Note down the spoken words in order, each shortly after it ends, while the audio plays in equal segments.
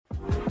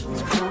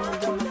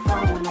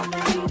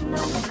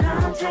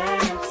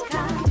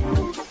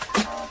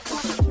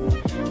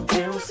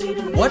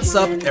What's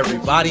up,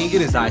 everybody?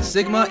 It is I,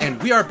 Sigma,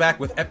 and we are back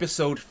with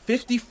episode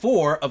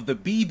 54 of the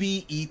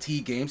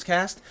BBET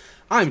Gamescast.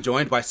 I'm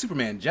joined by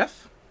Superman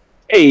Jeff.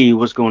 Hey,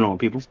 what's going on,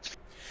 people?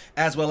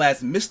 As well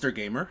as Mr.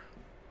 Gamer.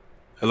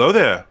 Hello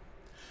there.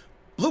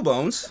 Blue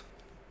Bones.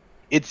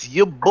 It's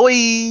your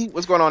boy.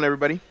 What's going on,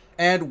 everybody?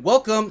 And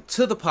welcome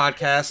to the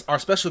podcast, our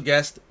special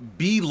guest,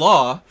 B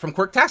Law from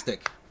Quirktastic.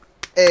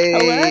 Hey.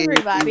 Hello,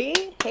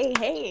 everybody.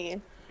 Hey.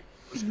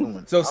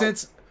 So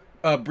since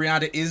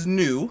Brianna is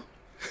new,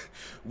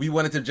 we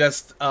wanted to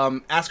just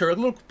ask her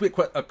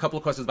a couple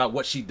of questions about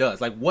what she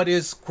does. Like, what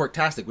is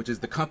Quirktastic, which is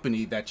the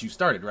company that you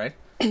started, right?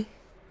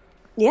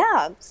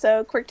 Yeah,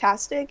 so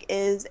Quirktastic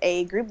is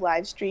a group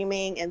live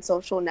streaming and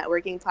social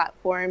networking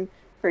platform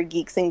for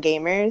geeks and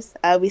gamers.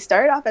 We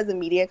started off as a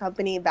media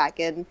company back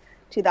in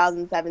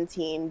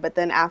 2017, but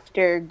then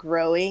after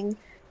growing,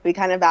 we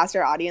kind of asked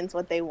our audience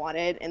what they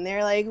wanted, and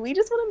they're like, we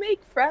just want to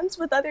make friends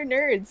with other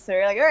nerds. So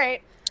we're like, all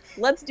right,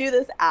 let's do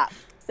this app.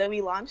 So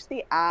we launched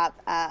the app,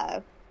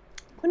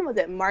 when was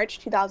it? March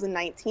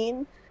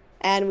 2019,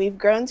 and we've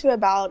grown to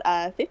about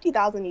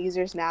 50,000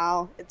 users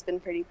now. It's been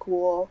pretty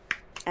cool.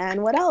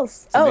 And what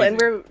else? And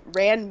we're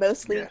ran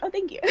mostly. Yeah. Oh,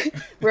 thank you.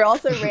 We're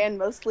also ran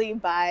mostly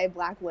by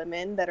Black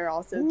women that are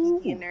also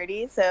geeky and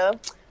nerdy. So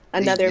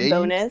another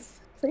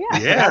bonus. So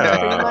that's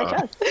pretty much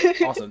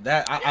us. Awesome.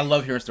 I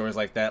love hearing stories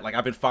like that. Like,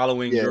 I've been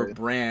following your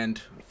brand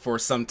for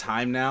some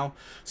time now.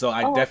 So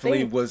I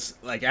definitely was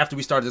like, after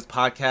we started this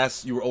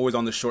podcast, you were always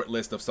on the short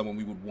list of someone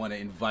we would want to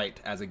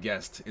invite as a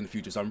guest in the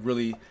future. So I'm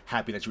really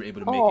happy that you were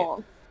able to make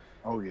it.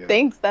 Oh yeah!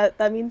 Thanks.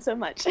 That means so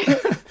much.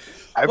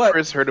 I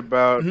first heard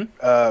about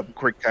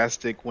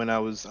Quirktastic when I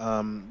was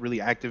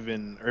really active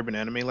in Urban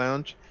Anime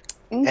Lounge,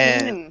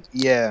 and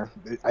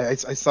I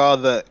saw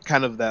the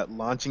kind of that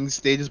launching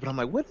stages, but I'm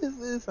like, what is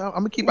this? I'm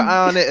gonna keep an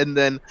eye on it, and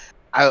then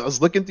I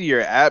was looking through your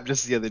app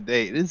just the other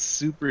day. It is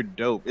super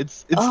dope.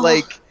 It's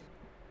like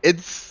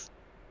it's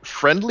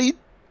friendly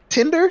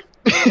Tinder.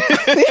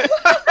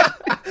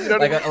 You know,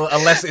 like a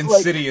less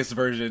insidious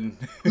version.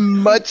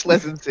 Much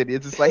less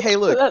insidious. It's like, hey,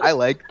 look, I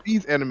like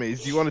these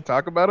animes. Do you want to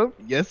talk about them?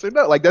 Yes or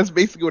no? Like, that's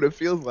basically what it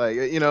feels like,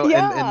 you know,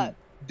 and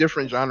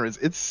different genres.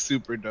 It's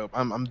super dope.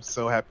 I'm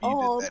so happy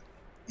you did that.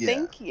 Yeah.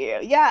 Thank you.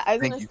 Yeah, I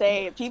was gonna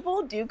say,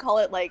 people do call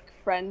it like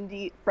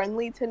friendly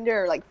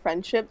Tinder or like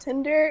friendship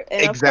Tinder.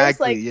 And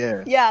exactly.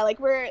 Of course,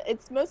 like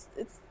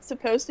it's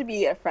supposed to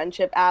be a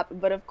friendship app,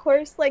 but of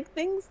course, like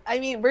things. I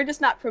mean, we're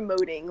just not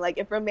promoting. Like,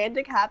 if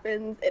romantic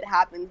happens, it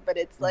happens. But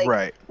it's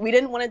like we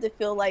didn't want it to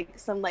feel like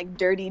some like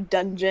dirty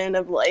dungeon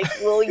of like,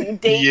 will you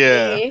date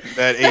me?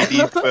 That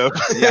AD stuff.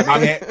 Yeah, I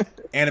mean,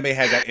 anime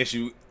has that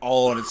issue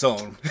all on its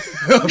own.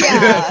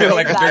 I feel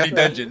like a dirty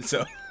dungeon.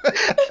 So.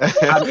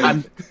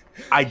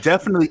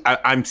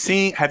 I'm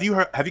seeing. Have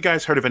you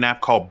guys heard of an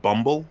app called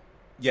Bumble?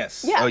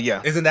 Yes. Yeah. Oh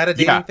yeah. Isn't that a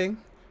dating thing?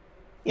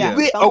 Yeah.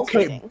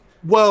 Okay. Dating.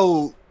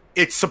 Well,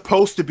 it's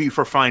supposed to be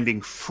for finding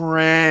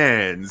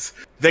friends.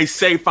 They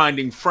say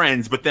finding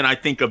friends, but then I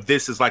think of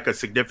this as like a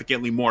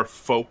significantly more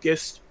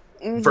focused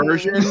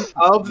version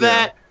of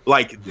that.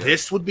 Like,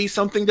 this would be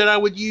something that I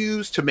would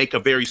use to make a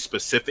very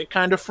specific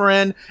kind of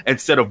friend,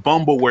 instead of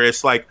Bumble, where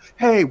it's like,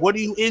 hey, what are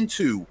you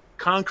into?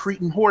 Concrete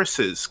and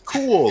horses.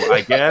 Cool,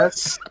 I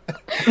guess.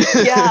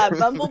 Yeah,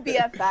 Bumble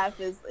BFF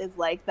is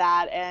like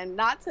that, and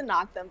not to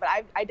knock them, but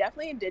I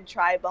definitely did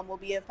try Bumble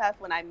BFF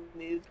when I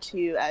moved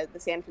to the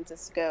San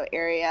Francisco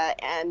area,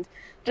 and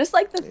just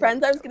like the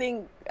friends I was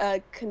getting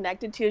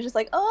connected to, just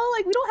like, oh,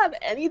 like we don't have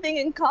anything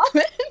in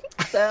common.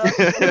 So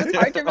it was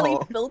hard to really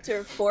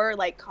filter for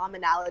like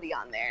commonality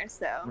on there.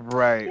 So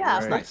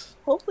Nice.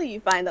 Hopefully you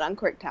find that on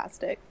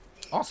Quirktastic.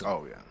 Awesome.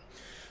 Oh yeah.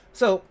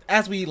 So,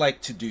 as we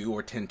like to do,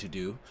 or tend to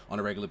do, on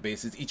a regular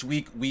basis, each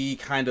week we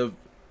kind of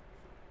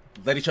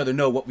let each other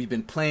know what we've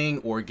been playing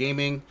or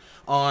gaming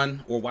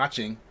on, or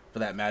watching, for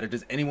that matter.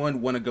 Does anyone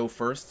want to go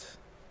first?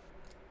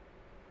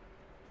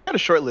 I got a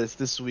short list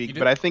this week,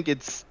 but I think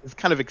it's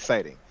kind of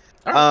exciting.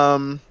 All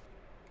right.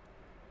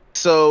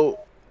 So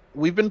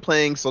we've been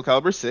playing Soul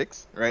Calibur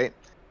 6, right?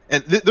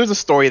 And there's a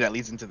story that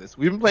leads into this.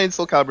 We've been playing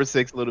Soul Calibur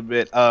 6 a little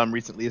bit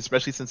recently,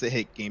 especially since it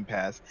hit Game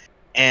Pass.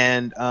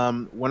 And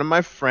one of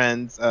my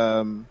friends,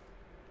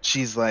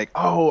 she's like,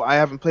 oh, I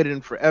haven't played it in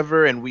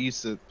forever, and we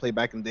used to play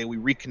back in the day. We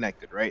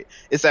reconnected, right?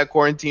 It's that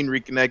quarantine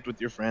reconnect with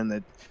your friend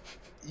that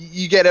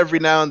you get every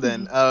now and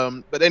then.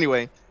 But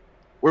anyway,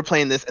 we're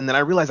playing this, and then I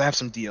realized I have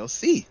some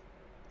DLC.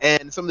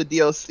 And some of the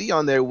DLC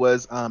on there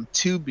was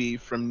 2B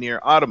from Nier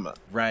Automata.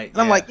 Right.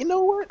 And I'm like, you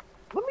know what?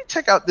 Let me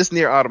check out this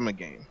Nier Automata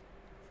game.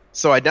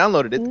 So I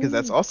downloaded it because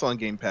that's also on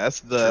Game Pass.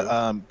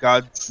 The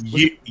Gods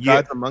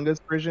Among Us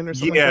version or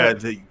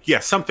something. Yeah,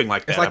 something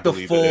like that. It's like I the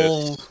believe full,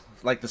 it is.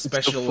 like the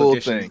special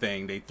edition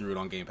thing. They threw it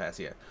on Game Pass.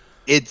 Yeah,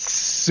 it's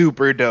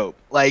super dope.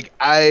 Like,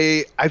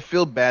 I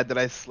feel bad that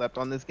I slept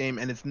on this game,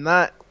 and it's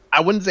not.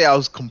 I wouldn't say I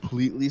was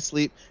completely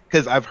asleep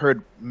because I've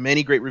heard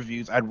many great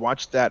reviews. I'd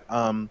watched that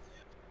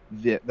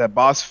that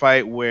boss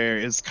fight where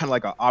it's kind of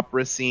like an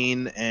opera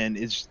scene, and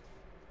it's,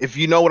 if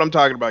you know what I'm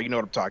talking about, you know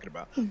what I'm talking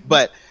about.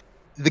 But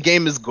the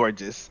game is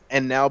gorgeous,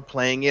 and now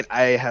playing it,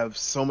 I have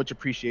so much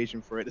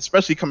appreciation for it,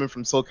 especially coming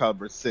from Soul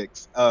Calibur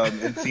 6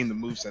 and seeing the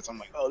movesets. I'm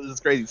like, oh, this is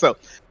crazy. So,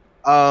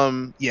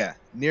 yeah,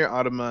 Nier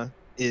Automata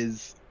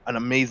is an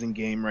amazing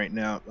game right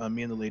now.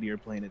 Me and the lady are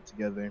playing it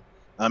together.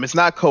 It's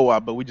not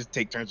co-op, but we just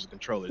take turns with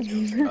controllers.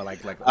 You know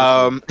what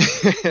I'm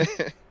saying?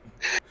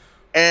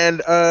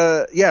 And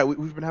yeah,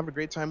 we've been having a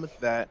great time with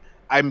that.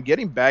 I'm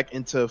getting back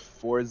into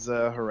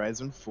Forza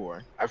Horizon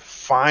 4. I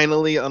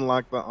finally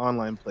unlocked the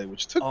online play,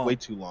 which took way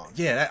too long.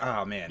 Yeah.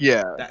 Oh man.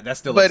 Yeah. That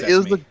still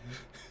upsets me.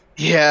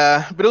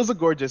 Yeah, but it was a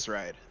gorgeous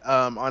ride.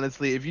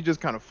 Honestly, if you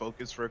just kind of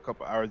focus for a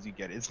couple hours, you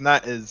get it. It's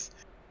not as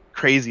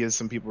crazy as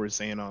some people were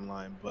saying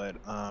online, but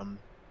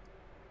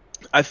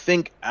I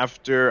think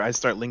after I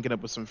start linking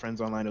up with some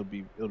friends online, it'll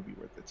be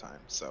worth the time.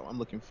 So I'm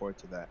looking forward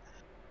to that.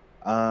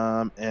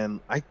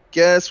 And I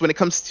guess when it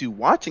comes to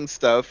watching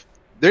stuff,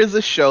 there's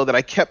a show that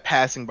I kept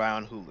passing by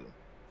on Hulu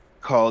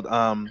called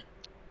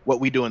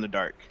What We Do in the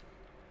Dark.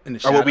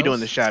 Or What We Do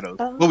in the Shadows.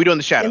 What We Do in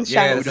the Shadows.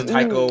 Yeah, it's a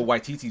Taika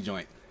Waititi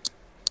joint.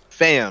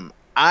 Fam,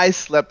 I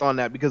slept on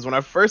that because when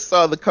I first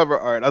saw the cover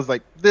art, I was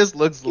like, this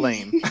looks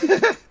lame.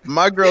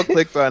 My girl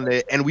clicked on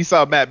it and we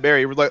saw Matt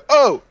Berry. We're like,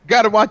 oh,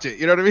 gotta watch it.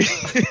 You know what I mean?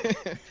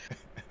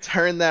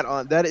 Turn that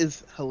on. That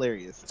is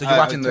hilarious. So you're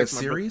watching the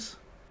series?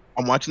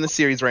 I'm watching the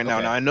series right now.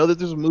 Okay. Now I know that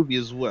there's a movie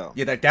as well.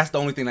 Yeah, that's the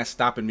only thing that's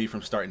stopping me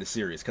from starting the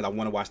series because I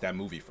want to watch that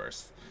movie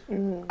first.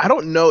 I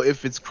don't know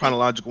if it's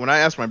chronological. When I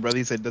asked my brother,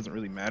 he said it doesn't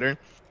really matter.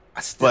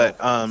 But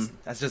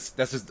that's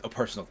just a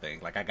personal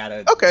thing. Like I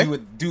gotta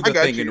do the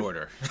thing in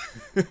order.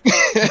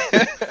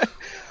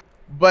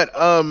 But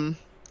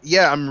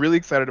yeah, I'm really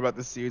excited about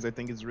this series. I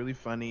think it's really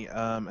funny.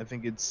 I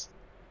think it's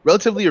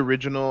relatively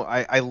original.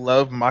 I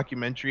love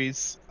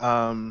mockumentaries.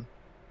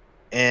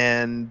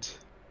 And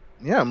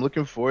yeah, I'm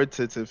looking forward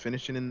to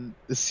finishing in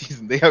this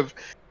season. They have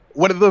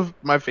one of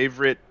my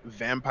favorite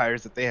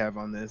vampires that they have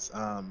on this.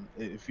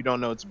 If you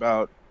don't know, it's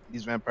about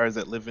these vampires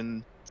that live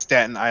in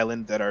Staten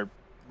Island that are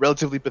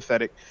relatively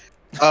pathetic.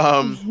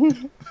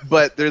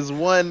 But there's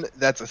one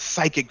that's a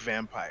psychic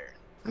vampire.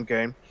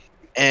 Okay.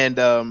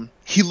 And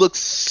he looks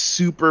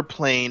super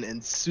plain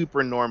and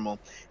super normal.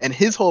 And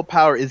his whole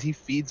power is he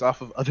feeds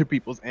off of other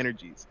people's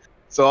energies.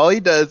 So all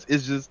he does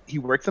is he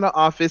works in an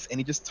office and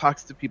he just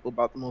talks to people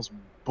about the most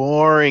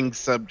boring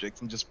subjects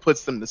and just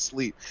puts them to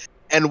sleep.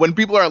 And when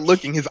people aren't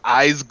looking, his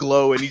eyes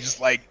glow and he just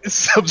like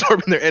is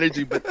absorbing their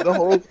energy. But the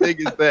whole thing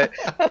is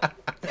that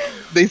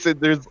they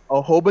said there's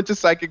a whole bunch of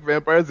psychic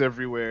vampires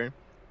everywhere.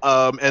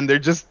 And they're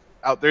just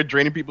out there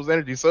draining people's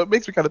energy. So it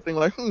makes me kind of think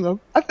like,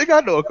 I think I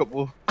know a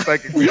couple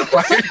psychic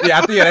vampires.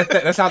 Yeah,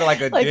 that sounded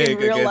like a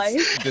dig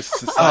against this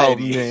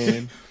society. Oh,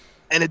 man.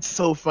 And it's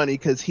so funny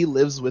because he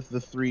lives with the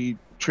 3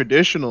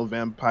 traditional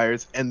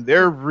vampires and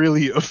they're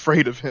really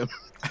afraid of him.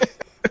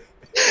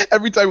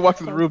 Every time he walks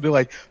in the room, they're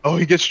like, oh,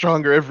 he gets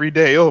stronger every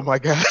day. Oh my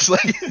gosh.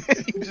 Like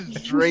he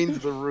just drains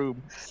the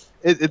room.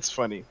 It's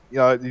funny. You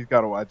know, you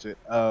gotta watch it.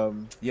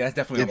 Yeah, it's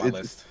definitely on my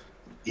list.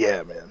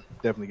 Yeah, man.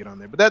 Definitely get on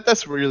there. But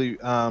that's really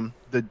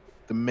the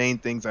main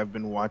things I've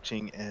been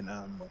watching. And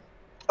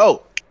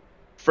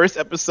first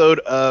episode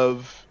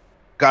of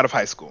God of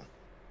High School.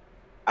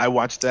 I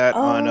watched that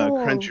on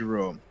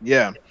Crunchyroll.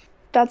 Yeah.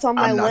 That's on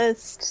my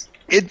list.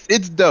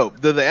 It's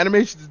dope. The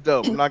animation is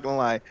dope. I'm not gonna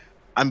lie.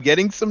 I'm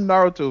getting some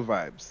Naruto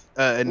vibes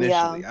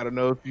initially. Yeah. I don't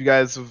know if you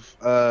guys have,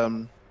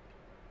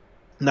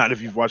 not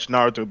if you've watched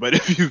Naruto, but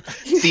if you've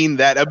seen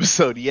that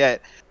episode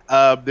yet,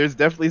 there's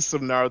definitely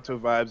some Naruto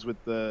vibes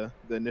with the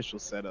initial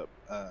setup,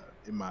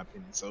 in my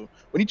opinion. So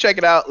when you check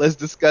it out, let's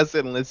discuss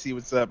it and let's see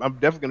what's up. I'm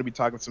definitely going to be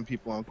talking to some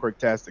people on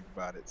Quirktastic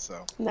about it.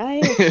 So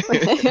nice.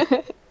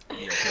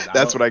 Yeah,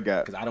 that's what I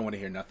got. Because I don't want to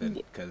hear nothing.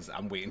 Because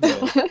I'm waiting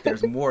till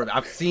there's more.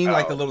 I've seen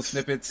like the little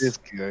snippets.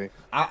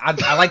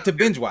 I like to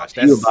binge watch.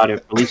 That's about it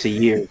for at least a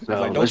year.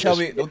 So like,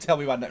 don't tell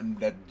me about nothing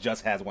that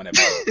just has one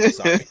episode. I'm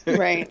sorry.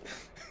 Right.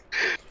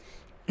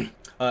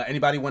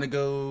 Anybody want to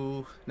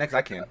go next?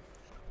 I can.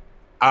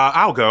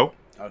 I'll go.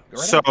 Go right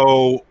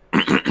so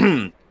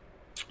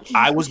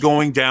I was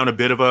going down a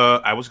bit of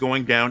a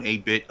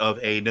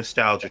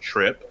nostalgia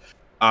trip.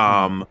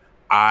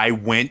 I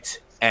went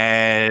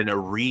and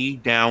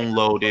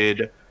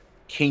re-downloaded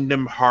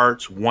Kingdom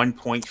Hearts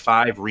 1.5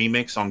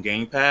 Remix on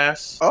Game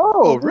Pass.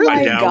 Oh, really? Oh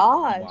my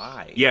gosh.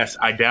 Why? Yes,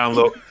 I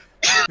download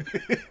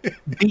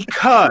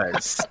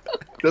because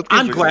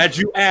I'm glad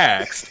you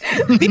asked.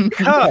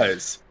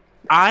 Because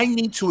I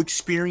need to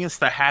experience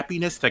the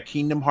happiness that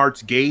Kingdom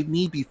Hearts gave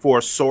me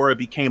before Sora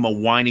became a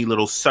whiny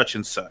little such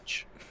and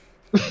such.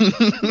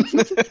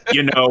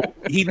 You know,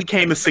 he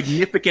became a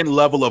significant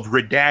level of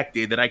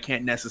redacted that I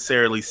can't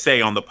necessarily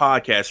say on the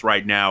podcast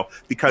right now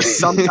because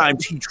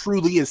sometimes he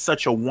truly is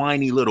such a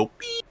whiny little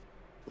beep.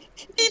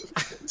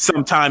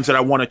 Sometimes that I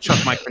want to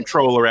chuck my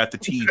controller at the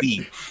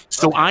TV.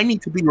 So I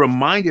need to be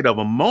reminded of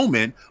a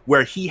moment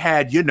where he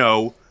had, you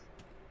know,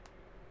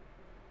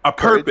 a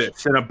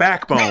purpose and a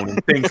backbone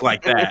and things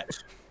like that.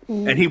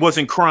 And he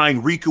wasn't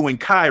crying Riku and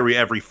Kairi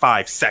every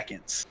 5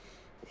 seconds.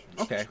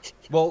 Okay.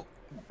 Well,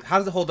 how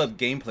does it hold up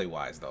gameplay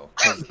wise though?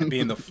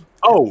 Being the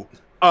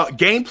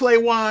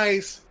gameplay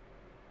wise,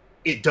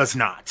 It does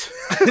not.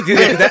 That's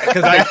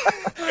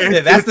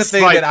the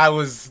thing that I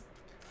was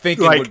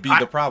thinking would be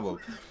the problem.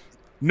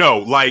 No,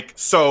 like,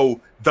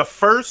 so the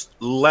first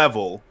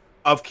level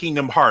of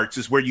Kingdom Hearts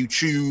is where you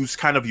choose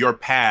kind of your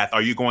path.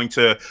 Are you going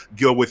to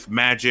go with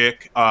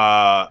magic,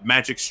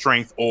 magic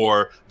strength,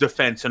 or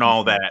defense and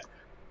all that?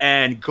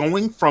 And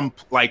going from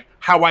like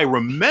how I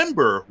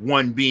remember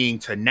one being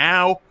to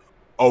now,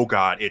 oh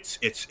God, it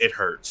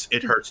hurts.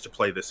 It hurts to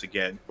play this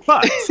again.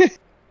 But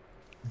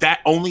that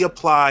only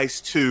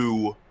applies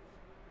to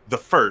the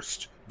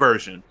first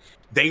version.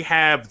 They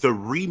have the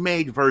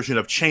remade version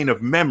of Chain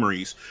of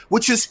Memories,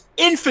 which is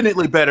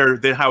infinitely better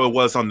than how it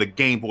was on the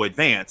Game Boy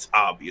Advance,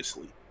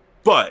 obviously.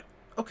 But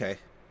okay,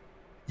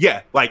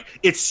 yeah, like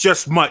it's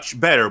just much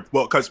better.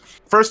 Well, because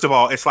first of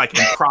all, it's like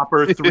in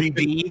proper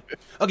 3D.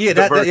 Okay, yeah,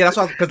 that's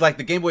why, because like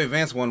the Game Boy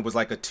Advance one was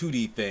like a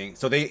 2D thing,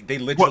 so they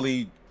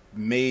literally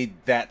made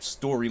that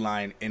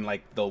storyline in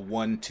like the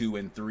 1, 2,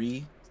 and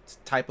 3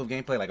 type of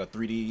gameplay, like a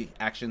 3D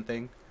action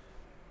thing.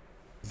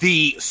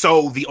 The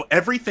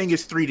everything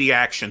is 3D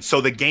action.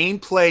 So the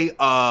gameplay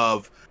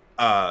of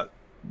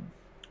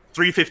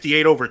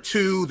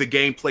 358/2, the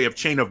gameplay of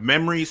Chain of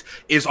Memories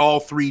is all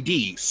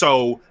 3D.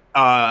 So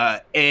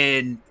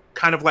and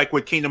kind of like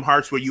with Kingdom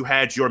Hearts, where you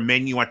had your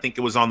menu, I think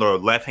it was on the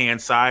left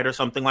hand side or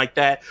something like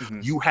that.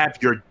 Mm-hmm. You have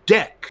your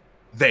deck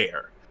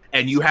there,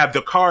 and you have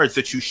the cards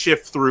that you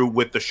shift through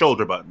with the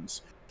shoulder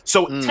buttons.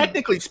 So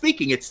technically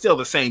speaking, it's still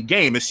the same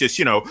game. It's just,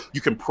 you know,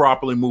 you can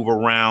properly move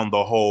around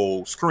the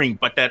whole screen,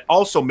 but that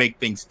also make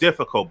things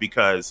difficult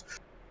because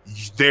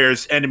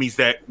there's enemies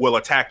that will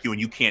attack you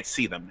and you can't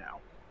see them now.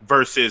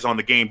 Versus on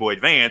the Game Boy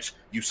Advance,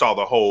 you saw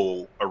the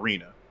whole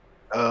arena.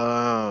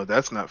 Oh,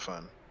 that's not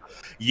fun.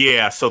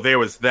 Yeah, so there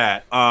was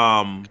that.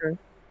 Okay.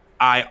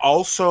 I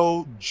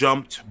also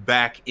jumped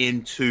back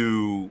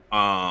into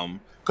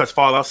because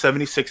Fallout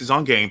 76 is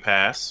on Game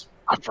Pass.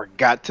 I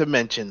forgot to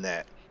mention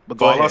that. But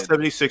Fallout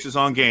 76 is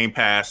on Game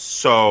Pass,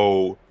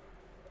 so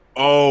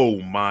oh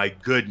my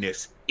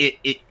goodness.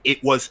 It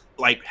was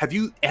like, have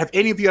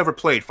any of you ever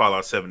played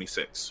Fallout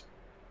 76?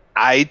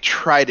 I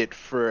tried it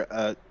for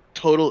a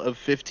total of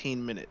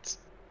 15 minutes.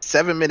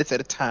 7 minutes at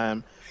a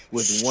time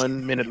with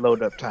 1 minute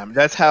load up time.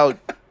 That's how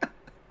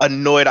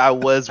annoyed I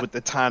was with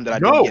the time that I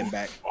didn't get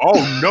back.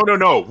 Oh,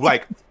 no.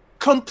 Like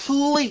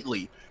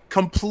completely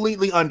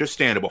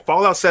understandable.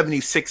 Fallout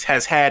 76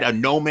 has had a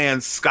No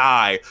Man's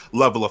Sky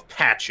level of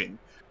patching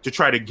to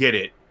try to get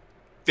it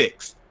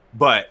fixed.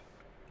 But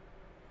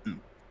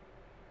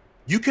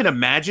you can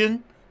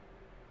imagine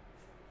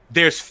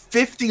there's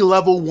 50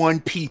 level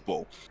 1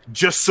 people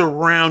just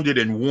surrounded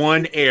in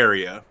one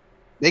area.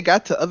 They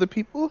got to other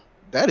people?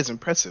 That is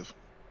impressive.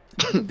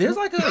 There's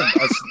like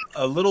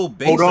a little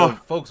base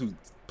of folks who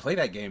play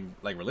that game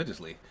like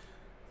religiously.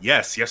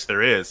 Yes,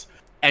 there is.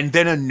 And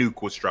then a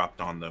nuke was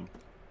dropped on them.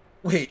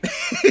 Wait.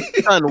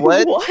 On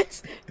what?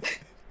 What?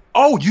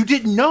 Oh, you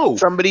didn't know.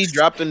 Somebody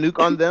dropped a nuke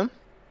on them?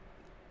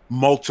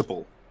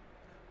 Multiple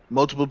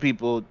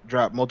people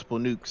dropped multiple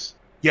nukes.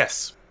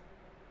 Yes.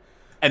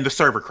 And the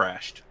server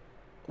crashed.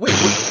 Wait,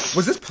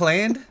 was this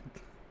planned?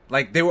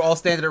 Like they were all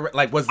standing around,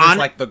 like was this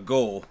like the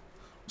goal?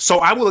 So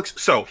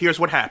so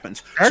here's what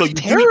happens. That's so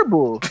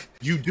terrible.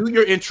 You do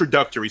your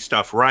introductory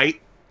stuff,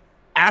 right?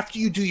 After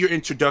you do your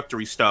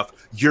introductory stuff,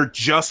 you're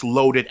just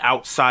loaded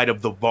outside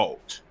of the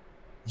vault.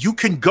 You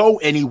can go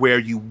anywhere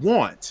you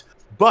want.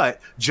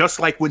 But just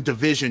like when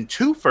Division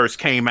 2 first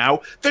came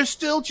out, there's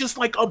still just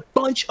like a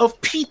bunch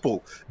of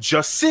people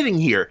just sitting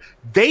here.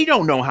 They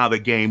don't know how the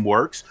game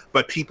works,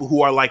 but people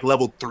who are like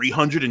level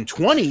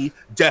 320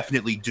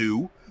 definitely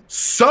do.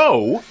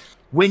 So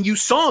when you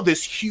saw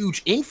this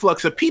huge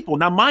influx of people,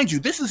 now mind you,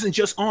 this isn't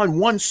just on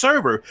one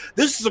server.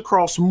 This is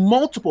across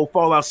multiple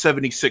Fallout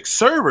 76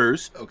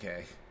 servers.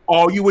 Okay.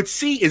 All you would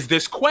see is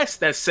this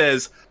quest that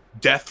says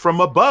Death from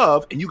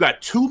Above, and you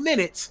got 2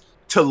 minutes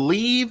to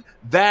leave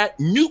that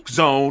nuke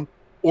zone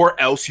or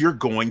else you're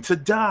going to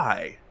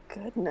die.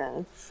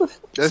 Goodness.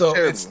 So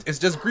it's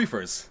just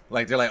griefers.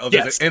 Like they're like, oh,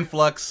 there's an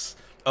influx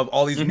of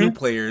all these new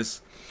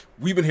players.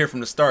 We've been here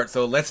from the start,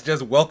 so let's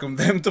just welcome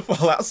them to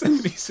Fallout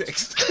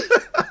 76.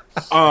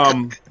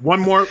 One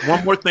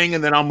more thing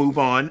and then I'll move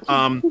on.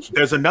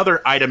 There's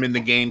another item in the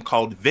game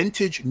called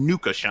Vintage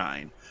Nuka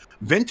Shine.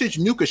 Vintage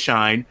Nuka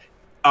Shine,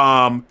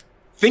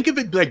 think of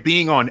it like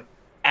being on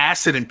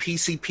acid and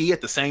PCP at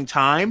the same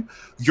time.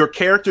 Your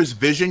character's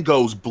vision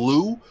goes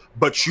blue,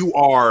 but you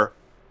are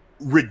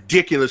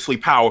ridiculously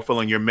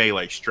powerful in your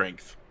melee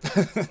strength.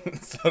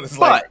 So it's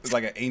like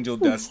an angel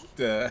dust.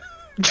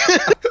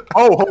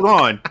 Oh, hold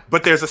on.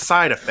 But there's a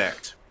side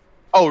effect.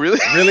 Oh, really?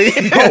 Really?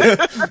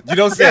 You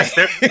don't say.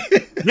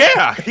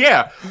 Yes,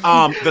 yeah.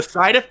 The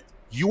side effect,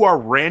 you are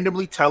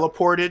randomly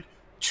teleported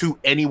to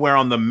anywhere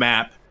on the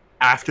map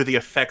after the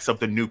effects of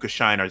the Nuka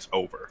Shiner is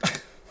over.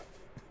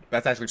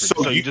 That's actually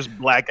pretty so you just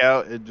black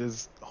out and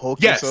just Hulk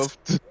yourself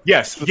to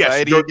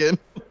society again.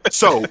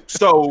 So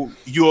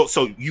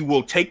you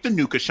will take the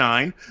Nuka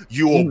Shine,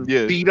 you will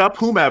beat up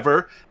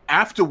whomever,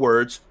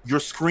 afterwards, your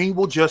screen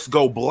will just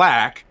go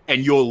black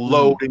and you'll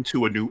load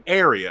into a new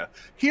area.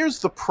 Here's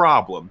the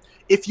problem.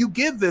 If you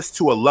give this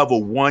to a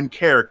level 1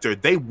 character,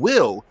 they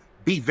will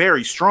be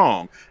very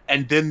strong.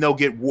 And then they'll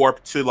get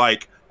warped to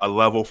like a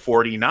level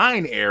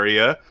 49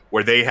 area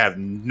where they have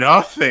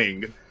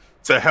nothing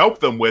to help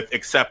them with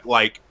except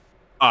like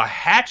a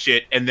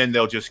hatchet, and then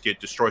they'll just get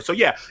destroyed. So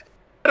yeah,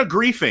 a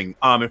griefing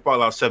in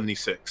Fallout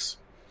 76.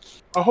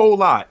 A whole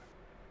lot.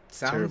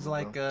 Sounds terrible,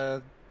 like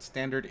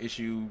standard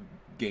issue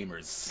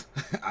gamers,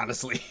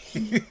 honestly.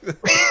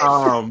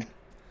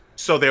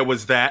 So there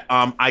was that.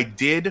 I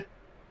did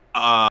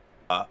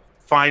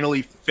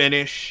finally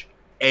finish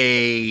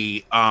a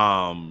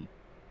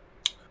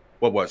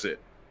what was it?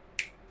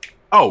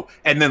 Oh,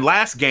 and then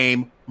last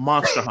game,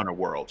 Monster Hunter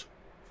World.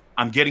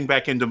 I'm getting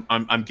back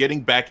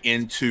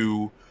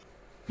into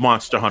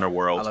Monster Hunter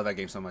World. I love that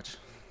game so much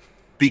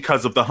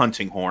because of the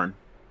hunting horn.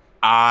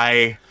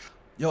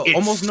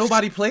 Almost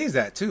nobody plays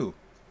that too.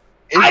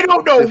 I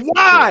don't know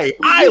why.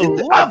 I love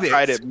it. I've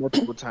tried it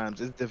multiple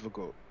times. It's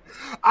difficult.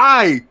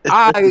 I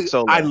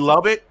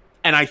love it,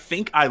 and I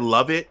think I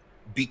love it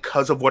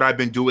because of what I've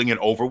been doing in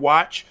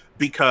Overwatch,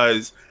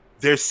 because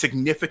there's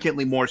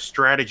significantly more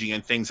strategy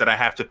and things that I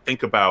have to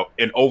think about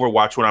in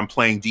Overwatch when I'm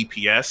playing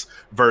DPS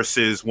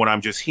versus when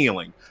I'm just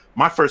healing.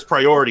 My first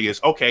priority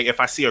is, okay, if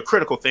I see a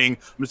critical thing,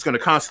 I'm just going to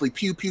constantly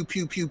pew, pew,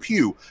 pew, pew,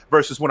 pew,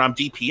 versus when I'm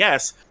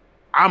DPS,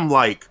 I'm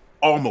like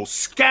almost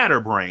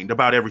scatterbrained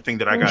about everything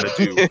that I got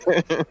to do.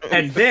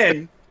 And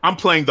then I'm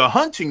playing the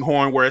hunting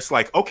horn where it's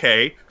like,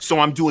 okay, so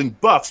I'm doing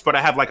buffs, but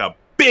I have like a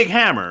big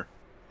hammer.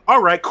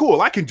 All right,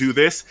 cool, I can do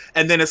this.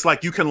 And then it's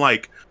like you can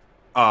like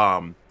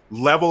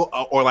level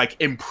or like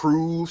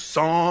improve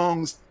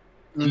songs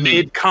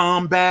mid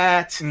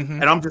combat,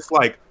 and I'm just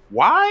like,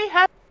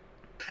 why?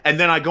 And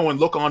then I go and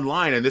look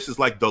online, and this is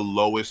like the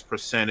lowest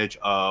percentage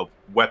of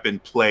weapon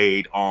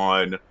played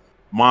on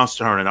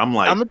Monster Hunter, and I'm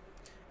like,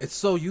 it's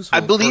so useful.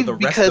 I believe for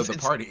the rest of the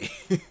party.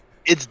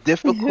 It's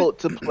difficult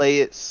to play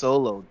it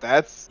solo.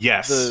 That's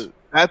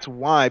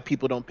why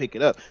people don't pick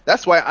it up.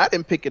 That's why I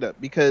didn't pick it up,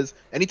 because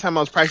anytime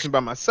I was practicing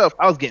by myself,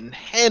 I was getting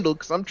handled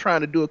because I'm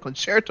trying to do a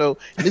concerto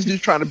and this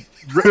dude's trying to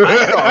rip my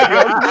head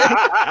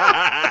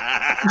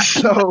off.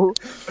 So,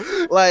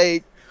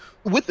 like,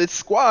 with the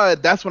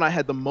squad, that's when I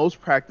had the most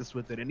practice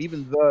with it. And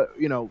even though,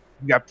 you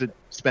have to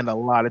spend a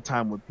lot of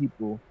time with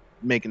people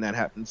making that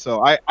happen.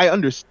 So I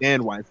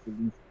understand why it's the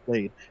least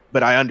played,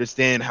 but I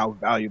understand how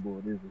valuable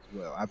it is as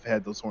well. I've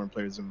had those horn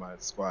players in my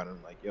squad, and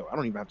I'm like, yo, I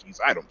don't even have to use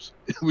items,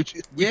 which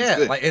is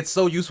like it's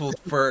so useful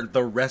for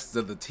the rest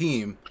of the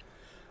team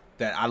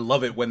that I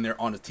love it when they're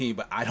on a team,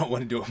 but I don't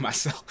want to do it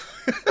myself.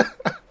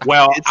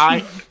 Well,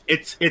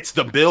 it's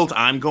the build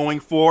I'm going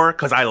for,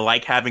 because I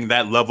like having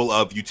that level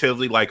of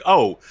utility. Like,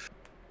 oh,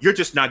 you're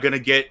just not gonna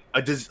get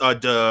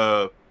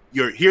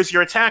here's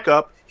your attack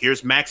up.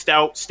 Here's maxed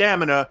out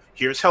stamina.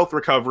 Here's health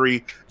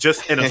recovery,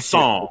 just in a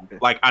song.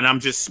 And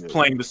I'm just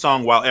playing the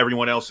song while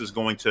everyone else is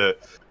going to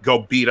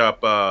go beat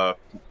up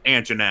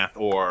Anjanath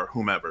or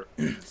whomever.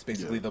 It's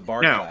basically the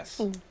bard class.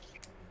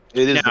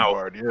 It is the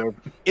bard, yeah.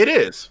 It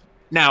is.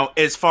 Now,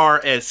 as far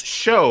as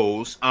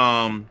shows,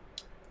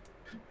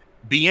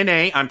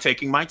 BNA, I'm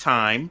taking my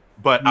time,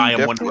 but I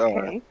am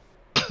one.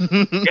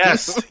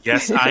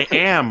 Yes, I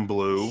am,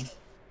 Blue.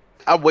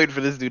 I'm waiting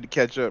for this dude to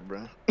catch up,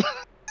 bro.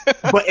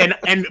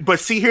 But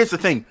see, here's the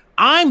thing.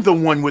 I'm the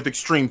one with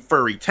extreme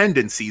furry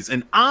tendencies,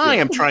 and I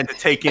am trying to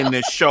take in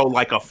this show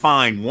like a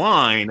fine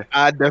wine.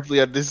 I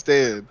definitely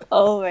understand.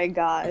 Oh my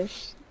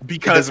gosh.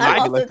 Because I'm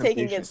also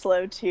taking it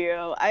slow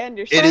too. I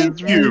understand.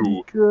 It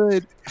is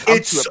good.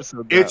 It's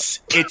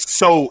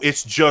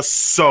just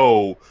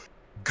so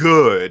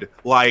good.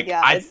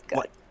 I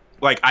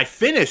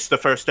finished the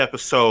first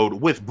episode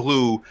with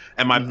Blue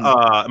and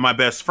my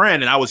best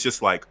friend, and I was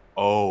just like,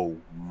 oh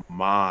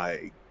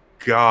my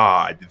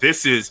God,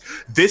 this is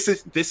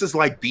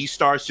like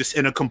Beastars, just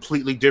in a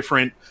completely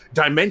different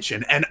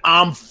dimension, and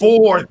I'm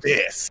for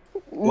this.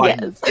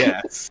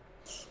 Yes.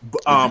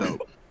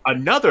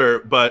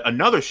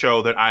 Another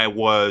show that I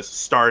was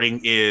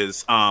starting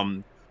is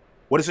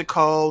what is it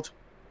called?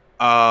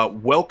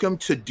 Welcome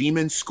to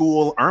Demon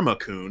School,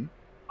 Irma-kun.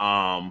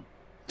 Wow,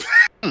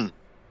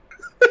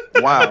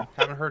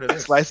 haven't heard of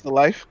this. Slice of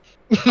life.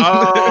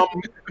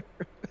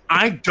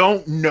 I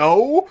don't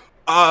know.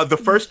 The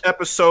first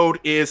episode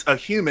is a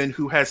human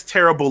who has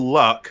terrible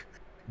luck,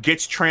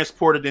 gets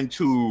transported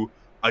into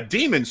a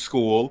demon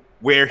school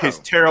where his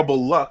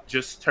terrible luck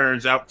just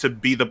turns out to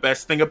be the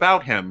best thing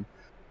about him.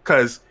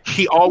 Because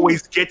he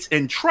always gets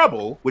in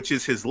trouble, which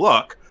is his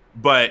luck,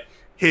 but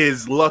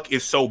his luck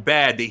is so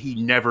bad that he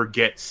never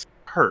gets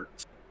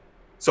hurt.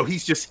 So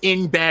he's just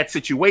in bad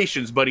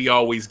situations, but he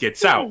always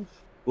gets out.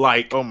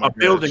 Like a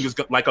building is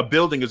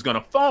going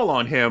to fall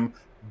on him,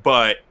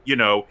 but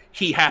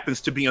he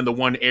happens to be in the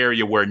one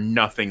area where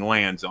nothing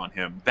lands on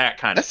him. That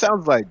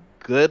sounds like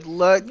good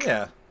luck.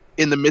 Yeah.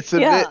 In the midst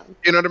of it,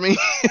 you know what I mean?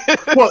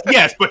 Well,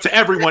 yes, but to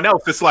everyone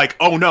else, it's like,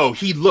 oh no,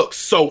 he looks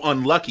so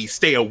unlucky.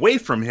 Stay away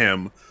from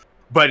him.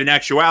 But in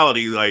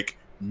actuality, like,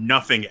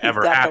 nothing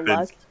ever got the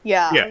happens. luck.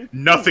 Yeah.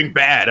 Nothing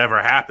bad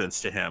ever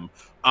happens to him.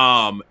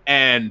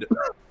 And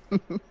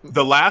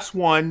the last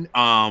one,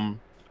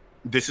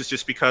 this is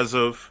just because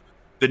of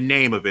the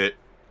name of it.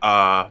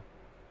 How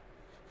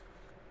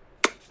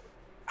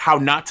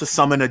Not to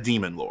Summon a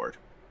Demon Lord.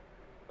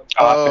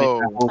 I finished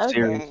that whole Okay.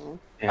 series.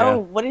 Yeah. Oh,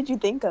 what did you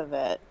think of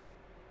it?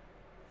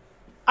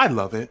 I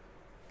love it.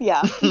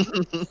 Yeah.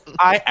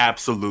 I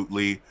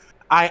absolutely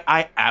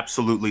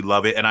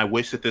love it, and I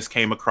wish that this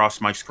came across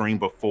my screen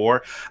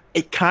before.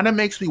 It kind of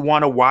makes me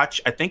want to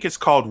watch. I think it's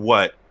called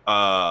what?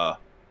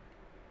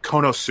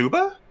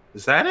 Konosuba?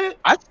 Is that it?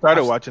 I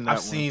started watching that. I've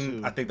one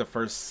seen, too. I think, the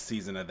first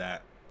season of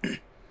that.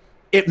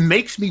 It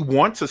makes me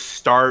want to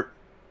start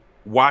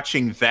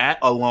watching that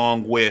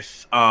along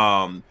with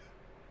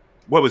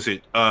what was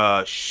it?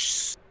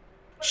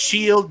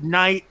 Shield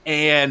Knight,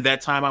 and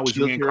that time I was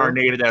Shield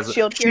reincarnated as a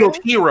Shield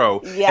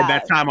Hero, Yeah. and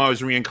that time I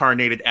was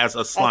reincarnated as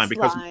a slime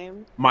because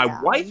Slime. my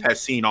Yeah. wife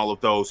has seen all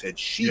of those and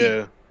she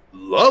Yeah,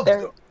 loves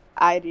They're- them.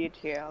 I do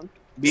too.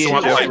 me So and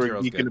I'm Jeff like- were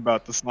Hero's geeking good.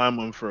 about the slime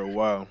one for a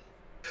while.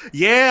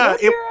 Yeah,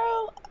 Shield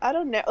Hero, I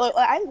don't know. Like,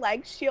 I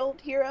like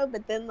Shield Hero,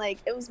 but then like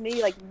it was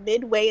maybe like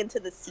midway into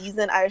the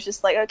season, I was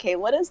just like, okay,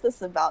 what is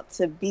this about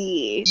to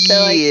be?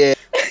 So like, yeah,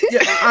 Yeah,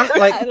 I'm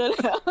like, I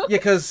don't know. yeah,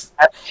 because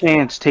Have a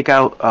chance,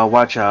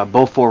 watch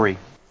Bofuri.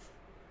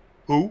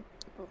 who?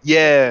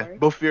 yeah,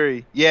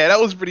 Bofuri. Yeah, that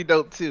was pretty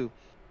dope too.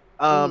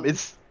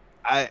 Mm.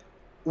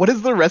 What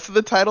is the rest of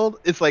the title?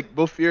 It's like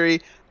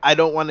Bofuri. I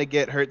don't want to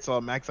get hurt, so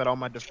I'll max out all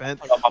my defense.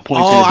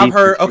 I've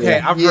heard. Okay,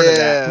 I've heard of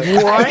that.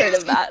 Yeah. I heard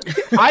of that.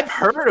 I've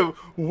heard of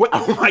what?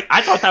 I'm like,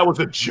 I thought that was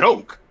a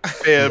joke.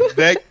 Damn,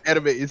 that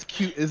anime is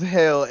cute as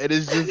hell. It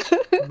is just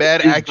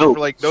bad It's action dope. for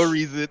like no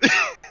reason.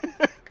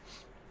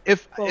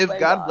 if Oh if my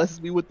God God.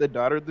 blesses me with a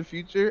daughter in the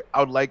future,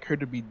 I would like her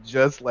to be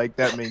just like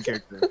that main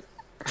character.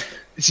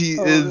 She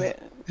Oh, is man.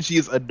 she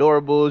is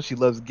adorable. She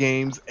loves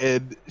games,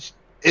 and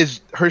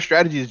her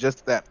strategy is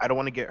just that I don't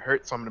want to get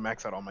hurt, so I'm gonna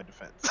max out all my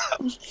defense.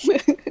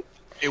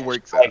 It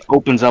works out. Like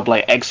opens up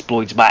like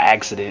exploits by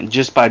accident,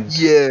 just by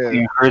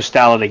Yeah, her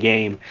style of the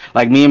game.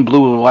 Like me and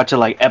Blue would watch it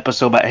like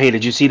episode by. Hey,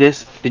 did you see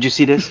this? Did you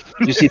see this?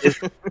 Did you see this?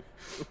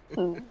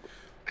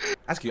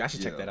 That's cute. I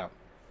should check Yeah. that out.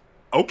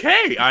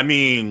 Okay, I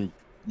mean,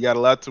 you got a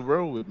lot to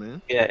roll with,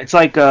 man. Yeah, it's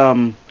like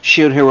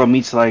Shield Hero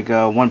meets like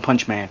One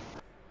Punch Man.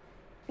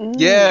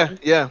 Yeah,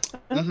 yeah.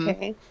 Mhm.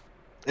 Okay.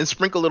 And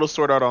sprinkle a little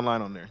Sword Art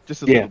Online on there,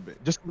 just a Yeah. little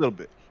bit, just a little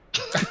bit.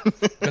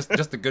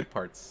 Just the good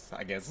parts,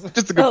 I guess.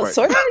 Just a good Oh, part.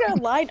 Sword Art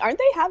Online, aren't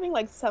they having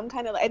like some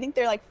kind of? I think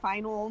their like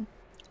final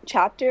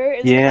chapter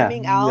is Yeah.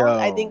 coming out.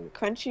 I No. think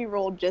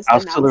Crunchyroll just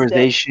House announced it.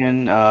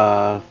 Civilization,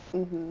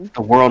 Mm-hmm.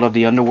 the world of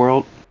the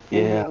underworld.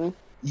 Yeah. Mm-hmm.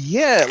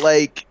 Yeah,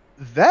 like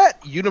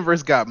that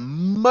universe got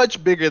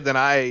much bigger than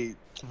I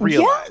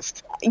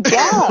realized.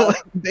 Yeah. Like,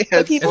 they But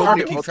had people hard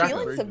to have keep mixed track of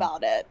feelings it.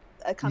 about it.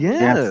 Coming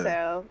Yeah. out,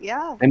 so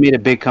yeah. They made a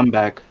big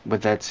comeback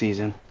with that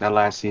season, that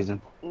last season.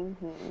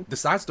 Mm-hmm. The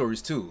side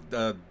stories too.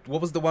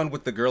 What was the one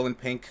with the girl in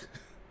pink?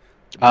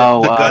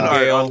 Oh, the gun art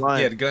Gale.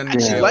 online. Yeah, the gun. I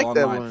actually Gale like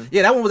that online. one.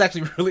 Yeah, that one was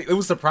actually really. It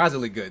was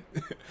surprisingly good.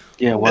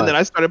 yeah, And then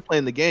I started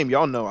playing the game.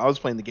 Y'all know I was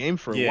playing the game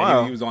for a Yeah,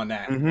 while. he was on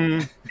that.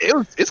 mhm.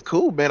 It's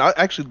cool, man. I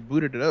actually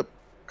booted it up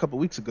a couple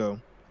weeks ago.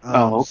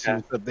 Oh, to see okay.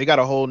 what's up. They got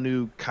a whole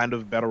new kind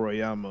of battle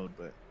royale mode,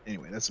 but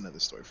anyway, that's another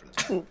story for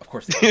now. Of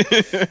course. All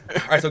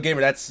right, so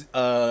gamer, that's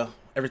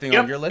everything on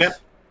Yep, your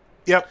list.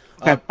 Yep.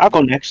 Okay, I'll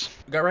go next.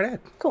 Go right ahead.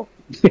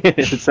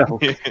 So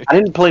I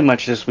didn't play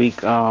much this week.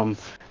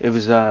 It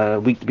was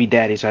week to be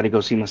daddy, so I had to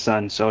go see my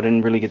son. So I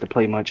didn't really get to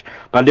play much,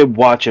 but I did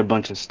watch a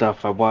bunch of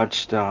stuff. I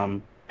watched. I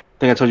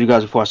think I told you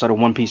guys before. I started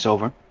One Piece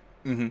over.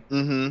 Mm-hmm.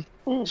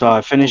 Mm-hmm. So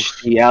I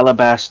finished the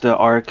Alabasta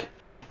arc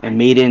and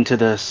made it into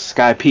the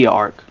Skypiea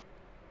arc.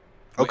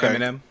 Okay.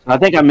 Eminem. I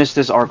think I missed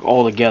this arc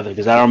altogether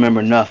because I don't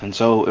remember nothing.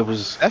 So it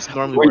was. That's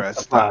normally great where I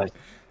stop. surprise.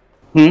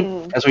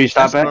 Mm. That's where you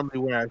stop That's at, normally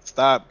where I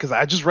stop because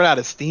I just ran out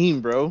of steam,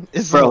 bro.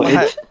 It's bro. a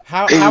lot. It's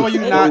How are you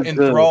It not was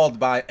good. enthralled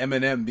by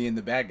Eminem being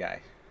the bad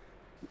guy?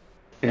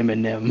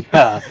 Eminem.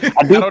 I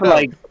do don't feel know.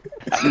 like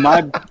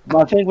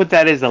my thing with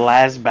that is the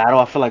last battle.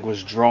 I feel like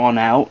was drawn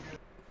out.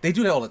 They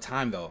do that all the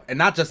time though, and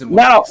not just in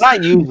One No, Piece.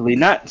 not usually,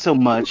 not so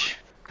much.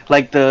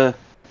 Like the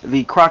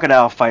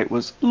crocodile fight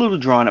was a little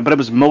drawn out, but it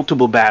was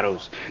multiple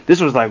battles. This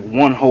was like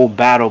one whole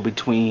battle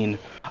between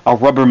a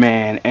Rubber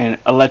Man and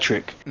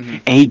Electric,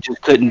 Mhm. and he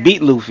just couldn't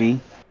beat Luffy,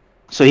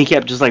 so he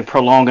kept just like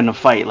prolonging the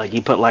fight. Like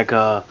he put like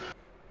a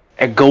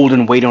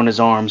golden weight on his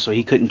arm, so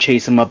he couldn't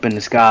chase him up in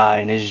the sky.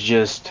 And it's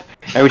just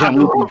every time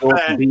Luffy goes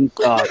to beat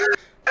up,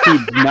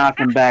 he'd knock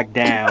him back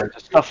down,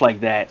 stuff like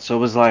that. So it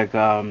was like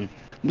it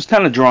was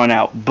kind of drawn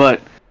out,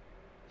 but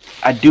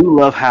I do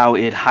love how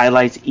it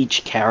highlights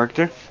each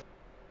character.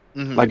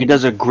 Mhm. Like it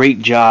does a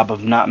great job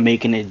of not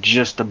making it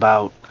just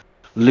about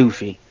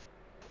Luffy.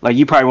 Like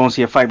you probably won't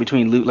see a fight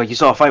between Luffy. Like you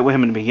saw a fight with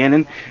him in the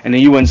beginning, and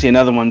then you wouldn't see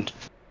another one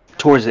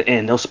towards the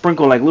end. They'll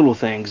sprinkle like little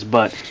things,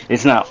 but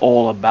it's not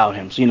all about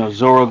him. So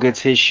Zoro gets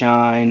his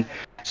shine,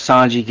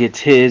 Sanji gets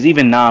his,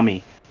 even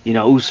Nami.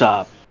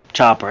 Usopp,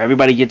 Chopper.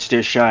 Everybody gets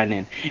their shine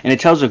in, and it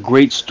tells a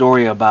great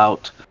story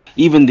about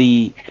even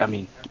the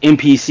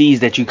NPCs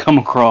that you come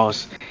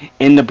across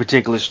in the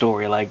particular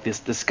story, like the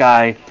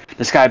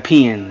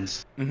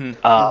Skypians.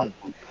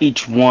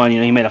 Each one,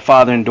 he made a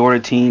father and daughter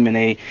team,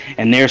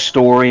 and their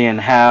story and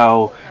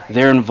how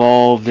they're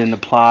involved in the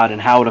plot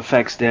and how it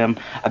affects them.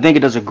 I think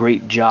it does a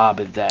great job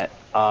at that.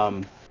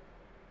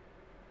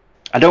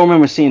 I don't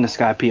remember seeing the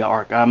Skypiea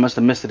arc. I must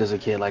have missed it as a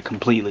kid, like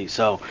completely.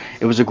 So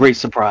it was a great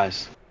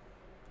surprise.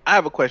 I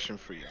have a question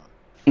for you.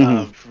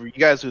 For you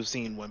guys who've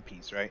seen One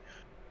Piece, right?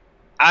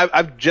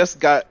 I've just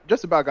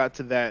about got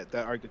to that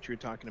arc that you were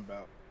talking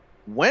about.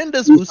 When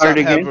does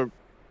Usopp have a?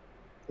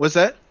 What's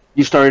that?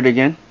 You started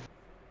again?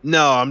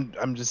 No,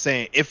 I'm just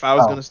saying, if I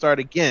was gonna start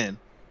again,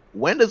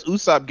 when does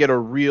Usopp get a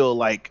real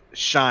like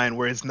shine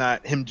where it's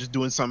not him just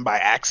doing something by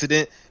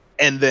accident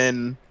and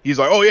then he's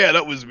like, oh yeah,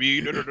 that was me,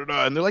 and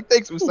they're like,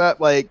 thanks Usopp,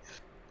 like,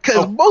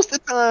 because most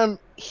of the time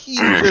he's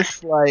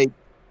just like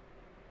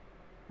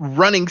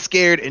running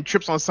scared and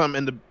trips on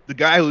something, and the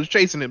guy who's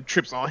chasing him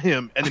trips on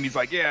him, and then he's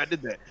like, yeah, I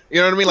did that.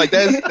 You know what I mean? Like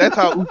that's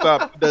how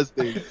Usopp does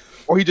things.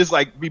 Or he just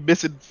like be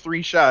missing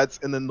 3 shots,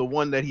 and then the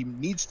one that he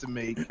needs to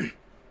make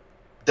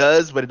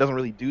does, but it doesn't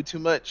really do too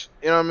much.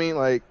 You know what I mean?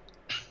 Like,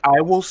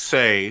 I will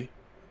say,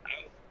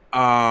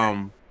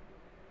 my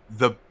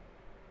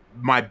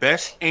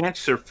best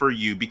answer for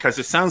you, because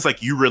it sounds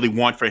like you really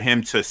want for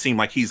him to seem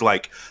like he's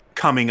like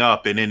coming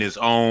up and in his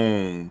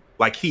own,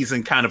 like he's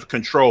in kind of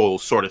control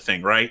sort of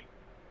thing, right?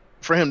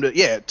 For him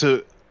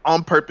to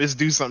on purpose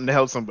do something to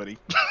help somebody.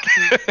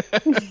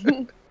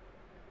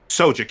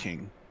 Soja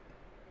King.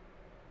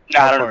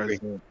 I don't agree.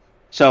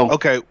 So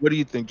okay, what do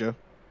you think, Joe?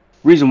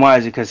 Reason why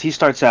is because he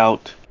starts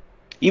out,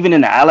 even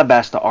in the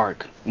Alabasta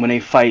arc, when they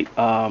fight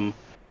Mr.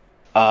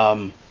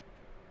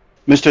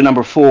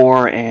 Number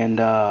 4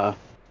 and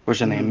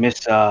what's her name?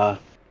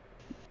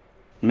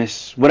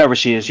 Miss whatever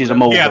she is. She's a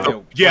mole.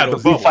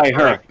 The we fight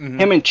her.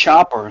 Him and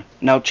Chopper.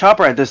 Now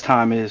Chopper at this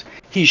time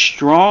he's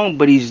strong,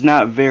 but he's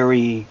not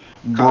very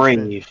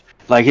brave.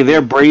 Like if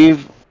they're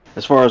brave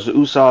as far as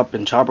Usopp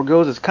and Chopper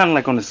goes, it's kind of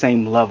like on the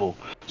same level.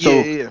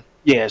 So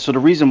so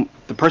the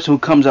person who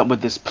comes up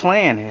with this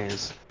plan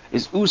is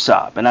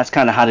Usopp, and that's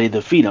kind of how they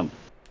defeat him.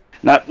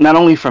 Not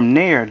only from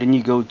there, then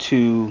you go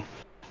to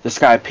the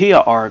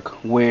Skypiea arc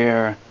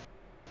where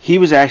he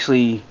was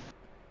actually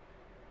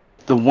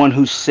the one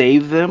who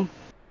saved them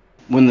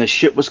when the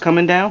ship was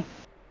coming down.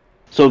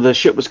 So the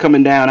ship was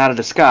coming down out of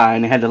the sky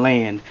and they had to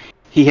land.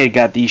 He had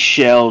got these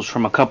shells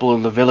from a couple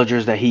of the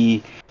villagers that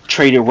he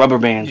traded rubber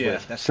bands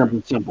with. That's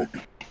simple.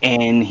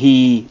 And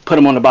he put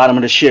them on the bottom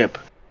of the ship.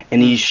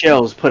 And these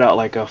shells put out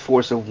like a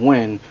force of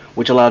wind,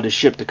 which allowed the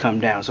ship to come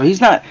down. So he's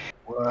not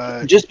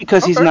just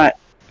because he's not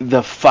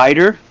the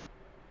fighter.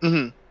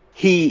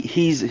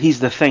 He's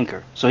the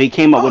thinker. So he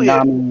came up with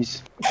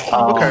Nami's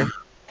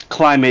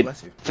climate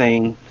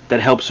thing that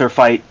helps her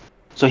fight.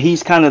 So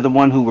he's kind of the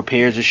one who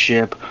repairs a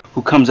ship,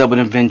 who comes up with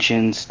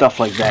inventions, stuff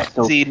like that.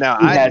 So see, now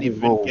I didn't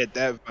even get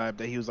that vibe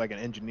that he was like an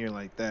engineer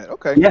like that.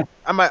 Okay, yeah,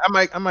 I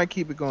might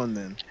keep it going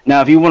then.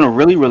 Now, if you want to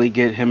really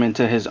get him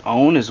into his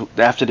own, is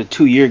after the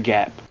 2-year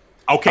gap.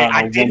 Okay,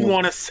 I did not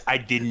want to.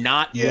 I've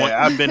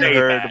been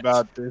heard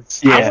about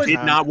this. Yeah. I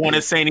did not want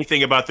to say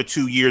anything about the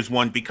 2 years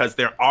one because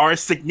there are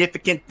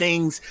significant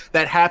things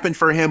that happened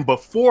for him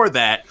before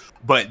that,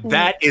 but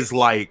that is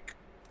like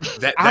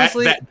that.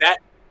 Honestly,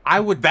 I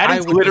would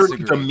literally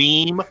disagree.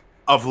 The meme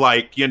of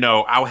like,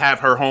 I'll have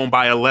her home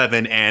by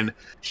 11 and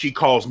she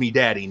calls me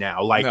daddy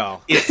now. Like,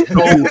 no. It's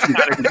no.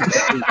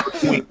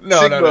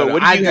 What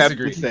do I you have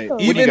disagree. to say?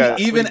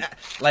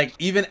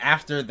 Even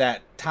after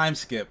that time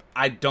skip,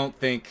 I don't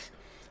think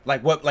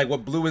like what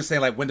Blue is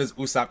saying, like when does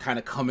Usopp kind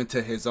of come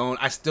into his own?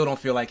 I still don't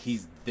feel like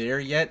he's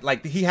there yet.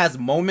 Like he has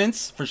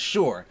moments for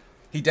sure.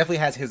 He definitely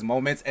has his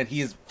moments and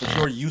he is for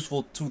sure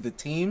useful to the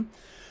team.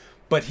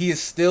 But he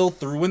is still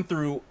through and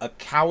through a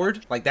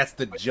coward. Like that's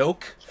the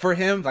joke for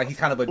him. Like he's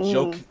kind of a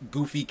joke,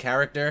 goofy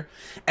character.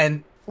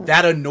 And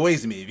that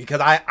annoys me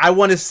because I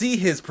want to see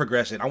his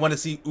progression. I want to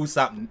see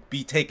Usopp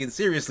be taken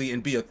seriously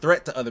and be a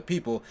threat to other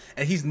people.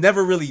 And he's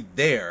never really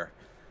there.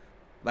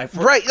 Like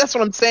right, that's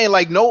what I'm saying.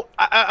 Like, no,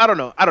 I don't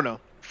know.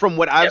 From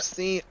what I've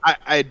seen,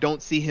 I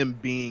don't see him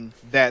being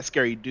that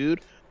scary dude.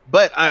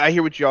 But I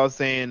hear what y'all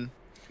saying.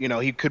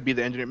 He could be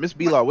the engineer. Miss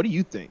B-Law, what do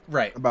you think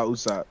about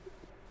Usopp?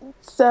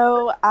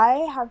 So I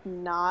have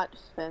not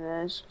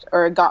finished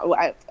or got.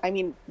 I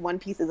mean, One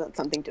Piece isn't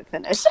something to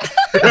finish.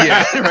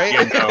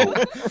 Right.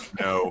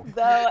 No.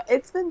 Though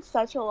it's been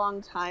such a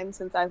long time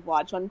since I've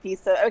watched One Piece.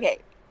 So okay,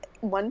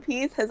 One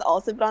Piece has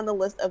also been on the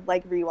list of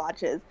like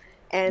rewatches.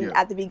 And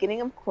at the beginning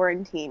of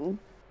quarantine,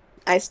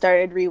 I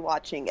started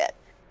rewatching it,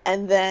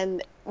 and then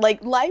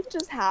like life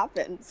just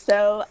happened.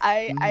 So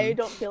I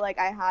don't feel like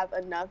I have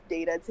enough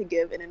data to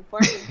give an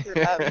informed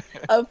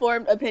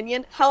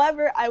opinion.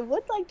 However, I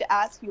would like to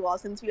ask you all,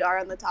 since we are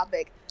on the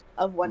topic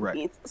of One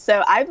Piece.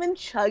 So I've been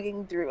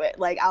chugging through it.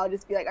 Like I'll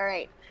just be like, all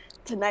right,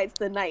 tonight's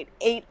the night,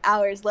 8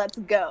 hours, let's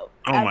go.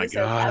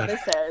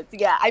 Episodes.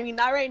 Yeah, I mean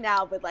not right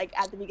now, but like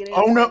at the beginning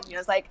of the quarantine, I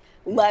was like,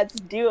 let's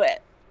do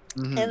it.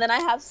 And then I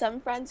have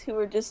some friends who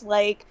are just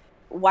like,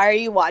 why are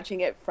you watching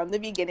it from the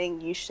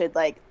beginning? You should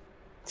like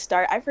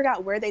start. I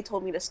forgot where they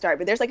told me to start,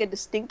 but there's like a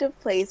distinctive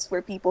place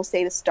where people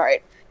say to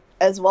start,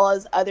 as well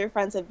as other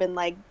friends have been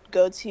like,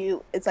 go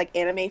to, it's like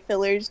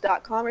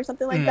animefillers.com or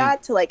something like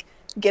that to like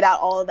get out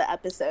all of the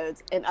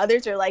episodes. And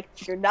others are like,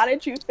 you're not a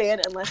true fan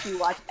unless you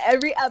watch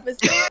every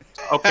episode.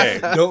 Okay,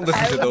 don't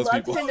listen to those people. I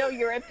would love to know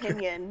your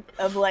opinion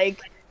of like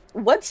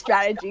what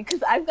strategy,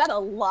 because I've got a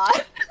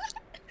lot.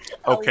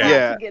 Okay.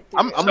 Yeah,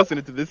 I'm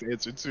listening to this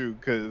answer too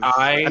because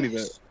I need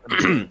to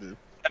understand this.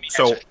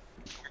 So,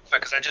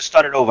 because I just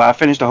started over. I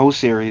finished the whole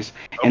series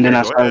and then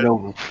I started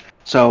over.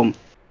 So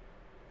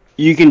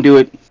you can do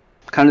it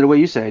kind of the way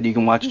you said. You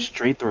can watch it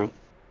straight through.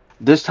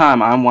 This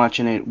time I'm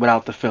watching it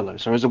without the filler.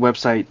 So there's a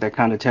website that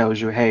kind of tells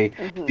you, hey,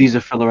 these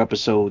are filler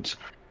episodes.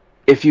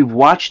 If you've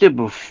watched it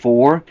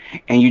before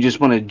and you just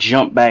want to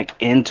jump back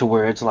into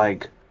where it's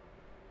like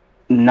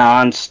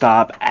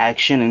non-stop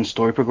action and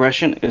story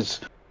progression,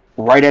 it's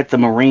right at the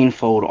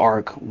Marineford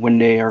arc when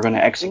they are going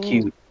to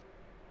execute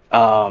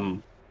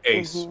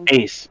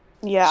Ace.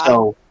 Yeah.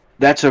 So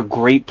that's a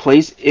great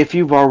place if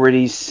you've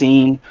already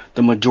seen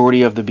the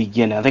majority of the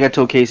beginning. I think I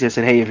told Casey, I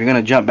said, hey, if you're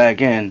going to jump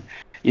back in,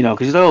 you know,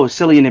 because it was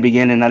silly in the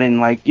beginning, I didn't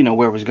like, you know,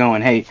 where it was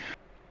going. Hey,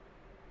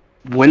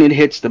 when it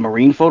hits the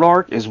Marineford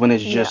arc is when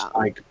it's just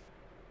like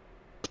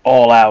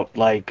all out,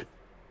 like,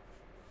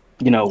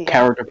 you know,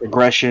 character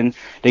progression.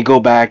 They go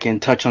back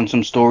and touch on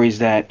some stories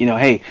that, you know,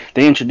 hey,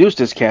 they introduced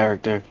this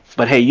character,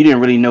 but hey, you didn't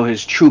really know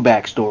his true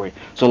backstory.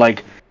 So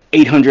like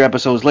 800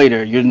 episodes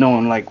later, you're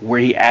knowing like where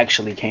he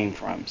actually came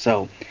from.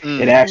 So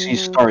it actually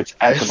starts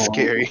at the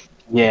scary.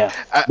 Yeah,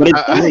 but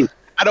it's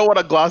I don't want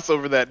to gloss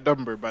over that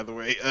number, by the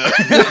way.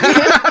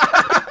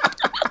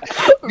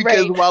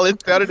 Because while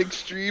it sounded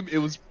extreme, it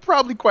was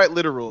probably quite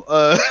literal.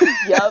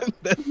 Yep.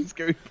 That's the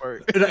scary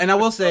part. And I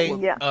will say,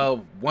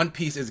 One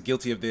Piece is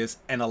guilty of this,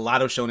 and a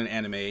lot of shonen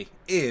anime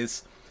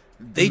is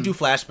they do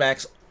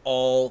flashbacks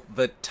all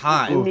the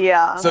time.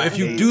 Yeah. So if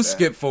you do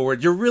skip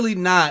forward, you're really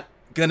not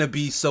gonna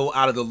be so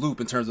out of the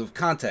loop in terms of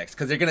context,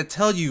 because they're gonna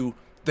tell you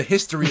the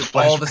history of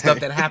all the stuff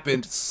that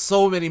happened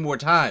so many more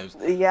times.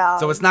 Yeah.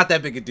 So it's not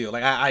that big a deal.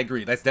 Like I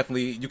agree. That's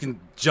definitely, you can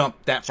jump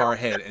that far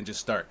ahead and just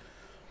start.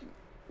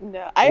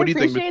 No, I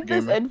appreciate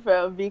this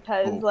info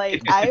because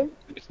like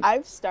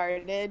I've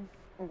started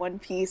One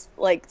Piece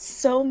like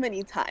so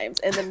many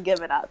times and then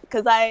given up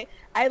because I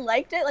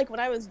liked it like when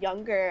I was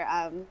younger.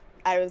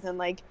 I was in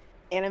like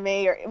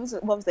anime or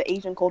what was the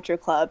Asian Culture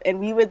Club, and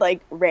we would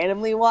like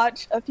randomly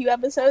watch a few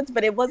episodes,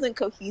 but it wasn't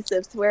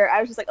cohesive to where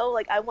I was just like, oh,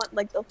 like I want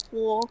like the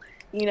full,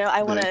 you know,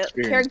 I want a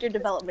character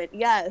development.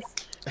 Yes,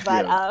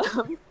 but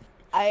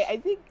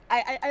I think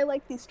I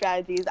like these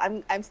strategies.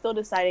 I'm still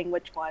deciding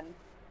which one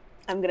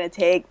I'm gonna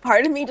take.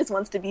 Part of me just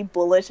wants to be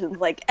bullish and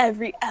like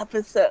every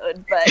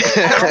episode, but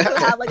I also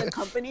have like a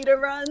company to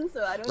run,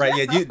 so I don't know.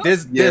 Yeah,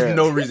 there's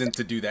no reason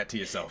to do that to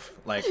yourself.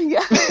 Like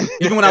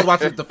even when I was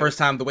watching it the first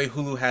time, the way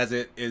Hulu has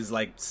it is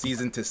like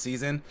season to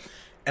season,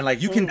 and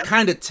like you can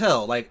kind of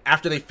tell like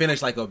after they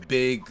finish like a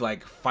big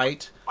like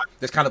fight,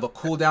 there's kind of a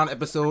cool down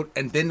episode,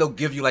 and then they'll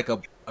give you like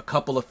a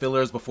couple of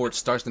fillers before it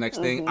starts the next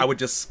thing. I would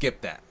just skip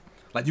that.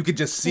 Like, you could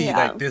just see,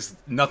 like, this,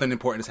 nothing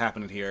important is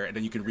happening here, and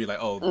then you can read, like,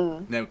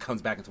 then it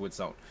comes back into its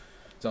own.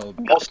 So,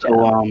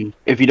 also,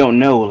 if you don't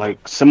know,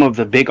 like, some of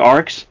the big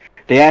arcs,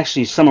 they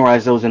actually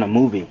summarize those in a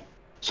movie.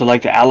 So,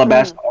 like, the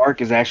Alabasta arc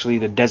is actually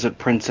the Desert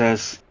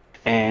Princess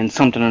and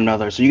something or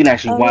another. So you can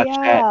actually watch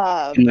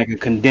that in, like, a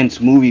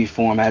condensed movie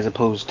form as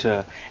opposed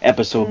to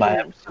episode by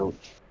episode.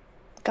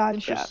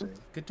 Gotcha.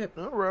 Good tip.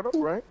 All right.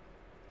 All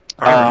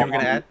right, you were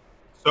going to add?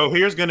 So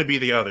here's going to be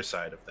the other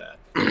side of that.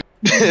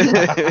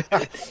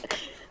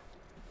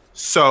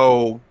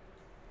 So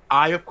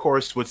I, of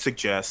course, would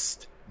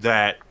suggest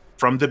that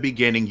from the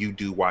beginning you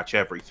do watch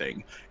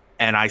everything.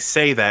 And I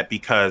say that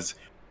because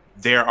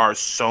there are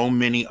so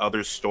many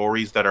other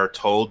stories that are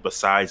told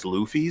besides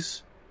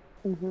Luffy's.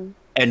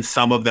 And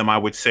some of them I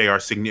would say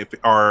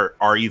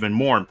are even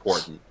more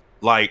important.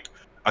 Like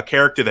a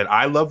character that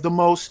I love the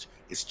most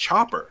is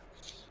Chopper.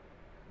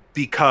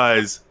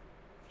 Because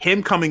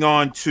him coming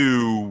on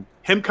to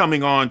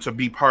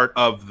be part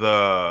of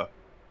the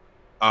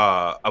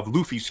of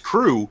Luffy's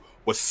crew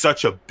was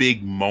such a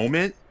big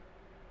moment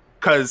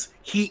because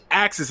he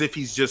acts as if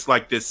he's just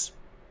like this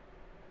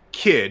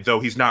kid, though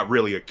he's not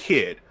really a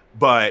kid,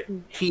 but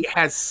he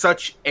has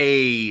such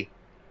a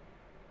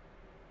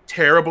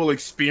terrible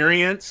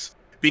experience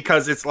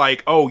because it's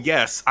like, oh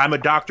yes, I'm a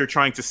doctor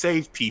trying to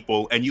save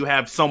people, and you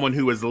have someone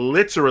who is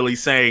literally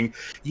saying,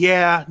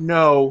 yeah,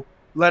 no,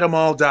 let them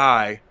all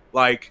die,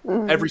 like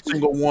every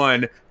single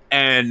one,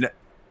 and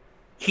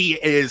he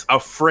is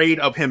afraid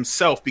of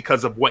himself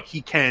because of what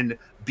he can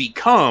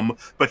become.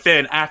 But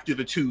then after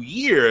the 2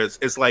 years,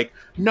 it's like,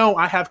 no,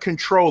 I have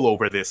control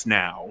over this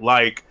now.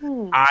 Like,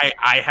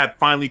 I have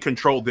finally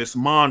controlled this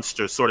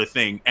monster sort of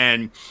thing.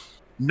 And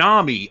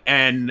Nami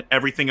and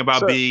everything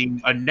about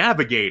being a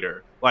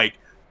navigator. Like,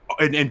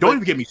 and don't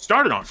even get me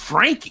started on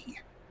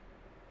Frankie.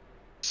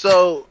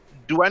 So,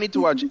 do I need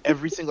to watch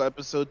every single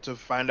episode to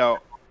find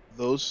out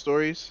those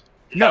stories?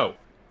 No.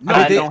 No,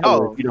 I they don't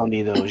know if you don't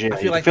need those. Yeah, I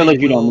feel like fillers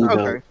they you don't will, need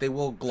Okay. those. they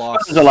will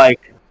gloss Fillers are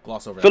like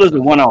over fillers that.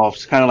 are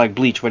one-offs, kind of like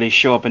Bleach, where they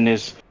show up in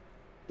this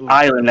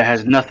island that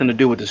has nothing to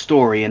do with the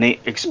story, and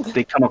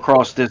they come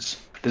across this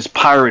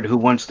pirate who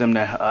wants them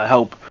to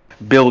help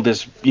build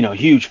this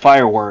huge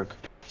firework.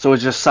 So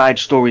it's just side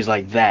stories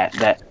like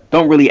that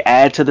don't really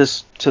add to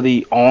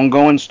the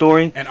ongoing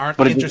story, And aren't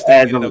but it just interesting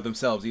adds in and a- of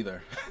themselves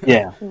either.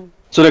 Yeah.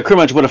 So they're pretty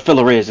much what a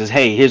filler is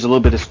hey, here's a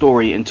little bit of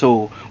story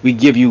until we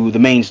give you the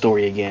main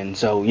story again.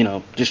 So,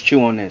 just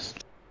chew on this.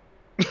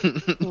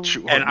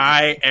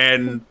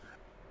 And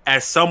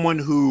as someone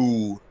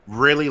who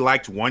really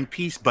liked One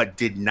Piece but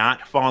did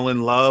not fall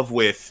in love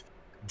with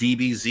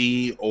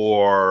DBZ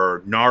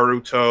or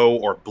Naruto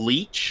or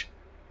Bleach,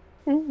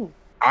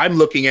 I'm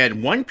looking at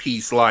One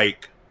Piece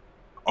like,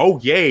 oh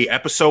yay,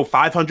 episode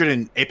 500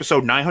 and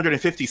episode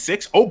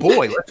 956. Oh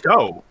boy, let's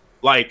go.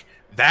 Like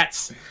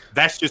that's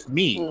just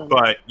me.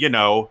 But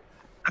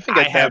I think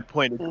at that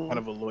point it's kind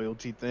of a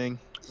loyalty thing.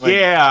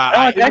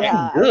 Yeah, It's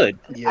actually good.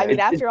 Yeah. I mean,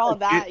 after all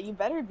that, you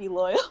better be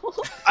loyal.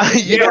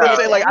 You know what I'm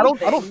saying? Like,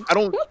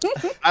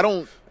 Anything. I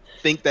don't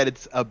think that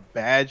it's a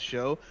bad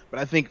show, but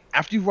I think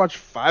after you've watched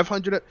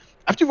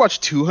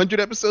 200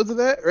 episodes of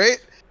that, right?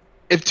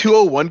 If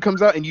 201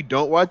 comes out and you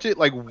don't watch it,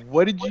 like,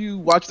 what did you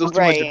watch those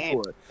 200 Right.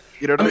 for?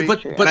 You know what I mean?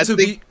 But And I to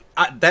think-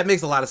 that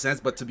makes a lot of sense.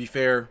 But to be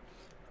fair,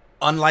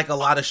 unlike a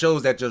lot of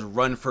shows that just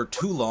run for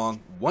too long,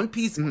 One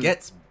Piece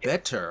gets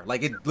better.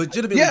 Like it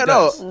legitimately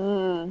does.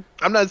 I'm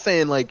not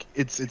saying like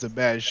it's a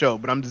bad show,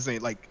 but I'm just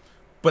saying like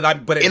But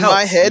it in helps,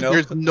 my head, you know?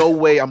 there's no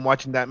way I'm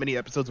watching that many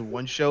episodes of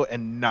one show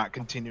and not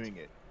continuing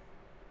it.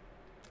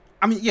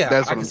 I mean, yeah,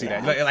 That's I what can I'm see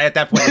saying. that. Like, at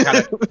that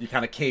point, you're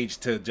kind of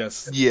caged to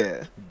just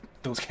Yeah,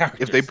 those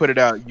characters. if they put it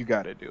out, you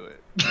got to do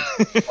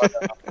it.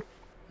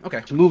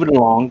 okay, So moving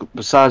along,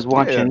 besides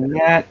watching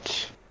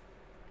that,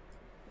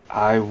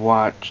 I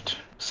watched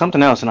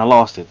something else and I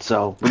lost it.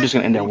 So we're just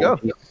gonna end There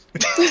that you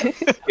one.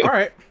 go. all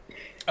right.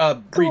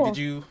 Bree, Cool. did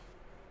you?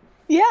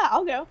 Yeah,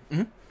 I'll go.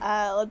 Mhm.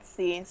 Let's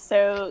see.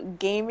 So,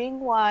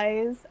 gaming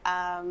wise,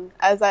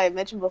 as I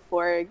mentioned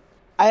before,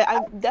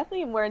 I'm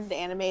definitely more into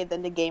anime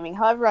than to gaming.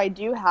 However, I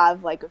do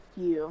have like a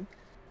few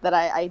that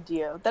I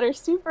do that are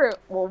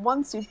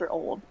one's super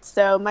old.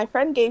 So, my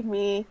friend gave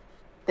me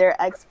their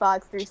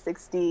Xbox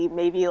 360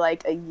 maybe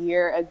like a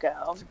year ago.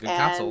 It's a good And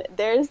console.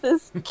 there's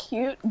this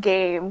cute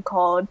game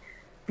called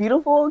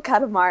Beautiful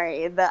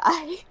Katamari that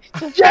I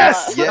just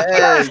Yes! love.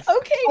 Yes!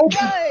 Okay,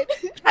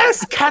 good.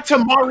 Yes,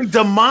 Katamari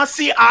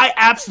Damacy. I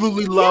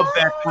absolutely love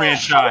that Yeah,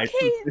 franchise.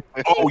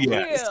 okay, Oh thank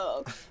yes.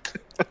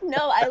 you.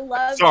 No, I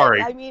love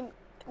Sorry. it. I mean,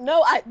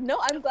 no,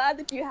 I'm glad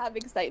that you have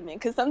excitement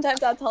because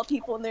sometimes I'll tell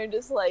people and they're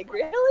just like,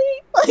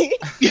 really? Like,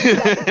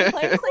 it's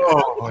like, how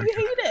Oh, could you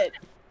hate it?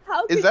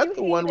 How could Is that you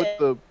the one hate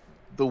with it?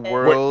 the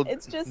world?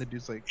 It's just- and the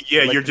dude's like,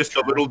 Yeah, like you're the just a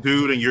trash? little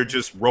dude and you're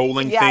just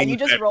rolling yeah, things you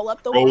just that roll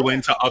up the roll world.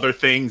 into other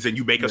things and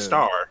you make Yeah. a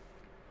star.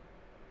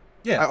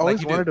 Yeah, I always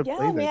like you wanted do. to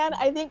play Yeah, that. man.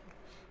 I think.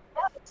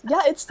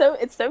 Yeah, it's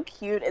so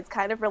cute. It's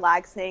kind of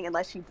relaxing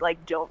unless you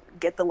like don't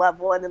get the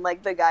level, and then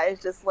like the guy is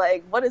just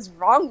like, "What is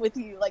wrong with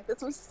you? Like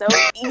this was so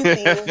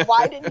easy.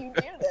 Why didn't you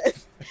do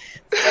this?"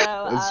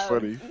 So That's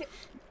funny.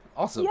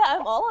 Awesome. Yeah,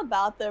 I'm all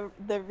about the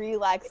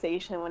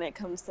relaxation when it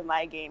comes to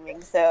my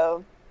gaming.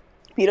 So,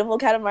 Beautiful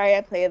Katamari,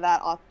 I play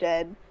that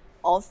often.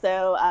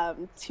 Also,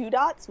 Two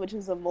Dots, which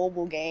is a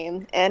mobile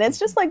game, and it's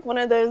just like one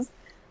of those,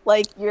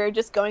 like you're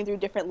just going through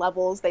different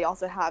levels. They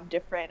also have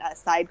different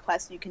side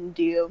quests you can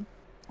do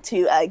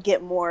to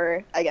get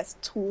more, I guess,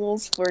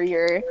 tools for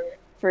your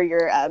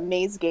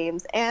maze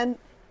games. And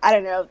I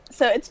don't know.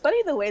 So it's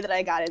funny the way that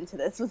I got into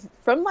this was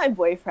from my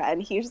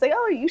boyfriend. He was just like,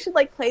 "Oh, you should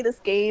like play this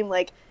game.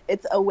 Like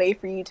it's a way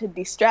for you to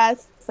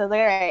de-stress." So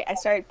there, I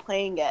started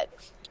playing it.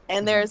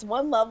 And there's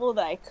one level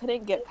that I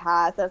couldn't get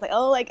past. I was like,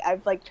 "Oh, like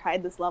I've like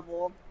tried this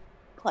level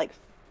like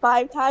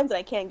 5 times and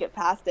I can't get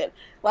past it."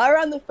 While we're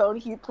on the phone,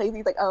 he plays.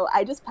 He's like, "Oh,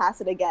 I just passed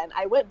it again."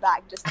 I went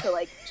back just to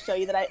like show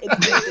you that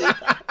it's easy.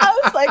 I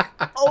was like,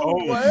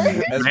 "Oh,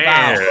 word!" That's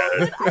Man.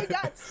 foul. I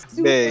got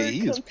super Man,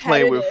 he was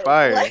playing with competitive.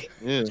 fire. Like,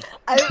 Yeah.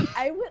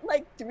 I went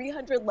like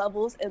 300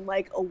 levels in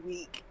like a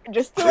week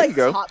just to There you like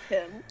go. top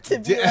him. To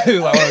be Yeah, like,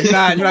 like, oh,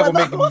 nah, you're not what gonna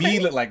make level me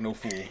are look like no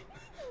fool.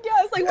 Yeah,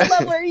 it's like, what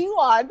level are you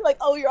on? Like,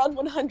 oh, you're on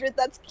 100.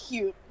 That's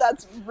cute.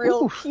 That's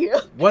real Oof. cute.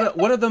 What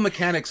are the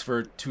mechanics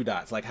for Two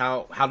Dots? Like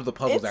how do the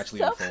puzzles It's actually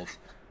so- unfold?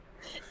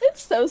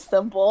 It's so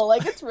simple.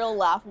 Like, it's real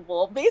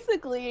laughable.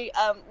 Basically,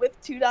 with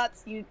Two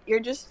Dots, you're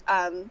just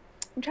I'm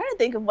trying to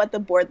think of what the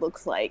board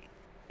looks like.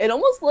 It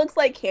almost looks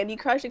like Candy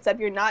Crush, except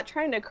you're not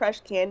trying to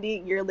crush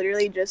candy. You're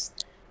literally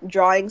just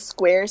drawing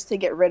squares to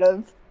get rid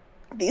of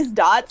these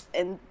dots,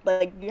 and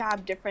like you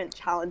have different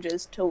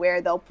challenges to where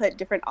they'll put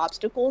different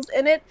obstacles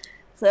in it.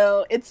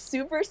 So it's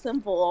super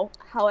simple.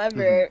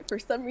 However, for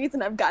some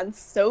reason, I've gotten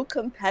so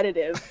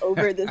competitive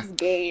over this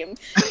game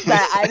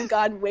that I've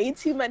gone way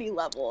too many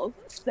levels.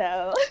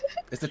 So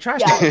It's the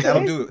trash Yeah, talk.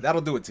 so That'll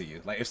do it to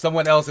you. Like if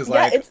someone else is yeah,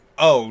 like, it's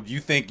 "Oh, you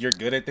think you're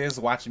good at this?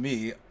 Watch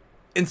me."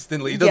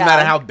 instantly. It doesn't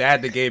matter how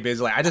bad the game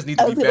is. Like, I just need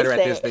to be better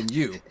at this than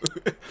you.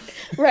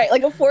 Right,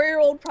 like a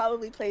 4-year-old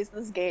probably plays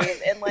this game,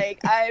 and like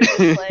I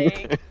was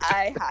like,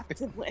 I have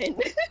to win.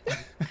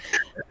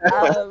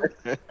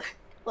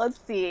 Let's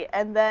see,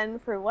 and then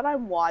for what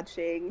I'm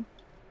watching,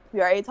 we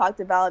already talked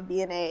about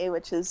BNA,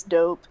 which is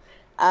dope.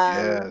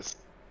 Yes.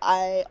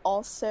 I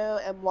also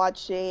am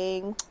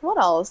watching, what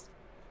else?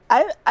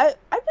 I've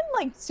been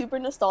like super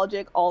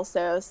nostalgic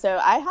also, so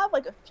I have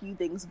like a few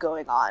things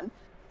going on.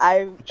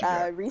 I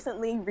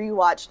recently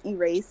rewatched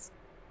Erase,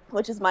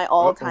 which is my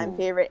all-time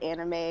favorite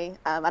anime.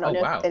 I don't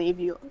know if any of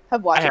you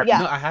have watched it. Yeah,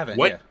 no, I haven't.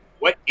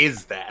 What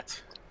is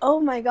that? Oh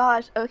my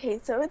gosh. Okay,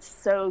 so it's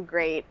so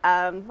great.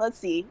 Let's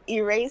see.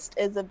 Erased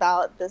is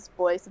about this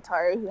boy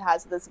Satoru who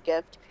has this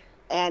gift,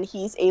 and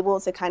he's able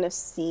to kind of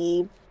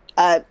see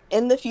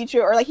in the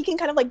future, or like he can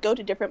kind of like go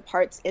to different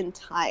parts in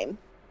time.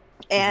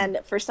 And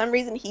for some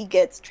reason he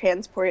gets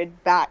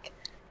transported back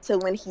to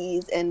when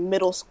he's in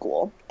middle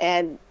school,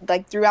 and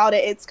like throughout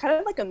it it's kind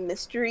of like a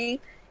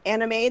mystery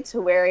anime to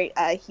where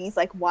he's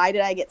like, why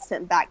did I get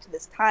sent back to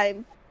this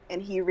time?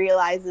 And he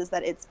realizes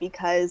that it's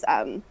because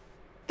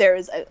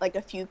there's like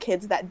a few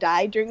kids that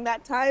died during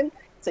that time,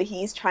 so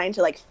he's trying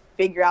to like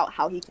figure out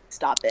how he can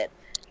stop it.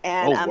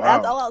 And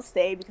that's all I'll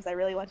say, because I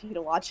really want you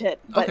to watch it.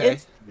 But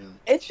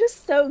it's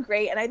just so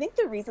great, and I think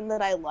the reason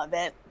that I love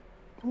it,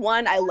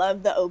 one, I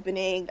love the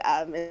opening,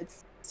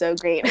 it's so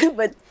great,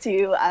 but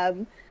two,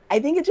 I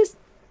think it just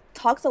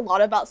talks a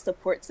lot about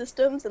support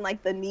systems and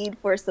like the need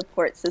for a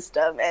support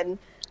system. And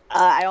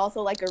I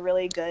also like a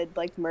really good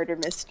like murder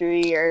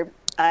mystery, or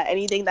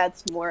anything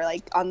that's more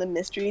like on the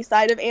mystery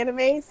side of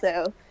anime.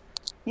 So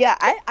yeah,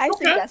 I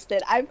suggest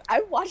it. I've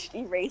watched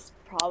Erase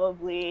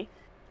probably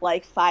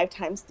like 5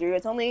 times through.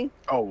 It's only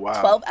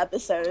 12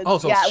 episodes. Oh,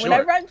 so yeah,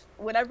 short.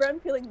 whenever I'm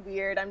feeling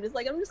weird, I'm just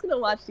gonna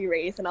watch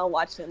Erase, and I'll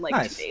watch it in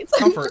like 2 days.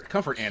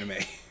 comfort anime.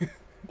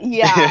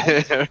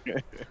 Yeah.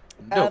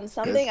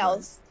 Something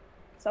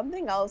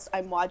else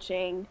I'm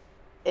watching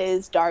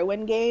is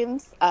Darwin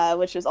Games,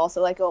 which is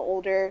also like an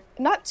older,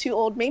 not too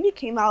old, maybe it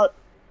came out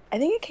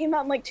in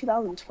like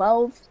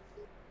 2012.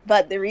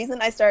 But the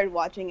reason I started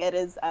watching it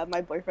is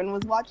my boyfriend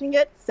was watching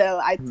it,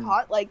 so I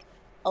taught like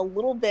a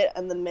little bit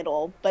in the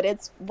middle. But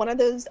it's one of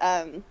those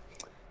anime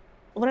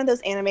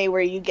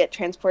where you get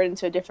transported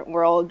into a different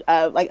world,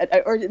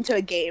 or into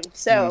a game.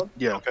 So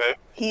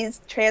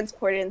he's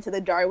transported into the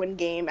Darwin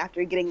game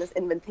after getting this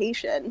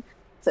invitation.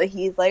 So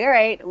he's like, all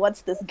right,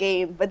 what's this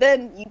game? But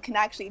then you can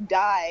actually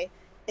die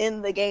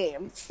in the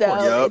game.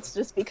 So it's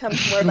just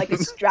becomes more like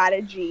a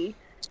strategy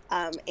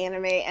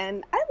anime,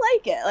 and I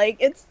like it.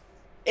 Like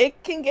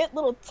it can get a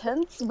little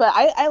tense, but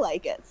I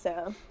like it.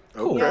 So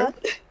cool. Yeah.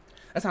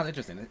 That sounds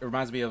interesting. It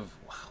reminds me of,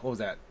 what was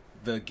that?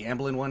 The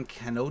gambling one,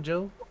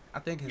 Kanojo, I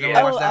think.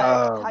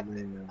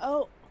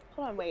 Hold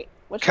on, wait.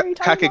 Which one are you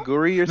talking about?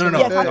 Kakegurui or something?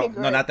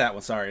 No, not that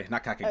one. Sorry,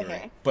 not Kakegurui.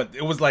 Okay. But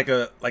it was like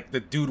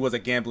the dude was a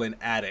gambling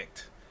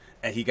addict,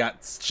 and he got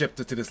shipped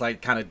to this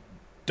like kind of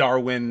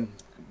Darwin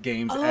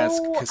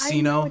Games-esque casino.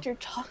 I know what you're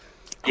talking.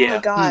 Oh my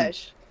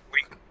gosh.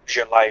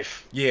 Your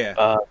life. It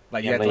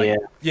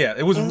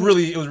was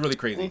really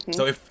crazy.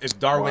 So if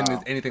Darwin is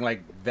anything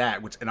like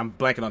that, and I'm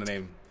blanking on the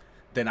name,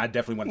 then I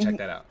definitely want to check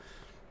that out.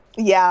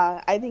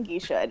 Yeah, I think you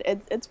should.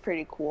 It's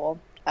pretty cool.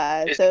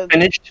 Is it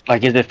finished?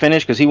 Like, is it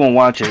finished? Because he won't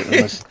watch it.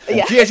 Unless...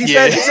 She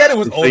said it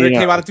was older. It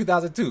came out in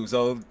 2002,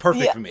 so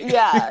perfect for me.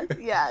 Yeah.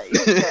 Yeah.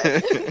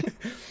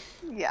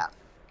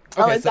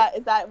 Okay, is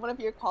that one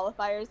of your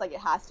qualifiers? Like, it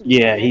has to be.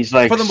 Yeah, he's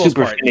like for the most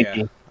super part.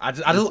 finicky. Yeah.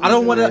 I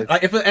don't want to.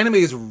 Like, if an anime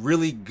is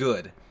really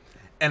good,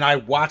 and I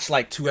watch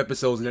like 2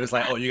 episodes, and then it's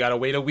like, oh, you gotta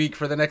wait a week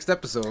for the next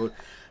episode.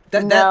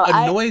 That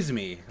annoys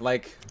me.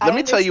 Like, let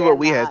me tell you what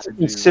we had to do.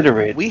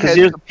 Consider it. Because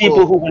there's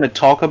people who want to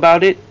talk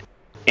about it,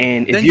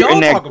 and if you're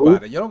in that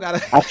group, you don't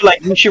gotta. I feel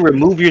like you should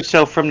remove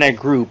yourself from that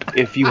group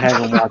if you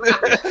haven't watched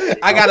it.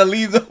 I gotta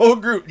leave the whole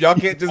group. Y'all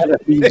can't just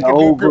pick a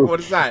new group on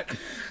the side.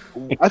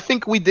 I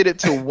think we did it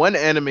to one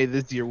anime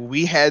this year.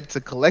 We had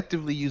to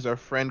collectively use our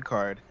friend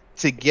card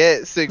to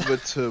get Sigma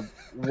to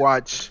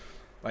watch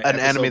like an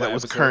anime that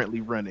was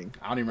currently running.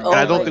 I don't even remember. And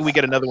I don't think we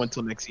get another one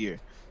until next year.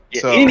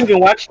 Yeah, so, he didn't even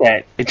watch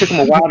that. It took him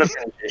a while to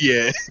finish it.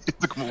 Yeah, it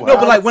took him a while. No,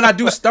 but like when I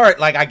do start,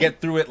 like I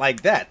get through it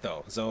like that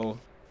though. So,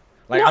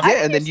 like,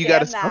 and then you got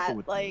to suffer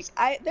with like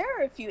there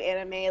are a few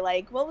anime,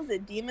 like what was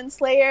it, Demon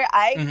Slayer?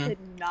 I could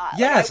not.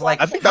 Yes,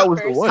 I think that was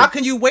the one. How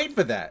can you wait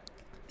for that?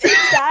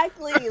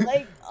 Exactly.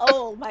 Like,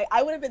 oh my,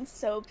 I would have been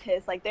so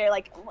pissed. Like, they're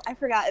like, I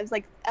forgot, it was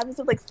like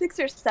episode like 6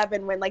 or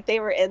 7 when like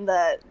they were in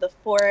the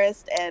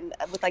forest and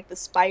with like the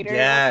spiders.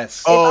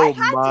 Yes. If I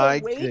had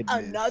to wait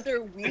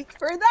another week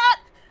for that,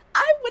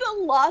 I would have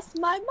lost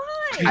my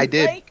mind. I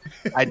did. Like,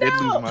 I did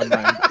lose my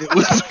mind. It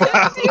was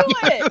do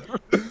it.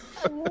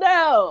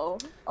 No.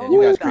 Yeah,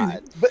 you guys crazy.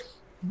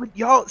 But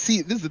y'all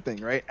see, this is the thing,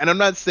 right? And I'm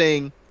not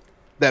saying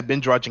that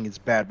binge watching is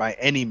bad by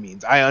any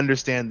means. I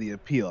understand the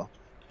appeal.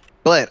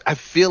 But I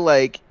feel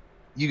like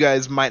you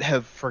guys might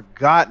have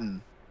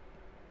forgotten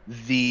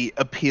the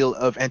appeal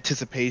of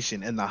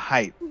anticipation and the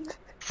hype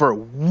for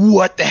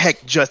what the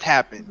heck just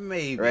happened.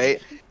 Maybe.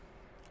 Right?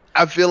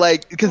 I feel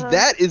like because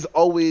that is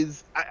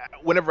always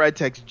whenever I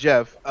text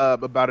Jeff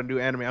about a new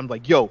anime, I'm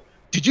like, "Yo,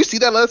 did you see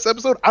that last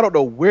episode? I don't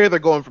know where they're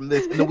going from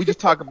this." And then we just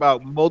talk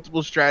about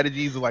multiple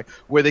strategies of like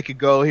where they could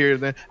go here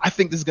and then. I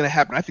think this is gonna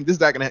happen. I think this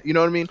is not gonna. You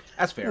know what I mean?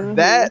 That's fair. Mhm.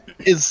 That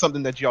is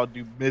something that y'all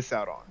do miss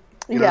out on.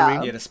 You know what I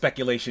mean? Yeah, the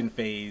speculation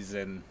phase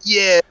and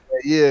Yeah.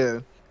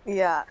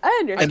 Yeah, I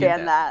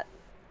understand that.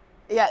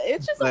 Yeah,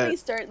 it's just only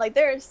certain, like,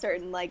 there are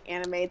certain, like,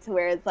 anime to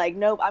where it's like,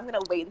 nope, I'm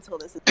gonna wait until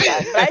this is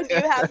done. But I do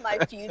have my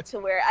few to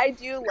where I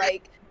do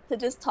like to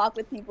just talk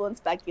with people and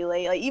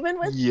speculate. Like, even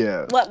with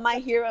what My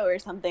Hero or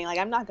something, like,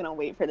 I'm not gonna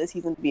wait for the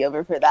season to be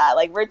over for that.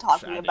 Like, we're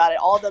talking about it.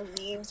 All the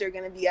memes are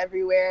gonna be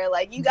everywhere.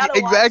 Like, you gotta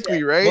watch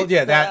it. Right? Well,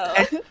 yeah,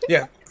 that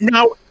yeah.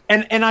 Now,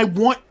 and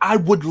I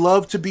would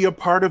love to be a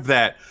part of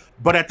that,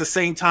 but at the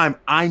same time,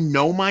 I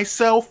know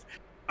myself.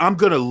 I'm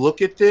going to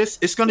look at this.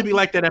 It's going to be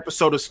like that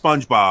episode of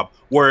SpongeBob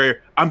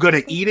where I'm going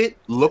to eat it,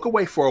 look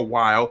away for a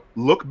while,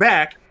 look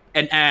back,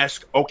 and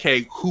ask,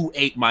 okay, who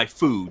ate my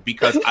food?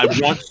 Because I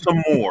want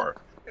some more.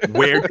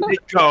 Where did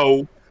it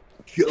go?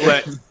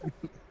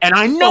 And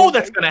I know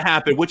that's going to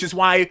happen, which is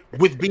why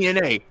with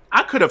BNA,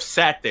 I could have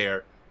sat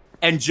there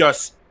and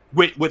just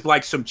with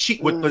like some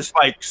with just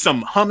like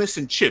some hummus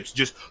and chips,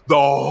 just the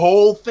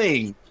whole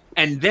thing.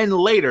 And then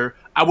later,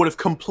 I would have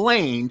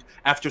complained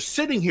after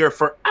sitting here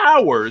for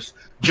hours,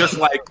 just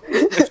like,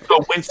 let's go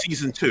win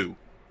season 2.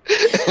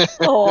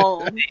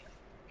 Oh,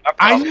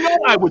 I know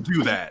I would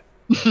do that.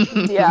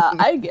 yeah,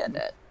 I get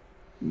it.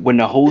 When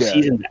the whole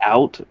season's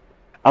out,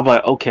 I'm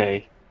like,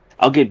 okay,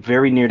 I'll get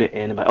very near the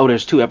end. I'm like, oh,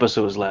 there's 2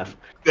 episodes left.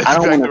 I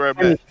don't want to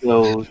finish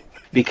those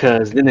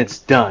because then it's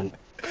done.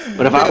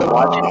 But if I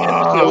watch it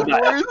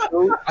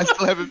episode, I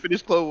still haven't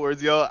finished Clone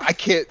Wars, y'all. I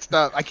can't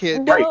stop. I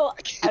can't. No,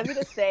 I was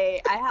gonna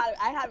say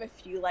I have a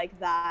few like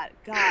that.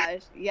 Gosh,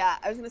 yeah.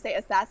 I was gonna say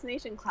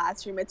Assassination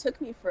Classroom. It took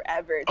me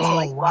forever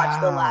to watch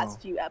the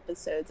last few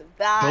episodes of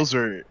that. Those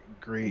are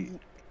great.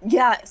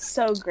 Yeah,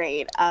 so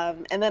great.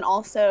 And then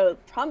also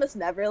Promised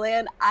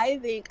Neverland. I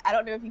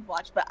don't know if you've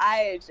watched, but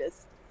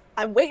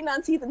I'm waiting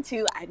on season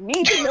 2. I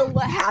need to know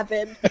what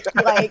happened.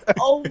 Like,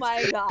 oh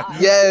my god.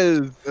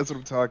 Yes, that's what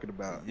I'm talking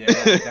about. Yeah,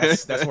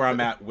 that's where I'm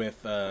at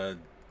with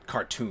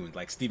cartoons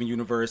like Steven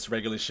Universe,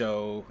 regular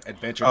show,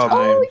 Adventure Time.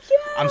 Oh, yeah.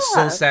 I'm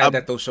so sad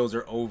that those shows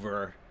are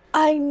over.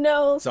 I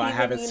know. So Steven I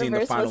haven't seen the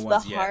Universe final was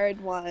ones the yet.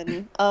 hard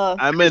one.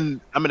 I'm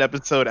an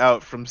episode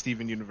out from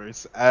Steven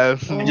Universe. I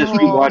just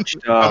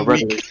rewatched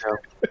regular show.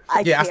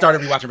 I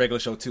started rewatching regular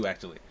show too,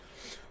 actually.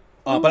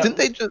 But didn't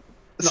they just?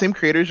 The same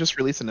creators just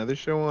released another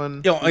show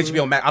on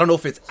HBO Max. I don't know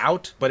if it's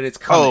out, but it's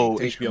coming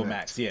to HBO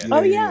Max. Yeah. Oh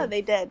yeah,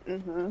 they did.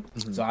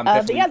 Mm-hmm. So I'm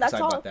definitely that's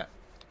excited all. about that.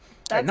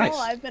 That's nice. all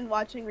I've been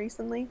watching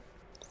recently.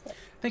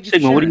 Thank you.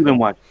 Sigma, what have you been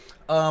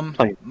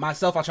watching?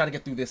 Myself, I'll try to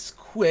get through this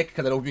quick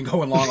because I know we've been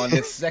going long on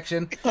this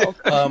section.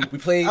 We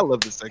played I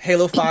love this section.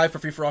 Halo 5 for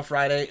Free For All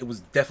Friday. It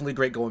was definitely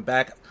great going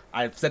back.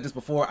 I've said this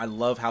before. I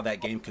love how that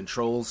game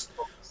controls.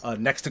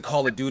 Next to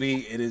Call of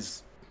Duty, it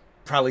is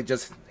probably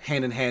just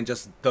hand in hand,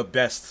 just the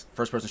best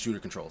first-person shooter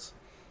controls.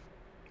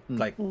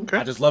 Like,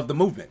 I just love the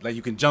movement. Like,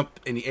 you can jump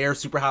in the air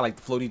super high. Like,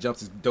 the floaty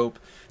jumps is dope.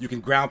 You can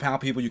ground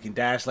pound people. You can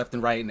dash left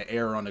and right in the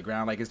air or on the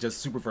ground. Like, it's just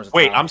super versatile.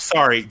 Wait, I'm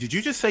sorry. Did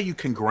you just say you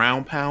can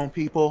ground pound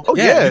people? Oh,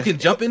 yeah. You can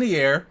jump in the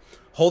air,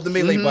 hold the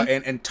melee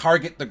button, and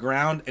target the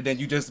ground. And then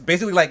you just,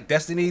 basically like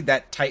Destiny,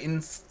 that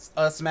Titan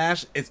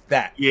smash, it's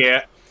that.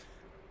 Yeah.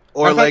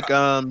 Or like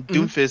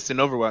Doomfist in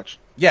Overwatch.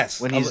 Yes.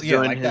 When he's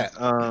doing like his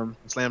that.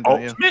 slam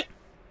down. Ultimate?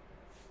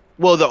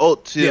 Well, the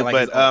ult too, Yeah, like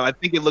but I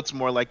think it looks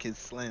more like his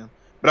slam.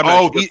 But I'm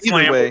not,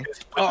 either way,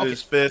 with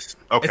his fist.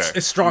 Okay,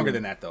 it's stronger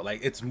than that though.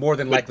 Like it's more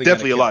than likely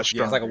definitely gonna a lot kill. stronger.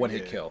 Yeah, it's like a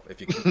one-hit kill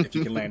if you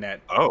can land that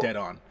dead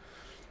on.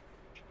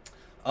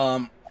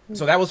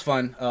 So that was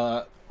fun.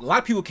 A lot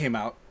of people came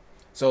out,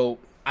 so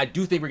I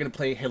do think we're gonna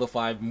play Halo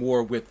 5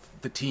 more with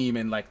the team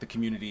and like the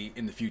community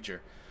in the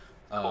future.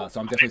 So I'm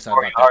definitely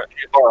excited about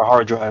that. Or a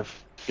hard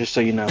drive, just so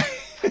you know.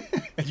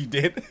 You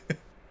did?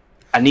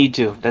 I need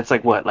to. That's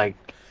like what, like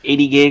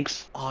 80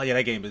 gigs? Oh yeah,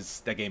 that game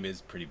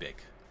is pretty big.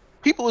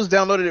 people was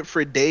downloading it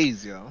for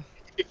days, yo.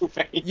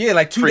 Yeah,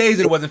 like 2 days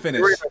and it wasn't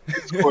finished.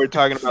 We're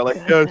talking about like,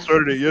 yeah, I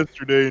started it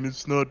yesterday and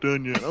it's not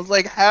done yet. I was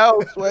like,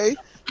 how, Sway?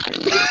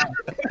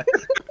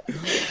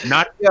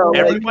 Not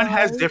everyone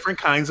has different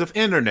kinds of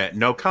internet.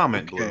 No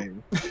comment,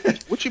 Blue.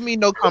 What you mean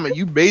no comment?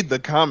 You made the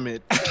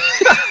comment.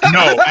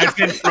 No, as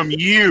in from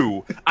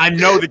you. I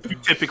know that you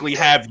typically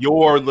have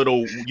your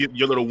little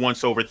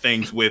once over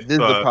things with This is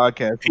the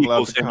podcast.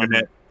 people's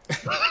internet.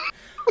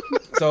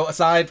 So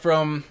aside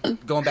from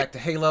going back to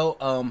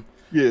Halo,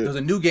 there's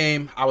a new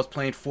game I was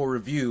playing for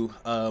review.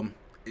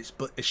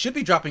 It should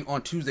be dropping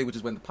on Tuesday, which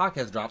is when the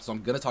podcast drops, so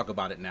I'm going to talk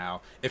about it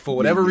now. If for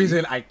whatever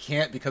reason I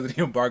can't because of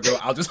the embargo,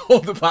 I'll just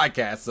hold the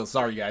podcast, so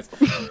sorry, guys.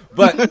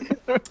 But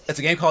it's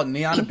a game called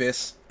Neon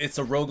Abyss. It's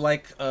a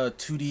roguelike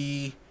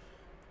 2D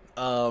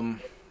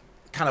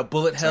kind of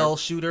bullet hell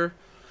shooter.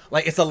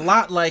 Like, it's a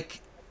lot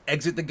like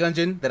Exit the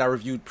Gungeon that I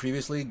reviewed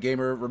previously.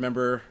 Gamer,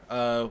 remember,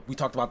 we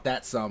talked about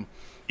that some.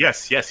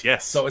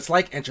 Yes. So it's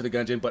like Enter the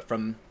Gungeon, but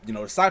from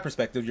the side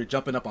perspective, you're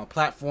jumping up on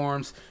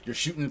platforms, you're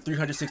shooting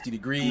 360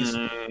 degrees.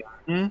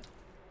 Mm-hmm.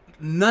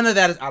 None of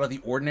that is out of the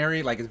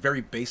ordinary. Like, it's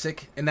very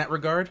basic in that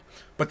regard.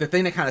 But the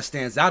thing that kind of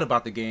stands out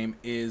about the game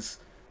is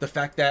the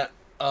fact that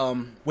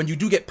when you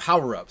do get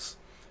power-ups,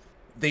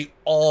 they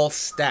all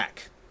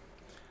stack.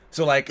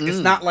 So, like, it's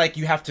not like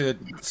you have to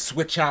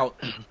switch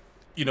out,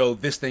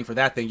 this thing for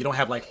that thing. You don't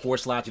have, like, 4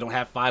 slots. You don't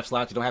have 5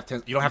 slots. You don't have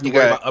 10. You don't have to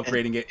worry about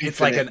upgrading it. It's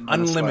like an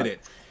unlimited.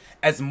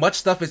 As much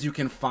stuff as you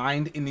can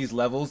find in these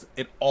levels,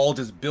 it all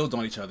just builds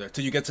on each other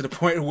till you get to the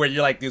point where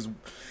you're like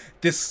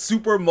this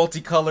super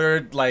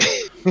multicolored, like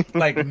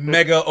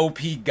mega OP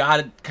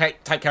god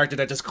type character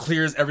that just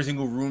clears every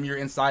single room you're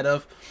inside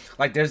of.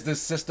 Like, there's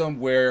this system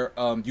where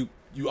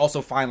you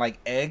also find like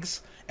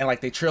eggs, and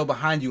like they trail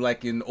behind you,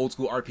 like in old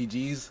school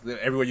RPGs.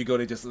 Everywhere you go,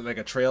 they just like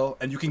a trail,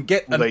 and you can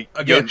get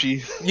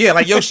Yoshi. Yeah,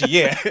 like Yoshi.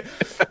 Yeah.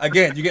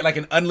 Again, you get like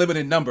an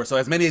unlimited number. So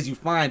as many as you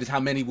find is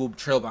how many will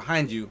trail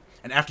behind you.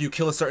 And after you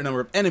kill a certain number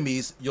of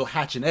enemies, you'll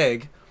hatch an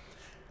egg.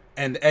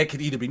 And the egg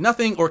could either be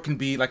nothing or it can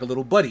be like a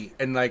little buddy.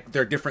 And like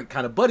there are different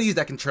kind of buddies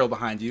that can trail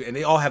behind you, and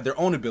they all have their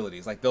own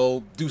abilities. Like they'll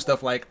do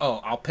stuff like,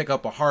 oh, I'll pick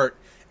up a heart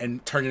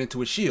and turn it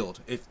into a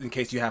shield in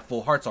case you have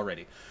full hearts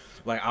already.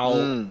 Like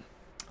I'll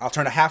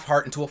turn a half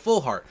heart into a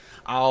full heart.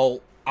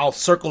 I'll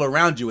circle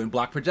around you and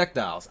block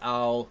projectiles.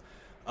 I'll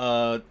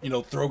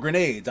throw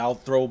grenades. I'll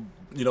throw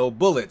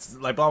bullets.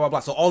 Like blah blah blah.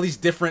 So all these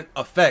different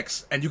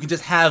effects, and you can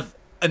just have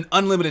an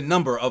unlimited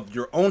number of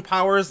your own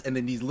powers and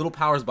then these little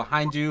powers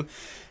behind you.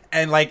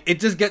 And like it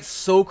just gets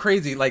so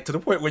crazy, like to the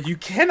point where you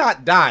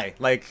cannot die.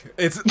 Like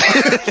it's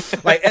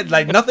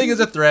like nothing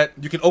is a threat.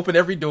 You can open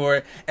every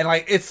door, and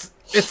like it's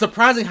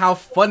surprising how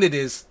fun it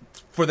is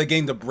for the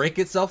game to break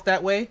itself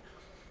that way.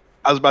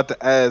 I was about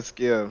to ask,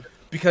 yeah,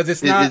 because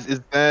it's not.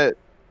 Is that?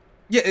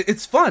 Yeah,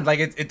 it's fun. Like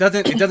it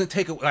doesn't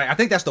take. Like, I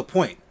think that's the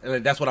point.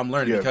 That's what I'm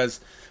learning because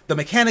the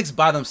mechanics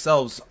by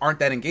themselves aren't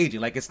that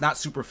engaging. Like it's not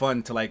super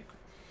fun to like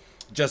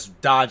just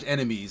dodge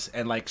enemies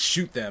and like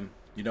shoot them.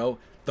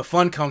 The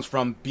fun comes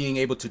from being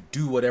able to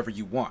do whatever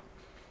you want.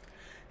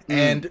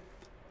 And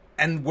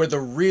where the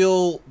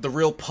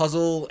real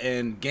puzzle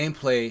and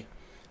gameplay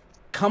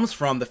comes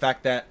from the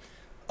fact that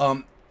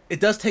it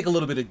does take a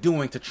little bit of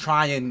doing to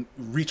try and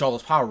reach all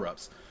those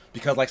power-ups.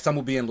 Because like some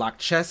will be in locked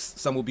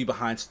chests, some will be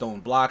behind stone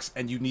blocks,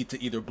 and you need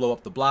to either blow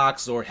up the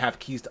blocks or have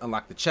keys to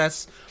unlock the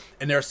chests.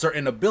 And there are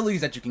certain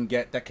abilities that you can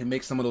get that can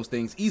make some of those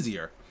things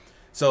easier.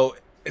 So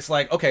it's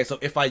like, okay, so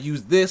if I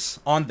use this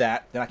on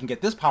that, then I can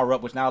get this power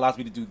up, which now allows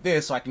me to do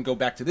this, so I can go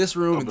back to this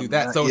room and do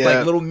that. So it's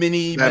like little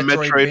mini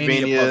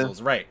Metroidvania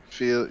puzzles, right?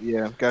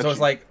 Gotcha. So it's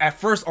like, at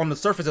first on the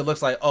surface, it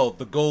looks like, oh,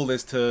 the goal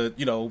is to,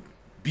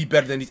 be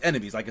better than these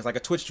enemies. Like, it's like a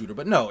Twitch shooter.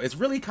 But no, it's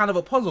really kind of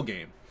a puzzle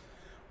game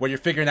where you're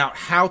figuring out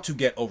how to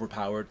get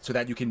overpowered so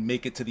that you can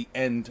make it to the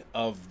end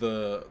of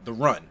the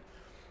run.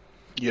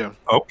 Yeah.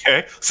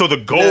 Okay. So the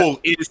goal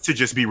is to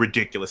just be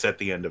ridiculous at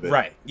the end of it.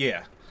 Right.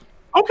 Yeah.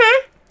 Okay.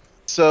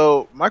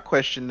 So my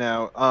question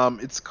now,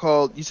 it's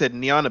called, you said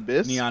Neon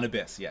Abyss? Neon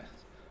Abyss, yeah.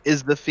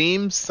 Is the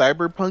theme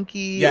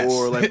cyberpunky? Yes.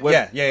 Or like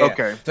what? Yeah.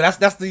 Okay. So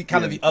that's the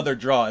kind of the other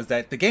draw, is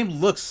that the game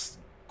looks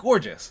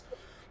gorgeous.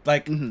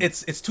 Like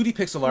it's 2D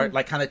pixel art,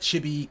 like kind of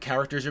chibi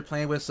characters you're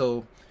playing with,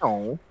 so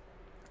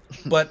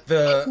but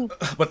the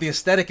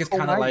aesthetic is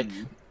kind of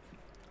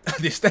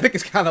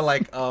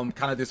like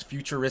kind of this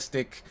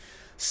futuristic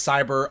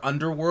cyber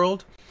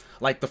underworld.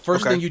 Like the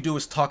first thing you do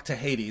is talk to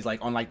Hades,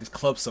 like on like this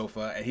club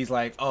sofa, and he's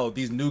like, "Oh,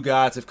 these new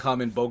gods have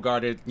come and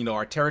bogarted,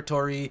 our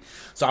territory.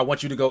 So I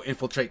want you to go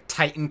infiltrate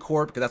Titan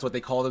Corp, because that's what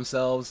they call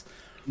themselves.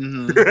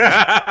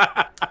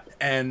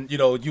 And you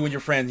and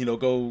your friends,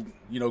 go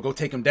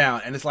take them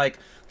down." And it's like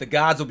the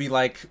gods will be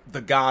like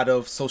the god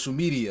of social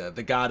media,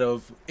 the god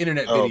of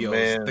internet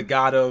videos, the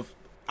god of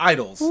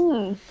idols.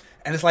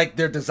 And it's like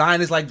their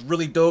design is like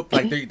really dope.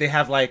 Like they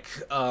have like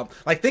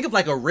think of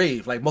like a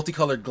rave, like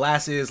multicolored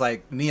glasses,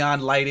 like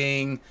neon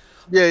lighting.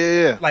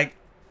 Yeah. Like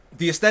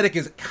the aesthetic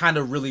is kind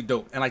of really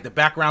dope, and like the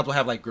backgrounds will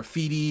have like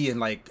graffiti and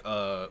like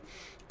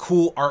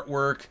cool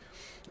artwork.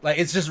 Like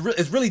it's just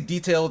it's really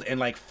detailed and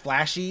like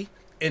flashy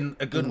in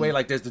a good way.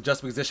 Like there's the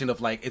juxtaposition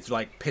of like it's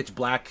like pitch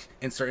black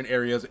in certain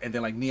areas and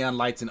then like neon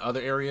lights in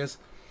other areas.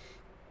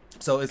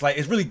 So it's like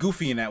it's really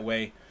goofy in that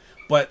way.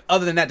 But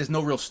other than that, there's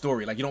no real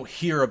story. Like, you don't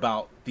hear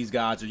about these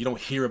gods, or you don't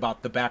hear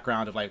about the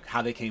background of, like,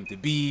 how they came to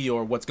be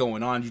or what's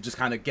going on. You just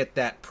kind of get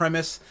that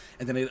premise,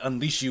 and then they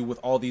unleash you with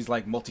all these,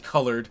 like,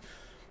 multicolored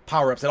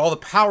power-ups. And all the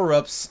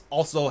power-ups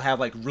also have,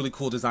 like, really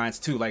cool designs,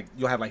 too. Like,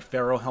 you'll have, like,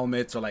 pharaoh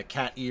helmets or, like,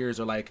 cat ears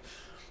or, like,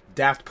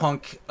 Daft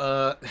Punk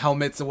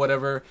helmets or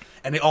whatever.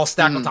 And they all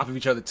stack on top of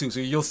each other, too.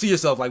 So you'll see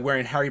yourself, like,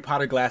 wearing Harry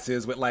Potter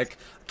glasses with, like,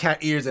 cat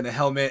ears and a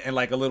helmet and,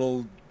 like, a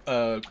little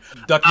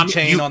ducky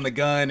chain on the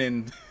gun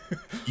and...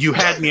 You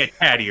had me at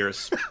cat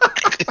ears.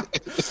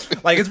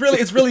 Like it's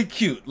really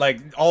cute. Like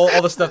all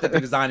the stuff that they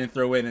design and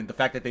throw in, and the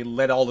fact that they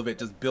let all of it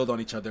just build on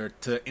each other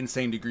to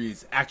insane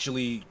degrees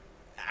actually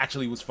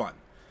was fun.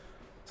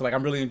 So like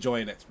I'm really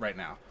enjoying it right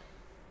now.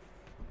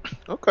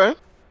 Okay.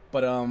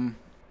 But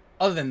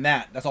other than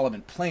that, that's all I've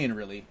been playing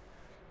really.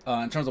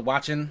 In terms of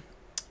watching,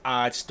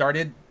 I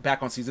started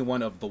back on season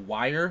 1 of The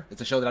Wire.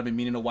 It's a show that I've been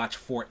meaning to watch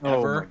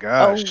forever. Oh my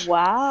gosh! Oh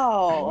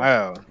wow!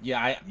 Wow!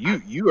 Yeah,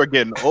 you are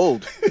getting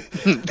old.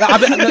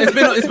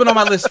 It's been on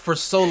my list for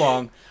so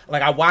long.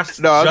 Like I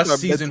watched just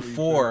season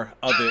 4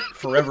 of it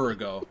forever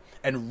ago,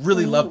 and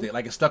really loved it.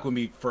 Like it stuck with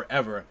me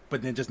forever.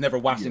 But then just never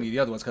watched any of the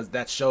other ones because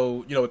that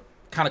show, it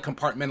kind of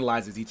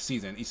compartmentalizes each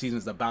season. Each season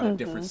is about a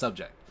different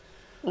subject.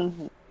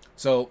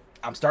 So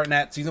I'm starting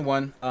at season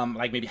 1,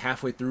 like maybe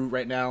halfway through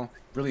right now.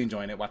 Really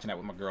enjoying it, watching that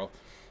with my girl.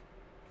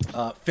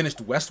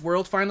 Finished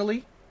Westworld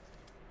finally.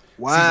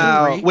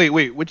 Wow! Wait,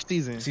 which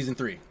season? Season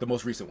 3, the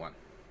most recent one.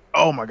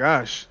 Oh my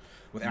gosh!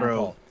 With Aaron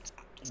Paul.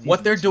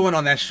 What they're doing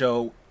on that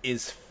show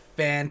is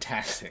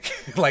fantastic.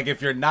 Like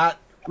if you're not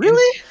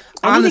really,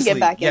 I need to get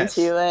back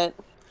into it.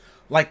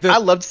 Like I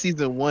loved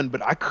season 1,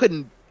 but I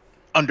couldn't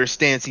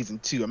understand season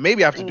 2.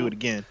 Maybe I have to do it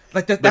again.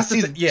 Like that's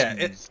season.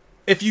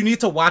 If you need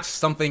to watch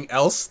something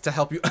else to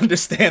help you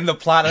understand the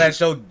plot of that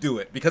show, do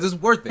it because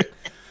it's worth it.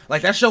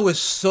 Like that show is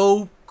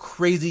so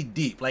crazy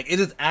deep. Like it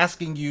is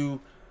asking you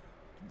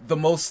the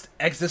most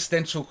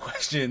existential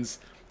questions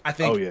I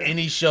think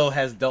any show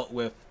has dealt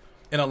with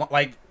in a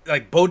like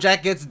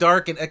BoJack gets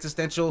dark and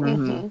existential.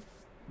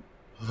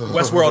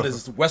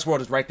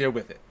 Westworld is right there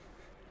with it.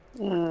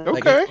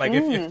 Okay.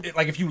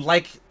 If you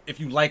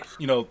like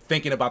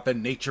thinking about the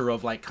nature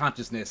of like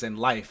consciousness and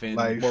life and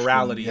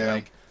morality,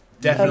 like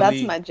definitely. Oh,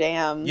 that's my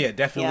jam. Yeah,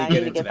 definitely. Yeah, I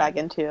need to get back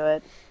into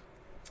it.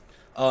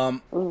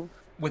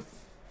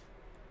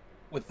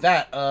 With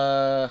that,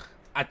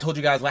 I told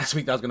you guys last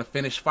week that I was going to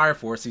finish Fire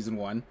Force season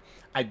 1.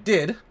 I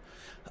did.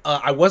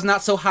 I was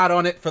not so hot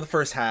on it for the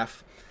first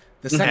half.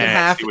 The second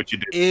half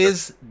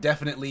is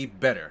definitely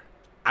better.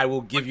 I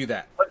will give you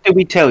that. What did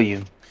we tell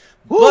you?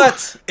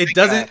 But it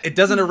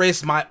doesn't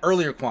erase my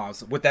earlier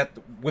qualms with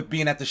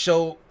being at the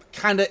show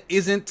kind of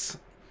isn't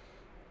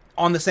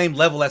on the same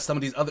level as some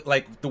of these other,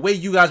 like the way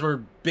you guys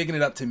were bigging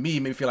it up to me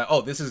made me feel like,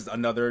 oh, this is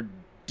another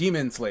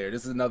Demon Slayer.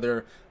 This is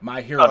another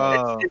My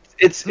Hero.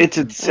 It's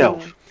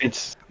itself.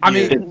 It's. I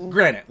mean,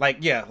 granted, I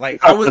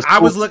was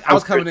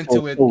coming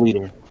into it. Soul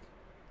Eater.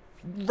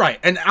 Right,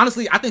 and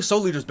honestly, I think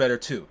Soul Eater's better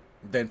too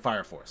than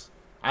Fire Force.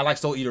 I like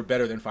Soul Eater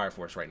better than Fire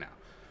Force right now.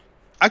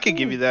 I could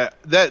give you that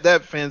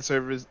fan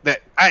service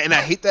I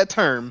hate that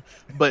term,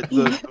 but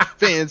the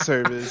fan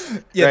service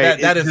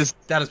that is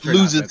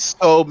loses nonsense.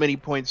 So many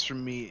points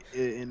from me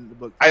in the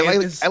book. I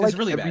like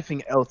really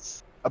everything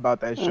else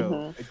about that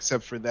show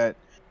except for that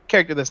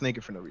character that's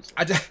naked for no reason.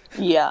 I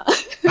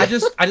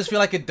just feel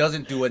like it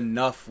doesn't do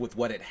enough with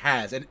what it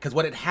has, and because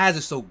what it has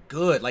is so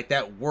good, like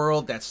that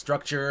world, that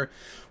structure.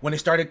 When they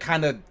started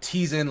kind of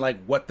teasing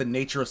like what the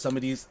nature of some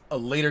of these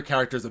later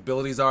characters'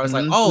 abilities are, it's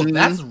like, oh,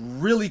 that's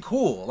really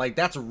cool. Like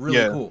that's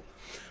really cool,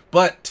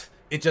 but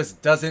it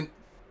just doesn't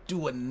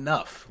do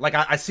enough. Like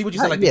I see what you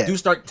said. Like they do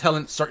start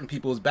telling certain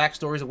people's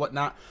backstories and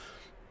whatnot,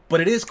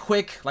 but it is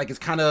quick. Like it's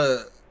kind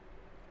of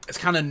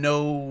there's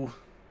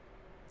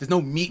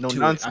no meat to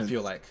nonsense. It. I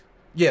feel like,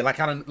 like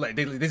kind of like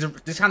they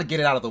just kind of get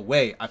it out of the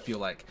way. I feel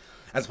like,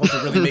 as opposed to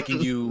really making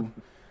you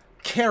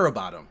care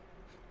about them.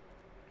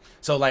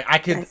 So like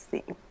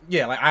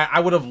I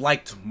would have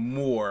liked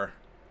more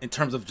in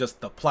terms of just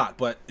the plot,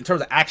 but in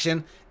terms of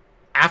action,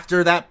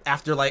 after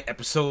like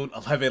episode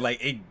 11,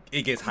 like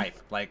it gets hype.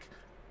 Like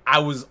I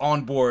was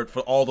on board for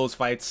all those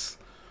fights.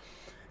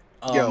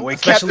 When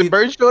Captain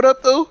Burns showed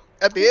up though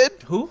at the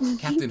end. Who?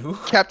 Captain who?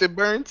 Captain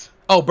Burns.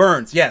 Oh,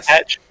 Burns. Yes.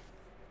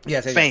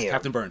 Yes,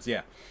 Captain Burns,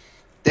 yeah.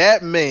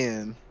 That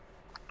man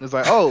was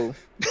like, oh,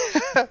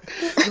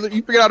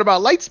 you figured out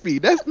about light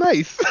speed. That's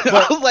nice. But,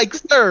 I was like,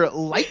 sir,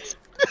 light speed?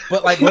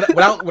 But, like,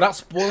 without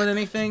spoiling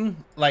anything,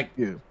 like,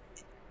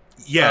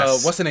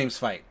 yes. What's the name's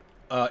fight?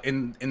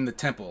 In the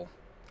temple.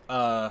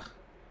 I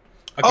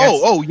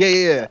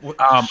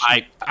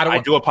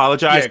do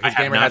apologize. I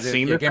have not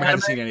seen it. Gamer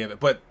hasn't seen any of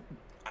it, but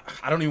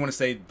I don't even want to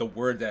say the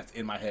word that's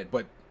in my head,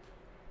 but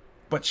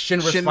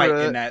Shinra's fight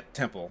in that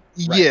temple.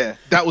 Right? Yeah,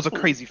 that was a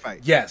crazy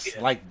fight. Yes,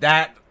 like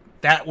that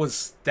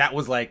was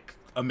like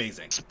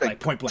amazing. Like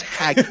point blank.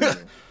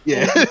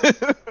 Yeah.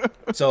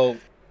 So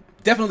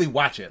definitely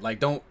watch it.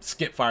 Like don't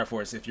skip Fire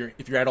Force if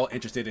you're at all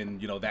interested in,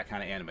 that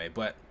kind of anime.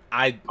 But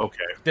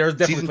there's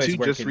definitely places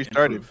where it can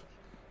improve.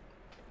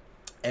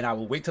 And I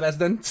will wait till that's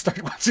done to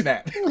start watching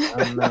that.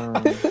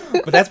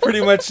 But that's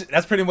pretty much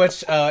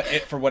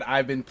it for what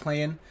I've been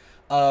playing.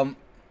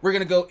 We're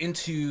going to go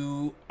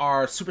into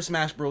our Super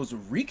Smash Bros.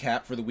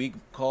 Recap for the week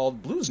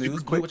called Blues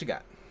News. Blue, what you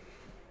got?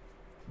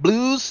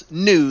 Blues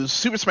News.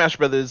 Super Smash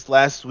Brothers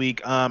last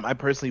week. I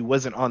personally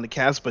wasn't on the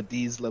cast, but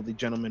these lovely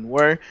gentlemen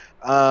were.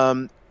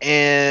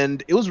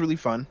 And it was really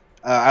fun.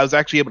 I was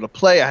actually able to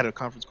play. I had a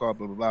conference call,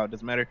 blah, blah, blah. It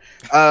doesn't matter.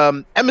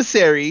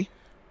 Emissary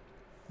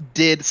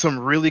did some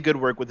really good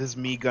work with his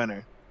Mii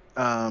Gunner.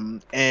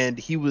 And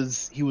he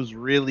was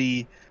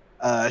really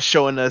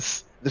showing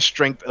us the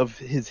strength of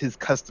his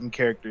custom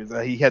characters.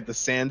 He had the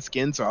sand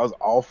skin, so I was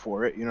all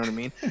for it. You know what I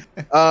mean?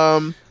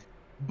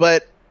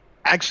 But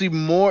actually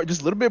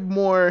just a little bit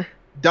more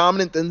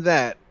dominant than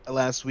that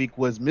last week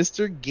was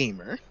Mr.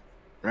 Gamer,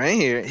 right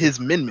here, his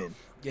Min Min.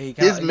 Yeah,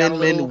 his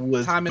Min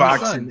was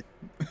boxing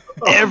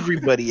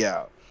everybody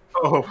out.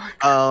 Oh my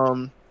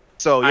God.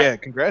 So yeah,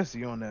 congrats to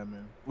you on that,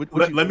 man.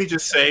 Let me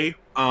just say,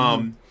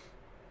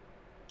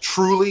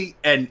 truly,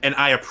 and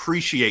I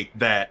appreciate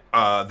that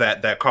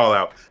that call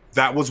out.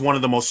 That was one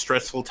of the most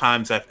stressful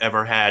times I've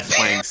ever had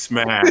playing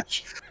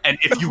Smash. And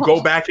if you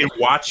go back and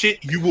watch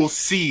it, you will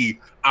see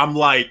I'm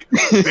like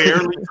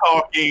barely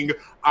talking.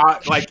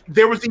 Like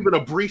there was even a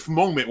brief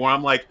moment where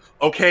I'm like,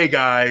 okay,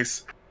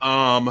 guys,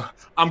 I'm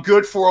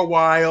good for a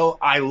while.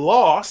 I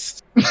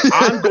lost.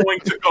 I'm going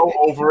to go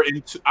over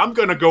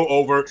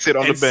sit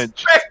on the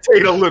bench,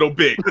 spectate a little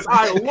bit because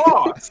I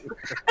lost.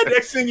 And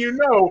next thing you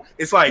know,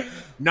 it's like,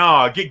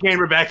 nah, get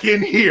Gamer back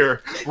in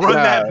here, run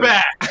that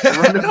back.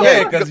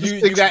 Yeah, because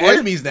you got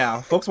enemies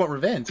now. Folks want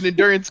revenge. It's an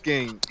endurance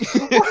game.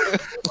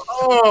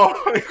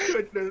 Oh my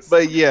goodness.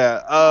 But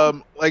yeah,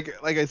 like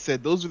I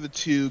said, those are the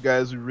two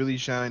guys who really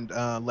shined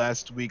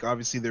last week.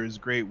 Obviously, there was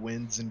great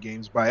wins and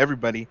games by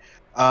everybody,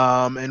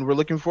 and we're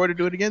looking forward to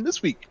do it again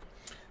this week.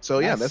 So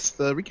yeah, that's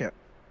the recap.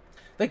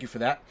 Thank you for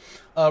that.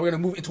 We're going to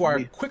move into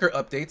our quicker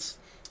updates.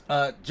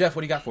 Jeff,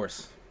 what do you got for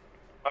us?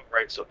 All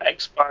right, so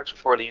Xbox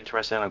reportedly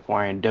interested in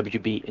acquiring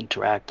WB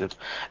Interactive.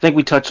 I think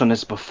we touched on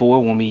this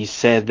before when we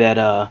said that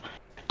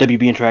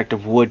WB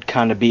Interactive would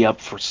kind of be up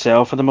for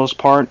sale for the most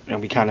part, and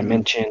we kind of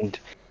mentioned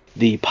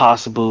the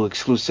possible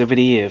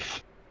exclusivity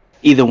if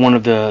either one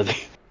of the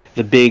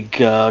big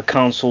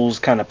consoles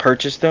kind of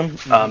purchased them.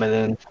 And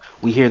then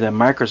we hear that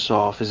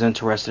Microsoft is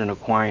interested in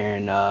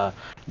acquiring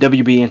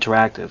WB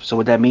Interactive. So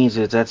what that means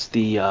is that's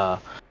the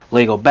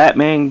Lego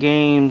Batman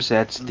games,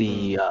 that's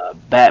the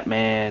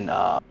Batman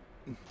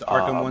the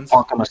Arkham ones,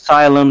 Arkham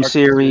Asylum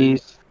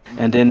series,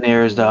 and then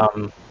there's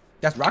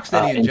that's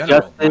Rocksteady in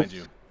general, mind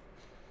you.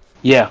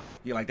 Yeah,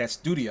 like that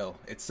studio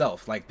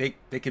itself, like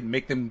they could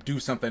make them do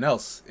something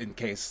else in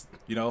case,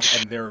 and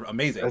they're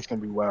amazing. That's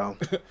gonna be wild.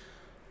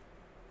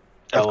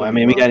 So I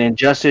mean, we got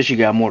Injustice, you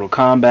got Mortal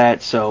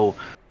Kombat,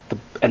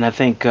 and I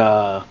think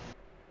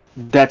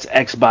that's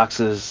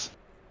Xbox's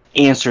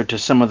answer to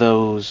some of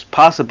those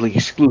possibly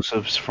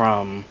exclusives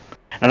from.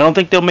 I don't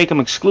think they'll make them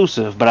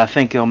exclusive, but I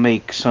think they'll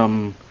make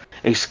some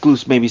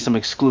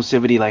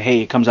exclusivity. Like,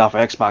 hey, it comes out for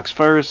Xbox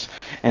first,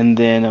 and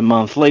then a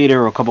month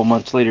later or a couple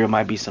months later, it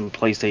might be some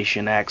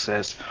PlayStation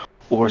access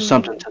or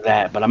something to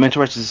that. But I'm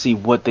interested to see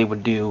what they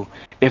would do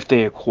if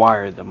they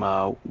acquired them.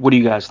 What do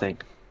you guys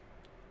think?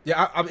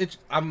 Yeah,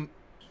 I'm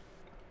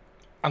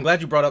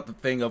glad you brought up the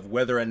thing of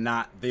whether or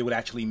not they would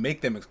actually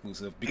make them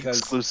exclusive,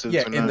 because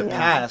in the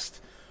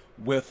past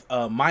with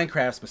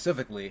Minecraft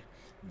specifically,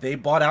 they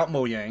bought out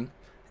Mojang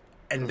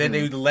and then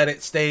they would let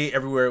it stay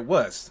everywhere it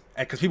was,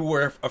 because people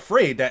were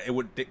afraid that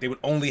they would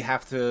only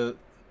have to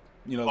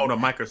own a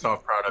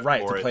Microsoft product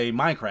to play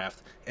Minecraft,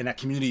 and that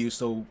community is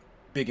so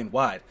big and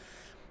wide.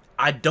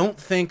 I don't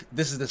think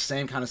this is the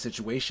same kind of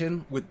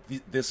situation with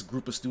this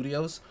group of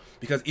studios,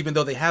 because even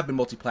though they have been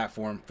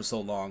multi-platform for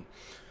so long,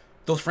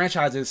 those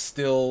franchises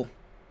still,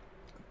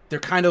 they're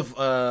kind of,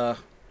 a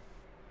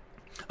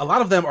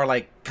lot of them are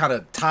like kind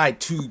of tied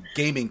to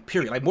gaming,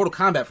 period. Like Mortal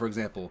Kombat, for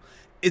example,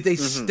 is a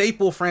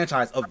staple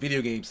franchise of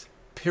video games,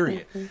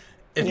 period.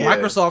 If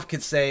Microsoft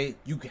could say,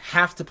 you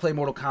have to play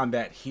Mortal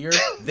Kombat here,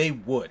 they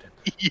would.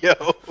 Yo.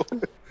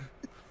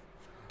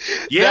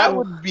 Yeah, that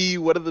would be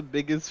one of the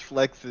biggest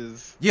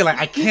flexes. Yeah, like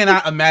I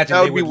cannot imagine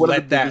they would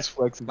let that.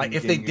 Like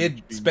if they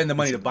did spend the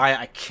money to buy it,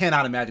 I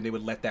cannot imagine they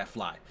would let that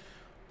fly.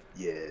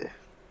 Yeah,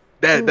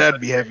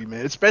 that'd be heavy,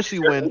 man. Especially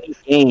when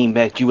game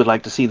that you would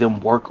like to see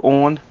them work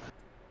on,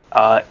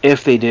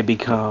 if they did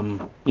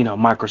become,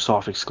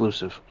 Microsoft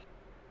exclusive.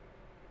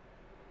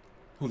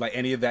 Who, like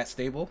any of that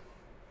stable?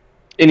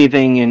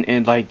 Anything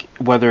in like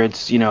whether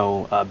it's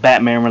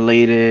Batman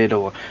related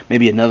or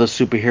maybe another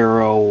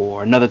superhero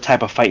or another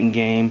type of fighting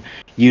game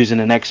using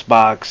an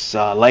Xbox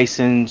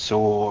license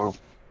or.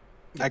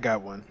 I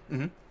got one.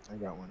 I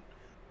got one.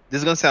 This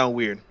is gonna sound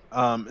weird,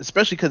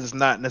 especially because it's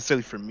not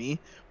necessarily for me,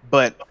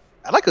 but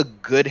I like a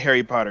good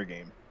Harry Potter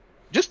game.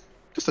 Just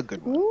a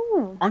good one.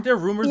 Ooh. Aren't there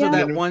rumors of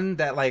that one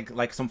that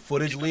like some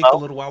footage leaked a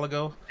little while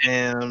ago?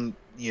 And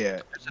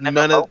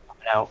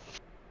out.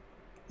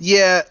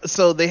 Yeah,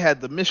 so they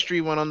had the mystery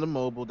one on the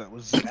mobile that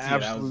was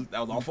absolute.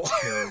 That was awful.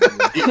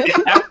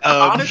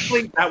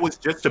 Honestly, that was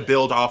just to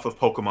build off of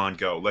Pokemon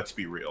Go. Let's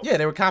be real. Yeah,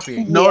 they were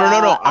copying. No.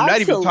 I'm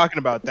not even talking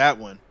about that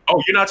one. Oh,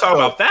 you're not talking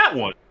about that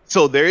one.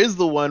 So there is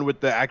the one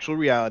with the actual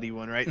reality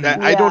one, right?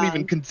 That I don't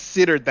even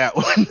consider that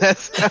one.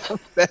 That's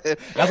what I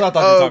thought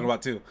you were talking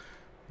about too.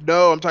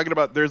 No, I'm talking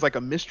about there's like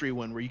a mystery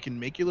one where you can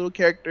make your little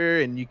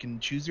character and you can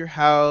choose your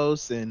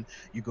house and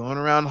you're going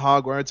around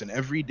Hogwarts and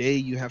every day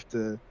you have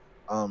to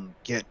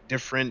get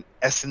different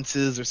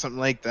essences or something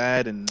like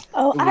that. And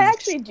I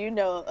actually do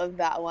know of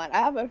that one. I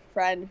have a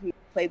friend who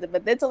plays it,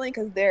 but that's only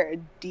because they're a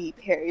deep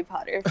Harry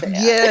Potter fan.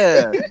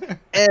 Yeah,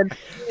 and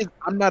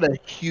I'm not a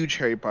huge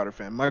Harry Potter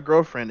fan. My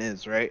girlfriend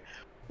is, right?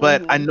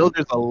 But I know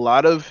there's a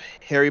lot of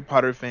Harry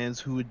Potter fans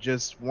who would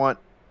just want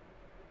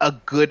a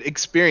good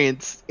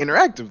experience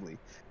interactively.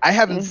 I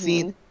haven't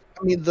seen.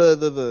 I mean,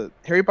 the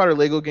Harry Potter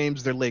Lego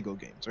games, they're Lego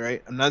games,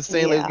 right? I'm not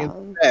saying Lego games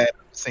are bad.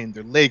 saying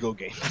they're Lego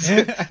games.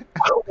 I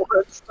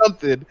want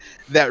something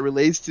that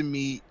relates to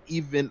me,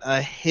 even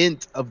a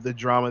hint of the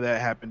drama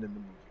that happened in the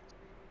movie.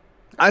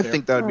 I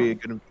think that would be a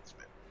good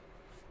investment.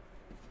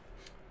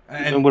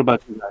 And what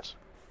about you guys?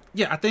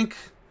 Yeah, I think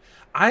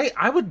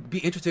I would be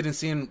interested in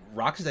seeing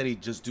Rocksteady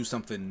just do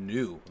something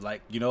new.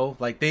 Like, you know,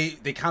 like they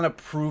kind of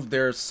proved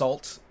their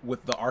salt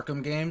with the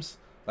Arkham games.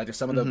 Like, they're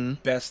some of the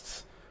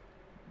best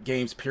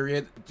games,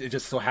 period. It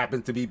just so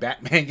happens to be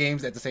Batman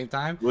games at the same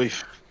time.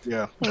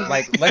 Yeah.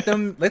 Like, let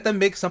them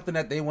make something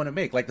that they want to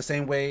make. Like the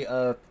same way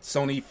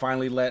Sony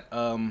finally let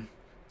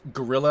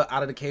Guerrilla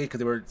out of the cage because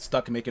they were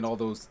stuck in making all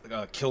those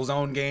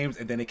Killzone games,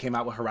 and then they came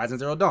out with Horizon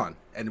Zero Dawn,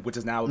 and which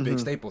is now a big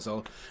staple.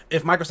 So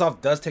if Microsoft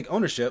does take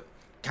ownership,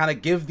 kind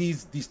of give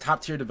these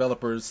top tier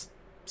developers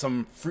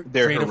some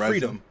creative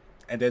freedom,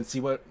 and then see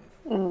what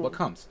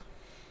comes.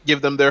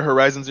 Give them their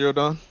Horizon Zero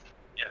Dawn.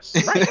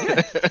 Yes. Right.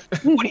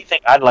 What do you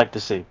think I'd like to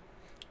see?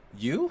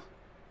 You?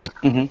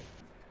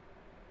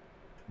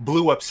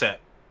 Blue upset.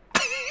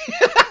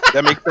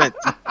 That makes sense.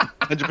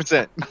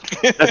 100%.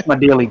 That's my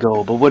daily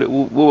goal. But what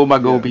would my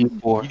goal be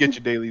for? You get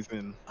your dailies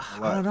in.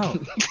 I don't know.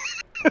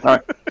 All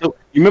right. So,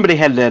 you remember they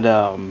had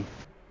that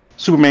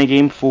Superman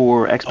game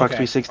for Xbox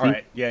 360? All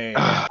right. Yeah.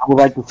 I would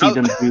like to see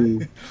them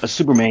do a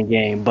Superman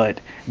game, but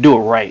do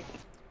it right.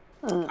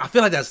 I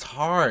feel like that's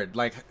hard.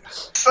 Like,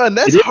 son,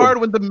 that's hard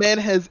when the man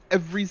has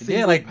every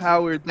single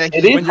power. That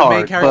when your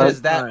main character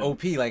is that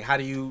OP, like, how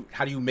do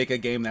you make a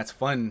game that's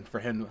fun for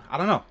him? I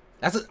don't know.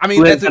 That's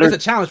a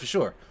challenge for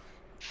sure.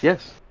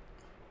 Yes.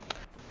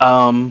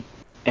 And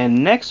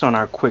next on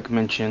our quick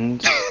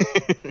mentions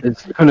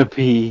is gonna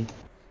be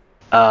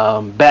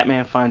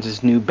Batman finds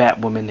his new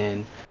Batwoman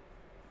in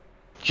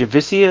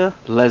Javicia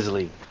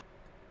Leslie.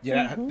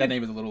 Yeah, that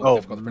name is a little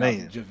difficult to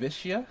pronounce.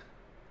 Javicia?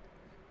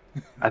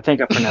 I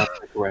think I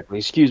pronounced it correctly.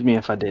 Excuse me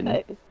if I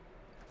didn't.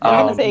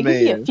 I was gonna say it could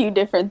be a few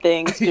different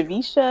things.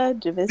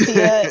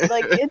 Javicia,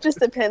 like it just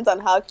depends on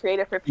how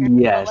creative her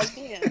parents like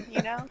being,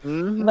 you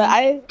know. But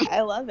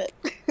I love it.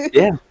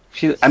 Yeah,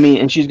 she's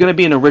gonna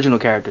be an original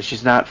character.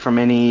 She's not from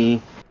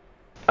any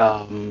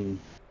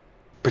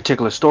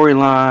particular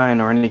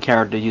storyline or any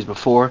character used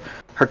before.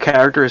 Her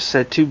character is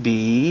said to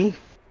be.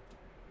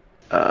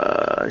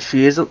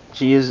 She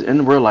is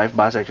in real life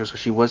bisexual, so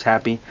she was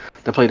happy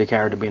to play the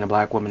character being a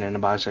black woman and a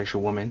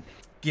bisexual woman.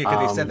 Yeah,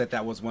 because they said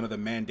that was one of the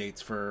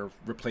mandates for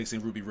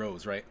replacing Ruby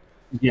Rose, right?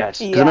 Yes,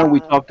 because I know we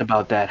talked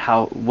about that,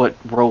 what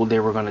role they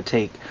were going to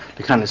take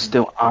to kind of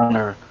still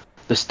honor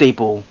the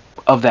staple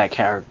of that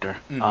character.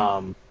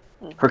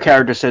 Her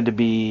character said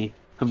to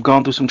have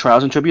gone through some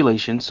trials and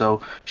tribulations.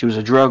 So she was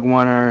a drug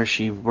runner.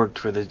 She worked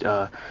for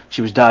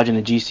she was dodging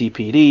the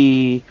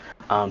GCPD.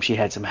 She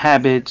had some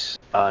habits.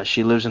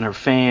 She lives in her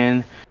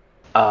fan.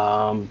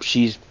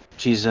 She's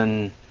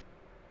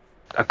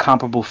a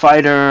comparable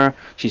fighter.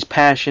 She's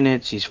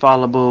passionate. She's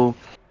fallible,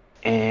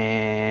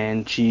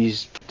 and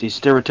she's the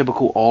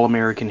stereotypical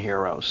all-American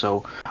hero.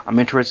 So I'm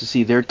interested to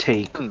see their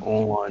take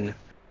on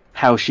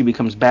how she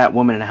becomes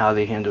Batwoman and how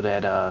they handle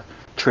that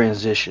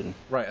transition.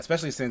 Right,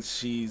 especially since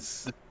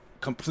she's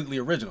completely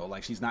original.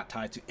 Like, she's not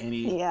tied to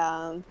any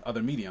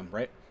other medium,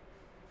 right?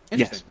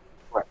 Interesting. Yes.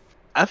 Right.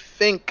 I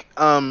think,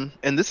 and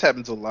this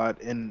happens a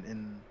lot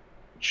in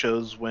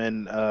shows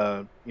when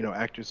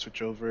actors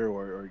switch over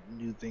or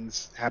new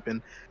things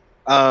happen.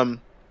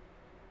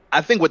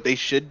 I think what they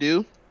should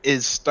do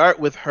is start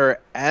with her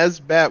as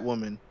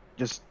Batwoman,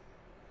 just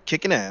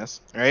kicking ass,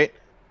 right?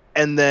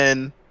 And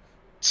then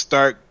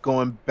start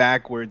going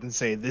backwards and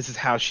say this is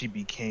how she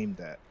became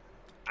that.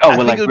 Oh,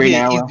 well, like Green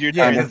Arrow?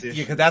 Yeah,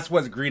 because that's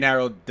what Green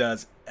Arrow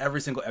does every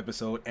single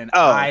episode, and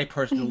I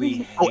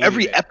personally hate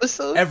every it.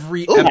 episode?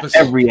 Every episode.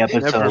 Every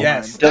episode.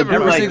 Yes.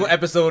 Every single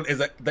episode is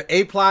the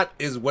A plot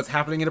is what's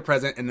happening in the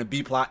present, and the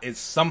B plot is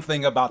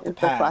something about the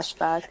past.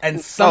 Flashback.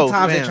 And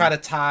sometimes they try to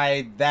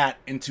tie that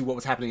into what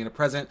was happening in the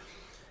present.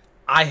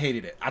 I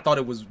hated it. I thought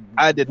it was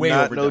I did way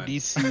not overdone. know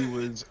DC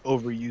was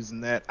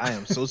overusing that. I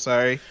am so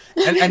sorry.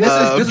 And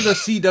this is a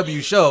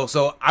CW show,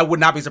 so I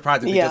would not be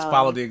surprised if they just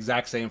follow the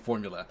exact same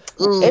formula.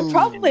 It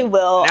probably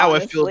will. Now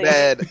honestly.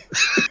 I feel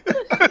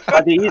bad.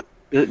 By the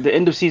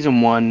end of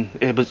season 1,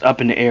 it was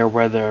up in the air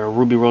whether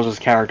Ruby Rose's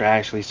character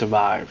actually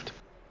survived.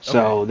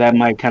 So that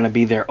might kind of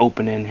be their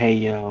opening.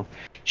 Hey,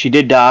 she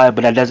did die,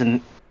 but that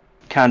doesn't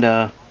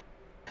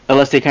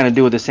unless they kind of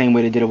do it the same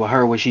way they did it with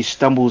her, where she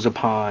stumbles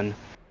upon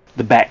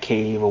the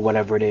Batcave or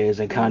whatever it is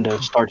and kind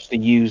of starts to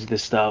use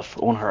this stuff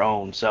on her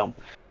own. So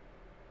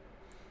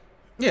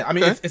yeah, I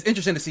mean, it's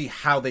interesting to see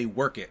how they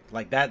work it.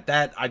 Like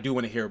that I do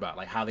want to hear about,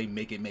 like how they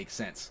make it make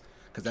sense.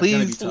 Because that's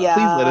gonna be tough.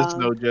 Please let us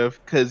know,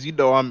 Jeff, because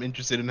I'm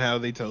interested in how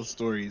they tell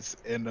stories,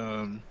 and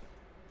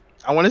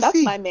I want to see.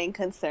 That's my main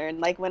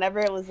concern. Like whenever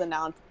it was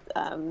announced,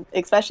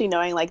 especially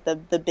knowing like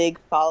the big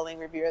following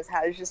reviewers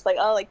had, it's just like,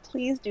 oh, like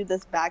please do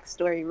this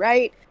backstory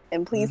right,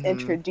 and please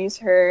introduce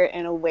her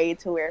in a way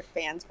to where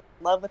fans fall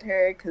in love with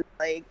her, because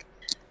like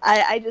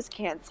I just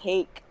can't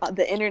take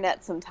the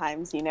internet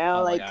sometimes, Oh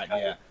like my God,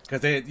 yeah,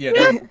 because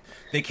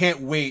they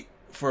can't wait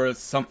for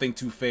something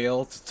to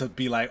fail to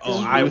be like,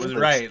 oh, I was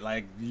right.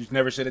 Like you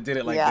never should have did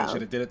it like this.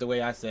 Should have did it the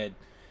way I said.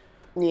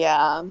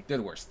 Yeah. They're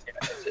the worst.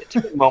 It's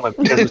a good moment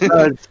because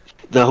besides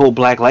the whole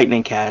Black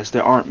Lightning cast,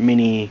 there aren't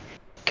many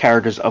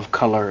characters of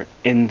color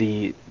in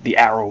the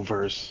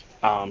Arrowverse.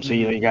 So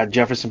you got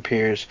Jefferson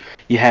Pierce,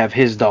 you have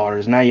his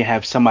daughters. Now you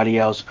have somebody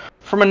else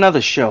from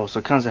another show. So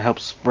it kind of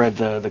helps spread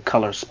the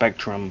color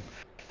spectrum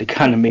to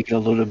kind of make it a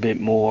little bit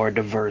more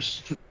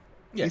diverse.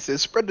 Yeah. He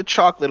says, spread the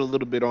chocolate a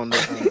little bit on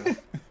the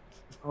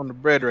on the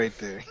bread right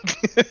there.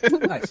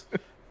 Nice.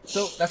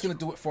 So that's gonna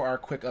do it for our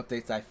quick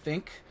updates, I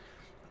think.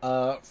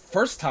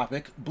 First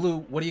topic, Blue.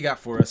 What do you got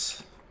for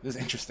us? This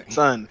is interesting.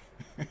 Son,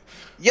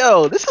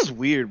 yo, this is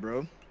weird,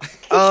 bro.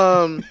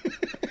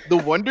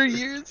 The Wonder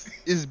Years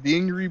is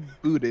being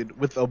rebooted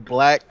with a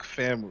black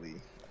family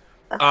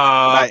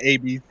by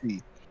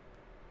ABC.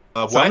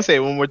 So I'm gonna say it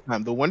one more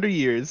time. The Wonder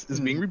Years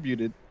is being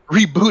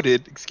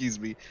rebooted, excuse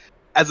me,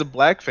 as a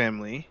black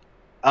family.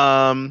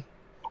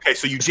 Okay,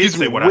 so you did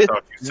say what I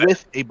thought you said.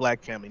 With a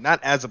black family, not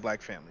as a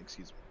black family,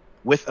 excuse me.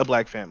 With a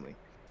black family.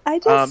 I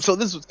just so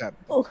this is what's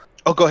happening.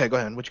 Oh, go ahead.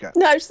 What you got?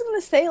 No, I was just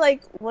gonna say,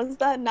 like, was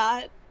that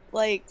not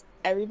like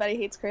Everybody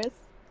Hates Chris?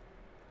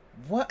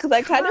 What? Because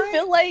I kind of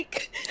feel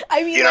like,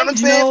 I mean, you know what I'm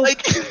saying?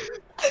 Like,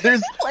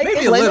 there's like,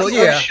 maybe a little,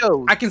 yeah.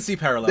 Shows. I can see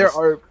parallels. There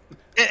are,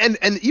 and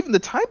even the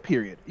time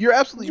period. You're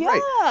absolutely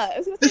right. I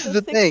was gonna this say is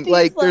the 60s, thing.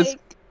 Like, there's.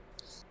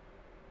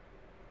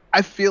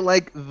 I feel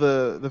like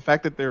the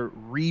fact that they're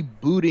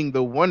rebooting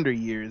the Wonder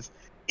Years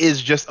is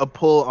just a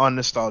pull on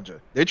nostalgia.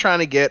 They're trying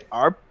to get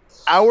our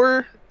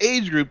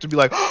age group to be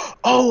like,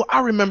 oh, I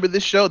remember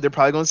this show. They're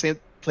probably going to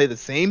play the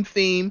same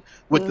theme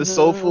with the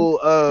soulful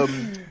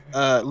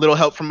Little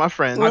Help from My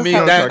Friends. I mean,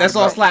 that's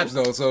all slaps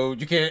though, so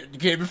you can't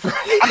be. I'm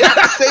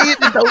not saying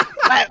it don't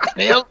slap,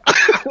 man.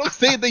 I'm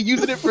saying they're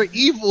using it for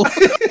evil.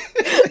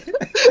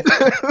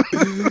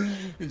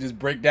 You just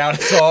break down a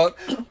song.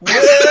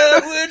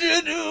 What would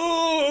you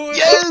do?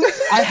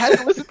 Yes, I had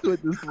to listen to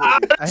it this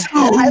morning.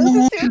 I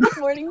listened to it this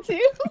morning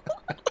too.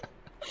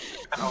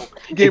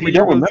 If you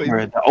don't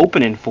remember, the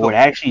opening for it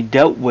actually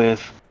dealt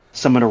with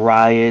some of the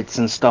riots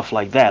and stuff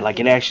like that. Like,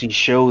 it actually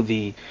showed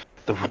the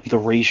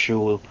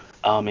racial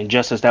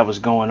injustice that was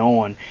going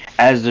on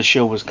as the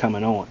show was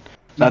coming on.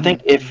 So I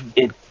think if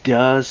it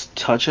does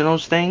touch on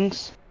those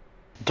things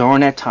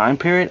during that time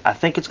period, I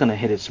think it's going to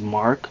hit its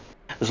mark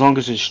as long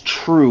as it's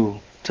true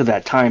to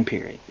that time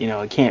period. You know,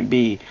 it can't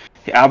be,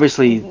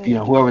 obviously, you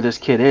know, whoever this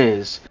kid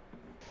is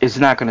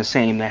not going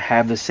to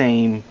have the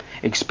same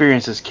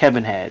experience as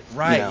Kevin had.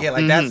 Right, you know? Yeah,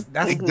 like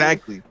that's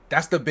exactly.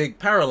 That's the big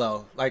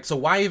parallel. Like, so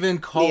why even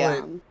call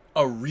it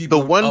a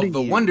reboot of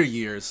the Wonder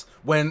Years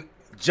when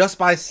just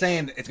by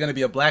saying it's going to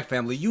be a black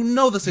family, you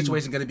know the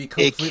situation is going to be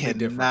completely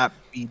different. It cannot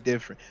be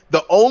different.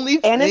 The only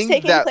thing and it's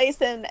taking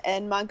place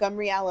in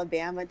Montgomery,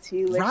 Alabama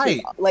too, which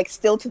is, like,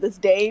 still to this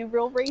day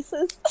real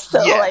racist. So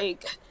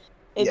like,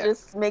 it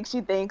just makes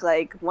you think,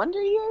 like,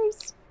 Wonder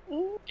Years.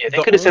 Yeah,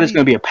 they could have said it's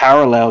going to be a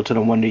parallel to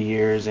the Wonder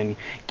Years and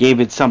gave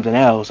it something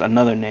else,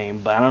 another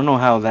name, but I don't know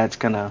how that's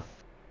going to...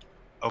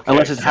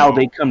 unless it's how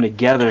they come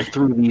together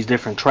through these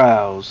different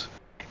trials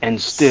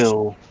and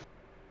still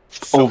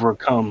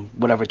overcome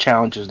whatever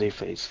challenges they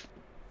face.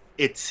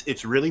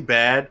 It's really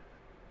bad,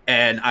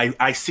 and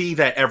I see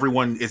that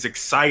everyone is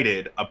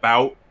excited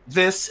about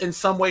this in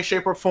some way,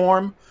 shape, or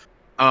form.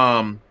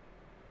 I'm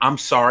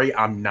sorry,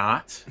 I'm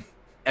not.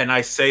 And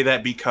I say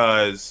that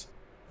because...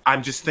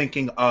 I'm just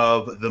thinking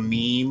of the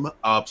meme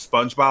of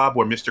SpongeBob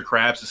where Mr.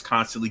 Krabs is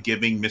constantly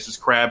giving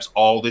Mrs. Krabs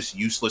all this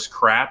useless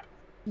crap.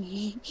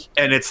 And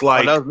it's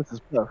like... that was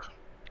Mrs. Puff.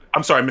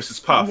 I'm sorry,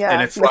 Mrs. Puff. Yeah,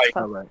 and it's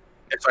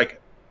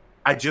like,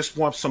 I just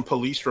want some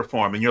police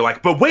reform. And you're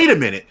like, but wait a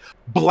minute,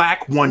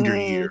 Black Wonder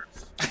Years.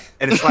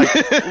 And it's like...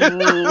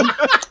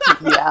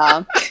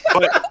 yeah.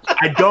 But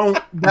I don't...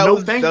 That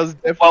was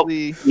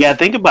definitely... yeah,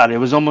 think about it. It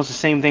was almost the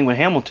same thing with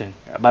Hamilton.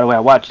 By the way,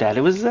 I watched that.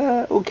 It was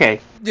okay.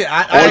 Yeah,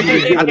 I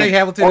think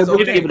Hamilton is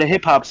okay. Give it a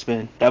hip-hop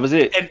spin. That was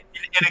it. And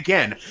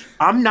again,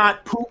 I'm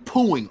not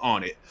poo-pooing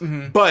on it,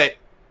 but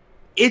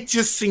it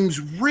just seems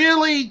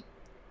really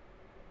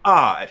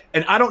odd.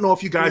 And I don't know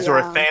if you guys are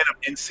a fan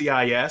of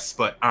NCIS,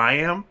 but I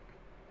am.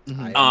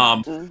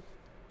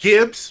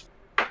 Gibbs,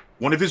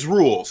 one of his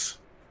rules,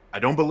 I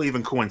don't believe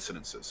in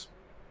coincidences.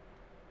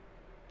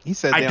 He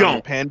said that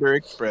on Panda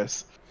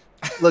Express.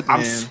 Look, man.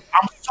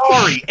 I'm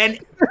sorry, and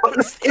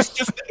it's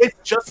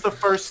just the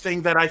first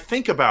thing that I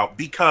think about,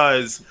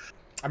 because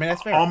I mean,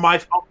 that's fair. On my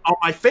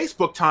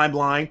Facebook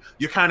timeline,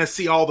 you kind of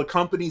see all the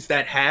companies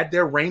that had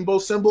their rainbow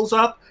symbols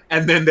up,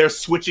 and then they're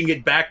switching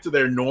it back to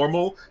their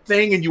normal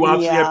thing, and you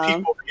obviously have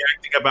people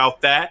reacting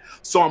about that.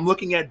 So I'm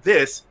looking at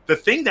this, the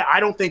thing that I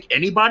don't think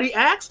anybody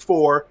asked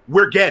for,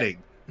 we're getting,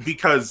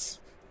 because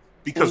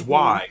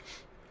why?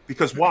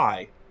 Because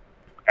why?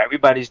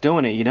 Everybody's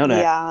doing it, you know that.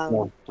 Yeah. You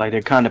know, like,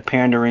 they're kind of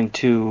pandering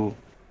to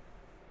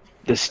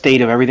the state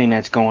of everything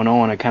that's going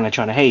on and kind of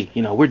trying to, hey,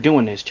 you know, we're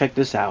doing this. Check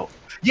this out.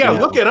 Yeah,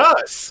 look at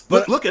us.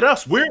 Look at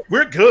us.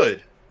 We're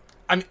good.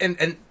 I mean,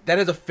 and that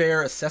is a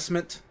fair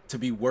assessment to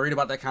be worried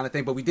about that kind of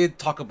thing. But we did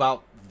talk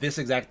about this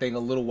exact thing a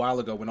little while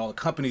ago when all the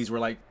companies were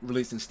like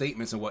releasing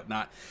statements and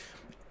whatnot.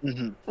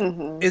 Mm-hmm.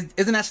 Mm-hmm.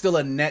 Isn't that still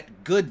a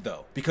net good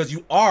though? Because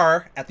you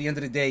are at the end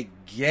of the day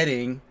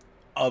getting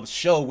a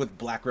show with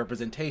black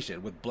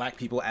representation, with black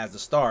people as the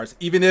stars,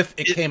 even if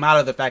it came out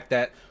of the fact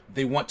that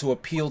they want to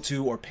appeal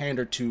to or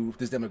pander to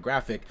this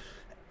demographic.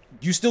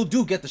 You still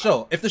do get the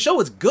show. If the show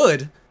is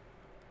good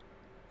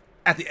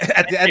at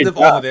the end of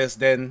all of this,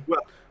 then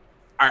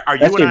are you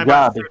That's and your I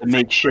job, is to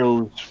make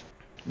shows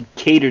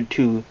catered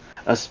to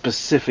a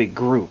specific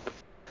group.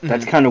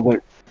 That's kind of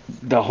what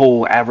the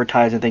whole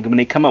advertising thing. When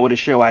they come up with a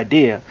show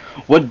idea,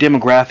 what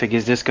demographic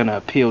is this going to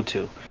appeal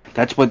to?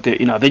 That's what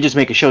they just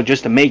make a show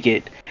just to make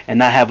it and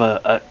not have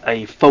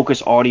a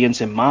focused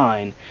audience in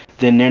mind.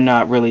 Then they're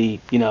not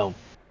really,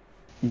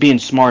 being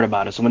smart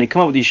about it. So when they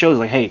come up with these shows,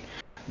 like, hey,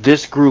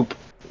 this group,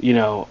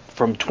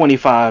 from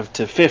 25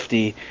 to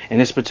 50 in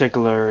this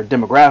particular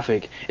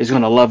demographic is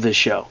going to love this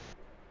show.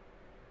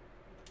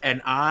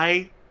 And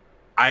I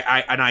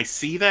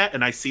see that,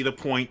 and I see the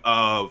point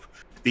of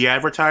the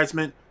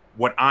advertisement.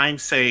 What I'm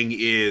saying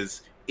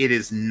is, it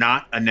is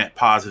not a net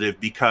positive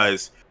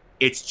because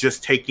it's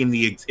just taking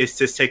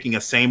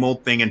a same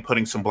old thing and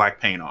putting some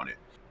black paint on it.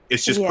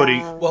 It's just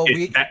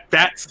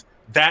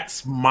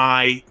that's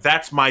my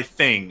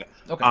thing.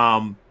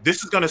 okay.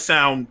 This is gonna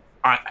sound.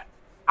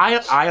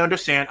 I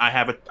understand.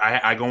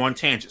 I go on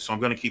tangents, so I'm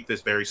gonna keep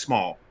this very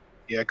small.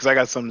 Yeah, because I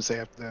got something to say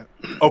after that.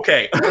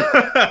 Okay.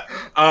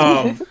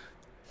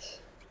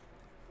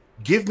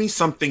 Give me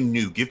something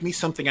new. Give me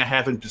something I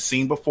haven't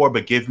seen before,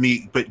 but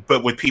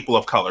but with people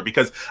of color,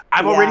 because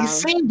I've already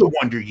seen The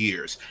Wonder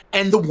Years,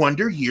 and The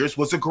Wonder Years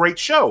was a great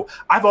show.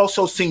 I've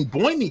also seen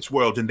Boy Meets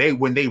World, and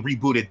when they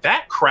rebooted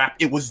that crap,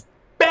 it was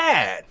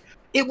bad.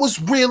 It was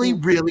really,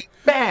 really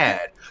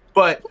bad.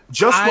 But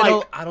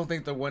I don't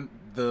think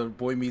the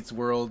Boy Meets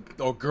World,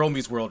 or Girl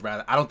Meets World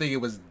rather, I don't think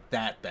it was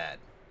that bad.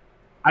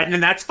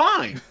 And that's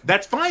fine.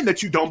 That's fine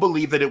that you don't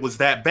believe that it was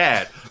that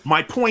bad.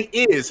 My point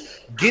is,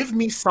 give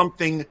me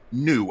something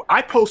new.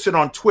 I posted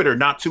on Twitter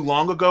not too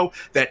long ago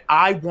that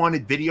I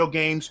wanted video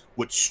games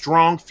with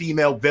strong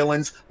female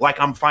villains like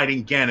I'm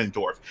fighting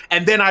Ganondorf.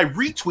 And then I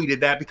retweeted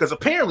that because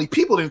apparently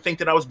people didn't think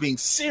that I was being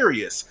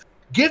serious.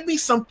 Give me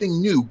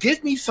something new.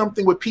 Give me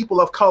something with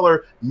people of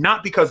color,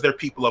 not because they're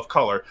people of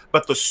color,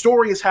 but the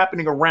story is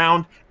happening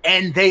around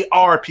and they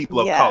are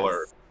people of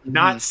color.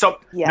 Not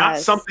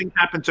something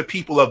happened to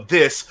people of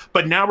this,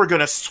 but now we're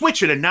gonna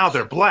switch it and now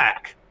they're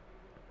black.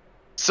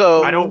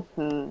 So I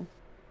don't.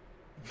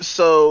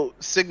 So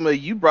Sigma,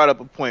 you brought up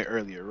a point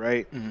earlier,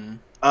 right?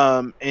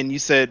 Mm-hmm. And you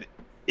said,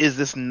 "Is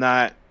this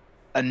not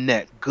a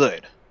net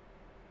good?"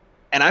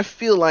 And I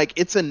feel like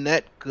it's a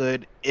net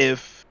good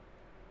if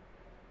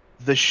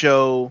the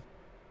show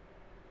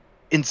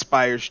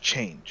inspires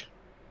change.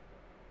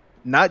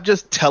 Not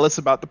just tell us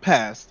about the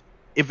past.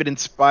 If it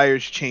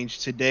inspires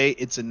change today,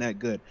 it's a net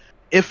good.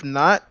 If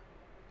not,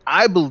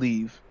 I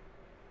believe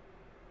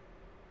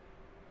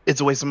it's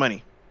a waste of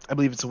money. I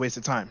believe it's a waste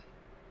of time.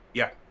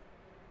 Yeah.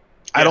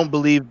 I don't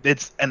believe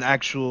it's an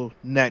actual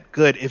net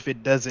good if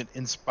it doesn't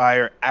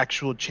inspire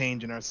actual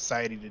change in our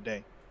society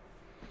today.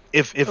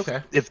 If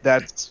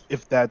that's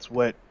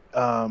what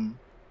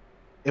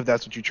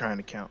you're trying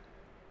to count.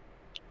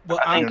 Well,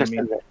 I think I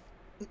said that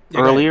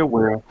earlier,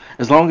 where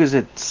as long as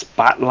it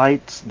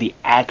spotlights the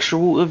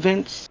actual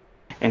events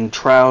and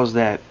trials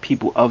that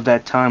people of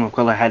that time of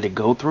color had to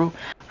go through,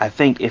 I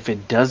think if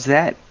it does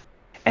that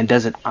and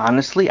does it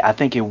honestly, I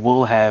think it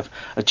will have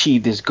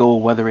achieved this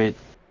goal, whether it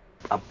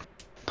a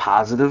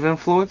positive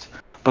influence,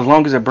 but as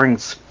long as it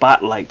brings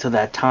spotlight to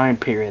that time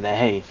period that,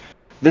 hey,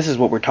 this is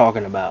what we're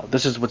talking about.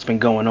 This is what's been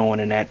going on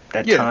in that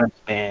time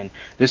span.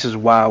 This is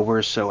why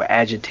we're so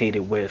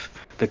agitated with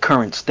the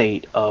current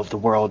state of the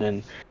world,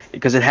 and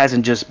because it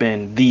hasn't just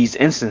been these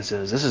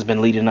instances. This has been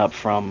leading up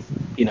from,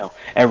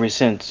 ever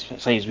since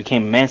slaves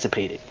became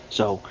emancipated.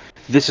 So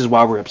this is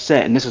why we're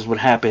upset, and this is what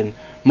happened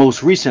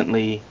most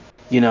recently,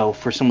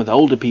 for some of the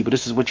older people.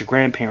 This is what your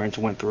grandparents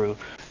went through.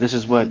 This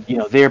is what,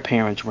 their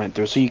parents went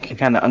through. So you can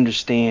kind of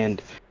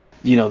understand,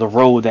 the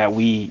road that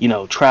we,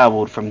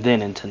 traveled from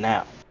then into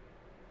now.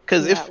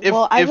 Because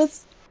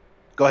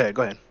Go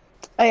ahead.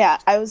 Oh yeah,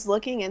 I was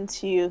looking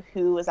into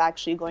who was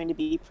actually going to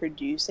be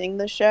producing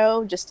the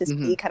show just to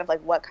see kind of like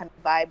what kind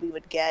of vibe we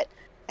would get.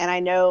 And I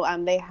know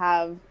they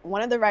have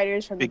one of the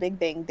writers from The Big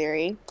Bang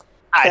Theory.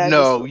 So I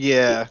know,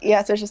 yeah.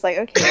 Yeah, so it's just like,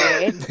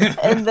 okay.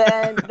 And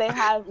then they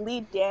have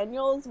Lee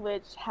Daniels,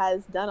 which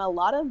has done a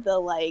lot of the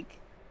like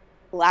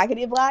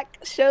Blackity Black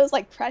shows,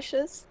 like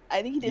Precious.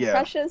 I think he did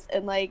Precious,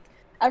 and like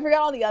I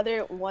forgot all the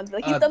other ones.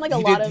 Like he's done like a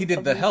lot of. He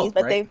did The Help,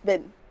 but right? they've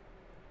been.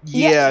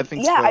 Yeah, I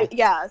think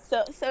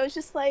so. So it's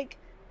just like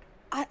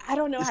I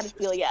don't know how to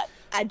feel yet.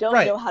 I don't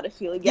Right. know how to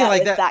feel yet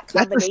like with that That's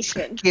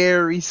combination.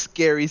 a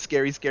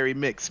scary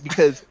mix.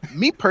 Because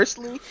me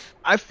personally,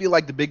 I feel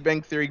like The Big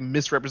Bang Theory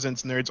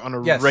misrepresents nerds on a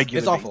regular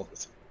it's awful.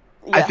 basis.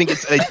 Yeah. I think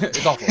it's a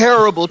It's awful.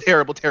 terrible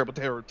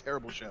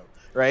show,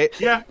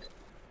 right? Yeah.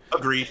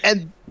 Agreed.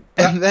 And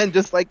then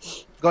just like,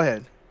 go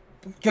ahead,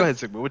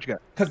 Sigma. What you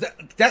got? Because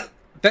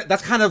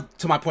that's kind of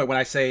to my point when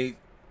I say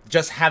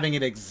just having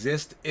it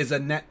exist is a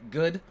net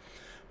good,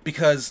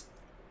 because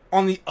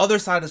on the other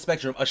side of the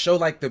spectrum, a show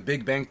like The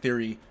Big Bang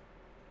Theory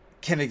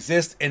can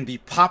exist and be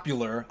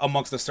popular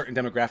amongst a certain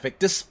demographic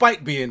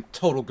despite being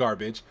total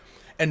garbage,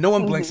 and no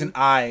one blinks an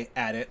eye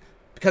at it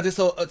because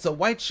it's a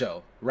white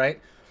show, right?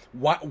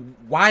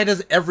 Why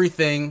does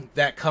everything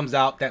that comes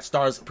out that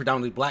stars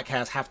predominantly black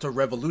cast have to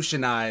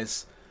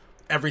revolutionize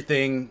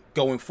everything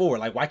going forward?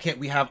 Like, why can't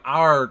we have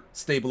our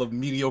stable of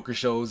mediocre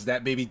shows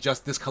that maybe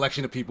just this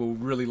collection of people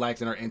really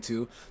likes and are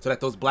into, so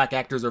that those black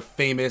actors are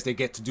famous, they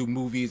get to do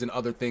movies and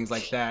other things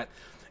like that?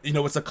 You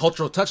know, it's a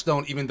cultural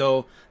touchstone, even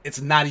though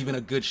it's not even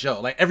a good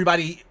show. Like,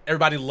 Everybody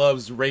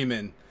Loves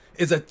Raymond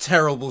is a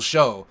terrible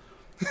show.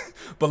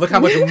 But look how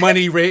much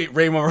money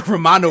Raymond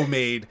Romano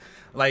made.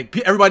 Like,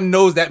 everybody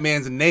knows that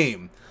man's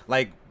name.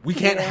 Like, we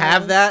can't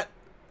have that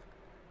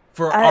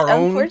for our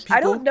own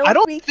people. I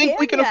don't think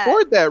we can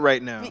afford that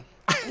right now.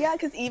 Yeah,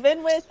 because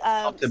even with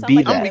to some be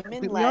like that.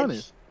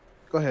 women-led.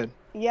 Go ahead.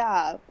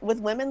 Yeah, with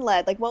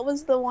women-led. Like, what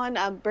was the one?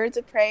 Birds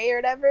of Prey or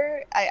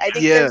whatever? I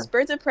think Yeah. there's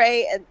Birds of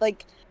Prey and,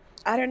 like,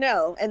 I don't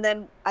know. And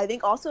then I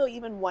think also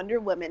even Wonder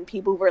Woman,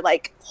 people were,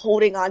 like,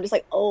 holding on, just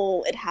like,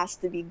 oh, it has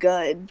to be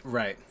good.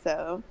 Right.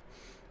 So...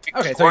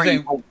 Okay, so you're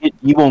saying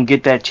you won't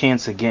get that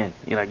chance again.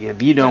 You're like,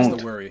 if you that's don't,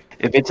 the worry.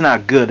 if it's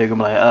not good, they're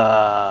gonna be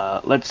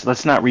like,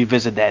 let's not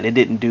revisit that. It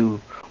didn't do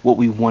what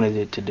we wanted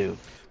it to do.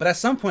 But at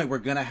some point, we're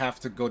gonna have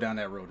to go down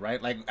that road, right?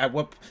 Like, at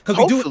what? Because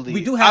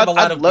we do have a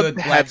lot I'd of love good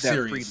to black have that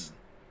series. freedom.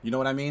 You know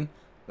what I mean?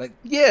 Like,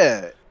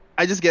 Yeah,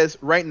 I just guess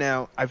right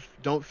now I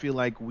don't feel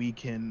like we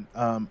can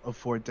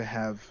afford to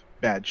have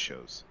bad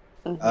shows.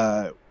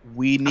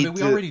 We need we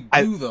to. already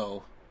do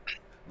though.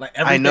 Like,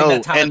 I everything know,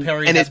 that Tyler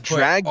Perry and has it put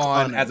drags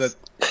on on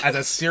as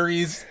a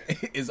series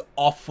is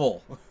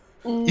awful.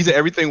 You said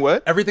everything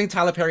what? Everything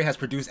Tyler Perry has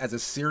produced as a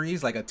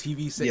series, like a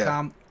TV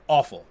sitcom,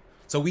 awful.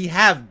 So we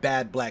have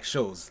bad black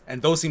shows,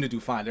 and those seem to do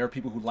fine. There are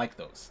people who like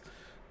those.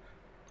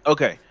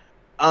 Okay.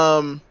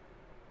 Do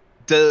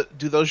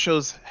those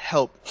shows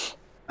help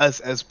us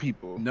as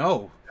people?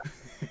 No.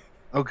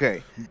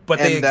 Okay. But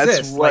they And that's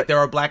exist. what- Like, there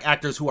are black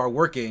actors who are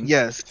working.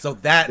 Yes. So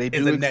that They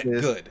is do a net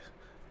exist. good.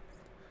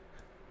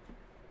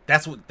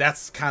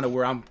 That's kind of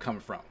where I'm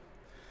coming from.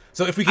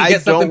 So if we can I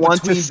get something don't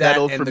want to between that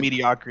settle and for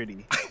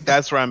mediocrity.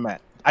 That's where I'm at.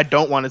 I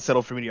don't want to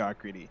settle for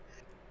mediocrity.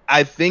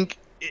 I think,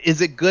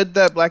 is it good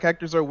that black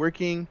actors are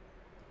working?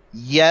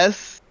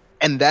 Yes.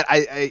 And that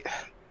I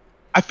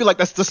feel like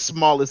that's the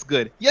smallest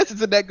good. Yes,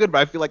 it's a net good, but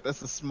I feel like that's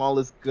the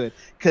smallest good.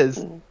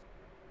 Because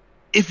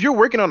if you're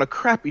working on a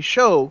crappy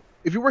show,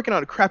 if you're working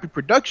on a crappy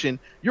production,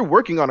 you're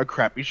working on a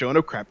crappy show and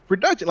a crappy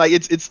production. Like,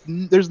 it's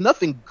there's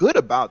nothing good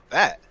about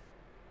that.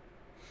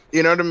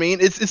 You know what I mean?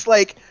 It's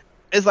like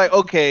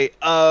okay,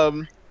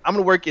 I'm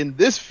gonna work in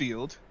this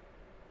field.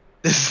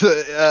 This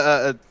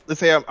let's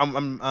say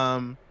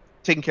I'm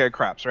taking care of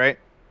crops, right?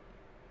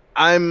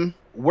 I'm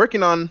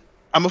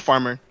a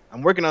farmer.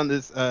 I'm working on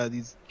this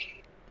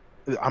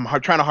I'm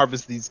trying to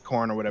harvest these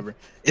corn or whatever.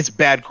 It's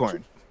bad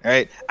corn,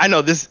 right? I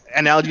know this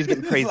analogy is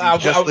getting crazy.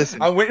 Just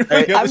listen. I'm waiting for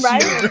right? the I'm other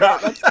shoe right. to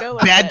drop. Let's go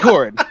with Bad it.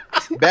 corn.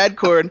 Bad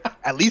corn.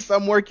 At least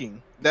I'm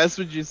working. That's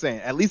what you're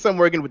saying. At least I'm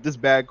working with this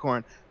bad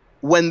corn.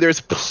 When there's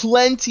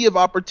plenty of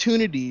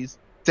opportunities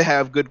to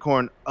have good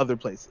corn other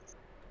places.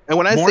 And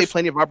when I say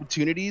plenty of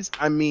opportunities,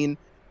 I mean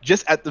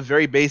just at the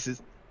very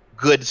basis,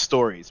 good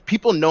stories.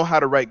 People know how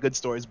to write good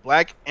stories.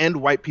 Black and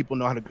white people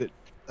know how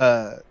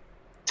to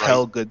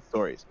tell good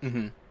stories.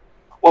 Mm-hmm.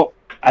 Well,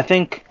 I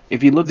think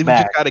if you look We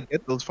back, just got to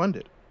get those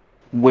funded.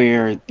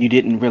 where you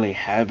didn't really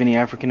have any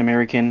African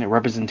American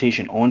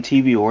representation on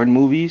TV or in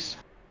movies,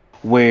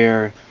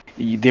 where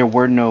there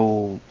were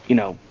no,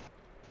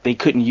 they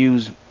couldn't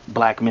use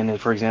black men,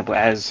 for example,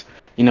 as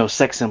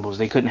sex symbols.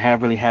 They couldn't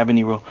really have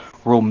any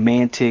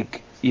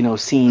romantic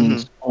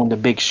scenes on the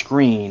big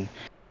screen.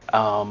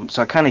 So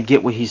I kind of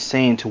get what he's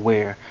saying, to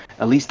where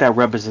at least that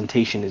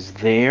representation is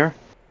there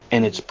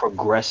and it's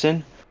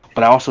progressing.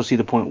 But I also see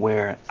the point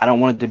where I don't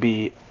want it to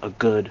be a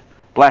good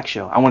black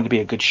show. I want it to be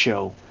a good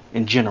show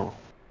in general.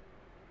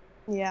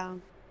 Yeah.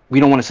 We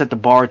don't want to set the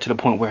bar to the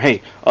point where,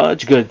 hey,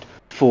 it's good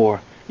for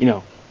a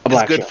black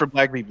It's good show. for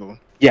black people.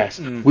 Yes,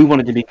 we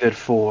want it to be good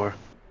for,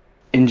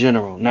 in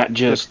general, not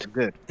just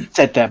Good.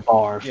 set that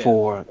bar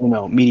for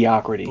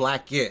mediocrity.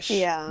 Blackish,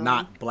 Yeah.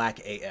 not black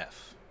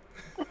AF.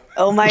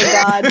 Oh my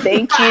God!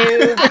 Thank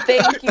you,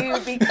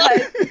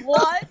 because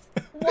what?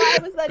 Why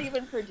was that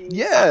even produced?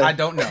 Yeah. I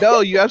don't know.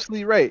 No, you're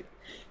absolutely right.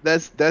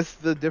 That's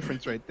the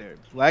difference right there.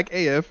 Black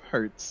AF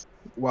hurts,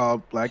 while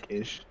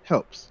Blackish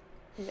helps.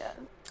 Yeah.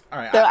 All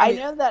right. So I mean,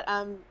 know that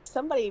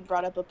somebody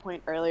brought up a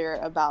point earlier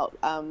about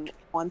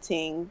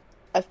wanting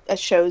a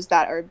shows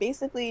that are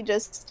basically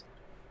just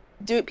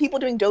people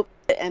doing dope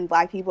shit and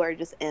black people are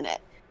just in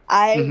it.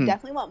 I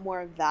definitely want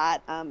more of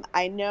that.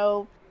 I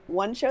know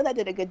one show that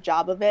did a good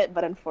job of it,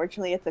 but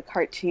unfortunately it's a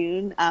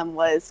cartoon,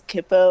 was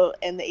Kippo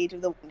and the Age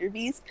of the Wonder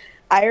Beast.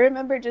 I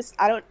remember it's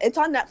on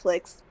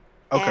Netflix.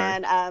 Okay.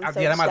 And, so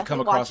yeah, that might have definitely come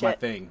across watch my it.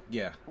 thing.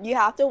 Yeah. You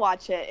have to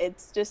watch it.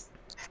 It's just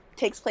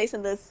takes place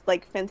in this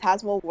like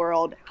phantasmal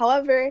world.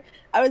 However,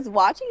 I was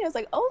watching, I was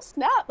like, oh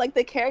snap, like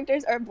the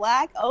characters are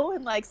black, oh,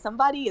 and like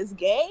somebody is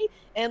gay,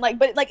 and like,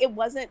 but like it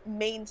wasn't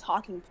main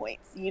talking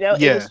points, you know?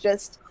 Yeah. It was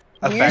just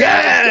we're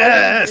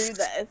Yes! through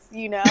this,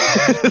 you know?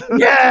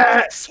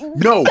 Yes.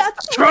 No.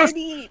 That's Trust.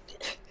 pretty.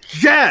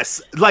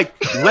 Yes, like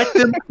let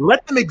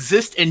them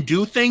exist and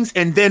do things,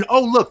 and then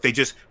oh look, they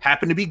just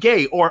happen to be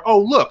gay, or oh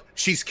look,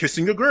 she's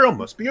kissing a girl,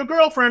 must be a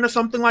girlfriend or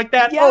something like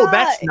that. Yeah. Oh,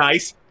 that's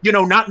nice. You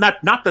know, not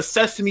the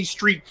Sesame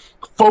Street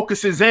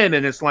focuses in,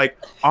 and it's like,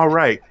 all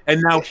right,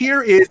 and now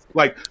here is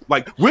like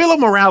Wheel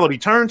of Morality,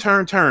 turn,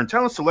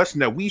 telling Celeste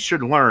that we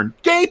should learn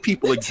gay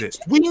people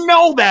exist. We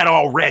know that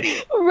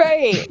already.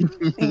 Right.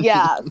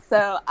 Yeah.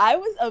 So I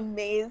was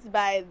amazed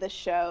by the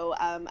show.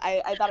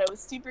 I thought it was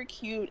super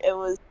cute. It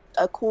was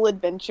a cool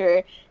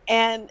adventure,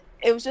 and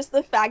it was just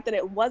the fact that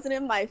it wasn't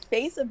in my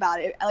face about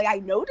it. Like, I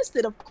noticed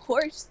it, of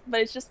course, but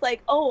it's just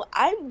like, oh,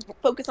 I'm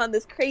focused on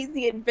this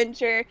crazy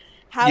adventure.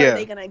 How are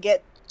they gonna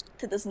get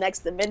to this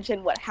next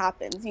dimension? What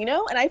happens, you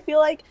know? And I feel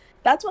like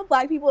that's what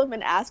Black people have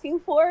been asking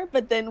for,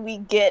 but then we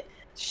get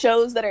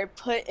shows that are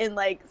put in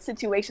like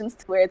situations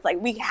to where it's like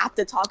we have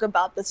to talk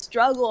about the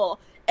struggle,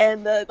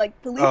 and the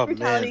like police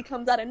brutality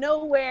comes out of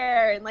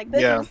nowhere, and like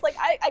this is like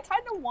I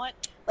kind of want,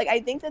 like, I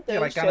think that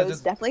those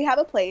shows definitely have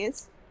a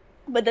place,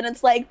 but then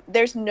it's like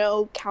there's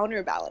no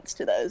counterbalance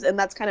to those, and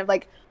that's kind of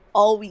like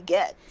all we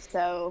get.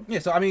 So yeah,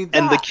 so I mean,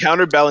 and the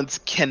counterbalance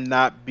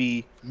cannot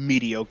be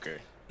mediocre.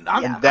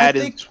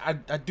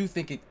 I do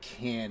think it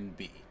can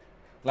be,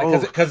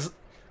 like, because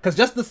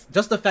just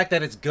the fact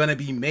that it's gonna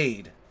be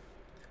made,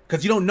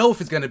 because you don't know if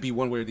it's gonna be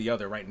one way or the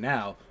other right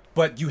now,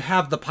 but you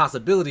have the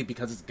possibility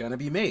because it's gonna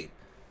be made.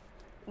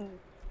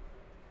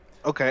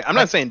 Okay, I'm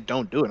not saying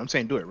don't do it. I'm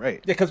saying do it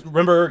right. Yeah, because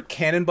remember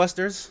Cannon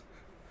Busters?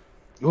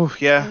 Oh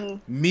yeah,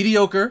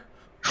 mediocre,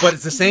 but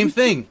it's the same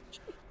thing.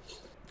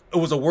 It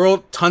was a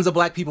world, tons of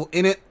black people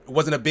in it. It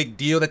wasn't a big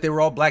deal that they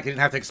were all black. They didn't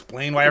have to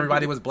explain why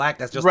everybody was black.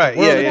 That's just the world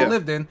that they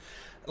lived in.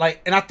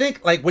 Like, and I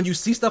think like when you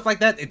see stuff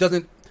like that, it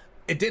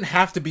didn't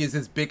have to be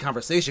this big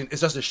conversation. It's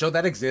just a show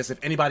that exists. If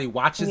anybody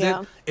watches it,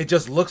 it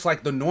just looks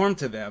like the norm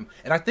to them.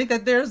 And I think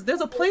that there's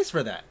a place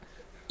for that.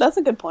 That's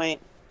a good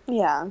point.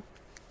 Yeah,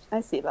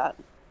 I see that.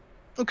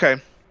 Okay,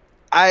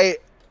 I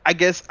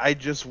guess I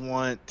just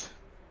want.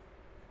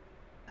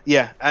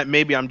 Yeah,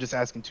 maybe I'm just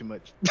asking too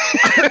much.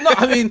 No,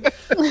 I mean,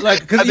 like,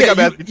 because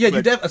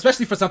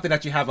especially for something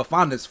that you have a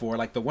fondness for,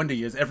 like the Wonder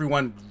Years.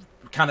 Everyone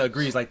kind of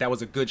agrees like that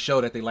was a good show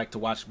that they liked to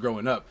watch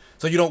growing up.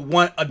 So you don't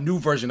want a new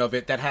version of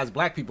it that has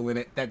black people in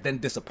it that then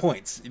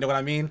disappoints. You know what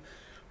I mean?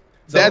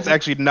 So, that's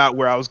actually not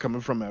where I was coming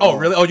from at all. Oh,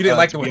 really? Oh, you didn't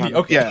like the Wonder Years?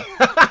 Okay. Yeah.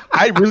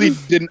 I really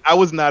didn't. I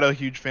was not a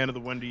huge fan of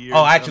the Wonder Years.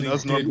 Oh, I actually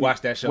did watch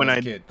that show when I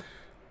was a kid.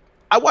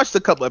 I watched a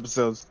couple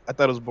episodes. I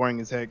thought it was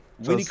boring as heck.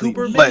 Winnie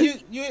Cooper? But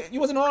you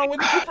wasn't on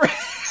Winnie Cooper?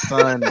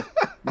 Son,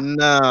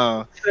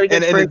 no. And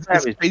it's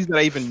crazy that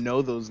I even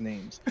know those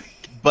names.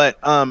 But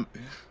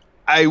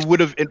I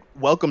would have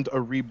welcomed a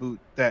reboot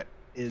that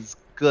is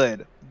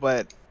good,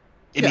 but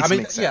it needs to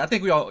make sense. Yeah, I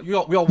think we all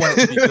want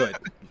it to be good.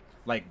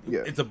 Like,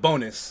 it's a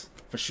bonus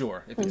for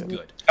sure if it's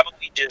good. How about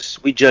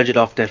we judge it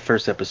off that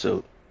first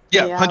episode?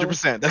 Yeah,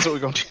 100%. That's what we're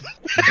going to do.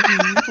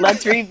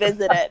 Let's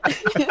revisit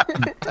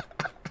it.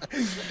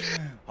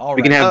 All right.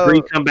 We can have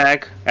Bree come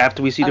back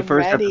after we see the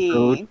first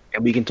episode,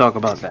 and we can talk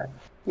about that.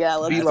 Yeah,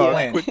 let's do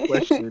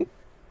it.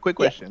 Quick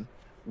question.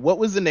 What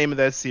was the name of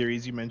that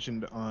series you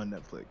mentioned on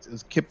Netflix? It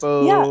was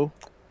Kippo?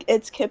 Yeah,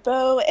 it's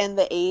Kippo and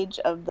the Age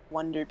of the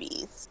Wonder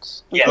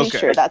Beast. I'm pretty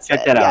sure that's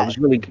Check that out.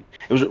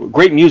 It was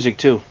great music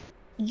too.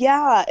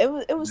 Yeah,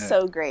 it was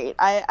so great.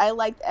 I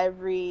liked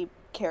every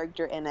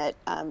character in it,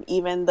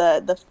 even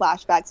the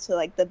flashbacks to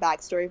like the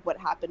backstory of what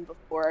happened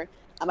before.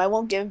 I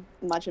won't give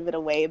much of it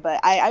away, but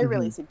I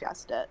really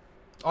suggest it.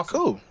 Awesome.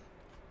 Cool.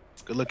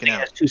 Good looking out. It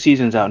has 2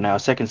 seasons out now.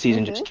 Second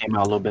season just came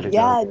out a little bit ago.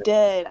 Yeah, it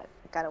did. I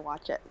gotta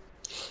watch it.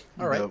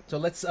 All right, so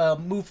let's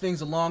move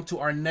things along to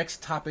our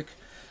next topic.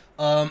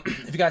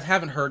 If you guys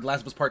haven't heard,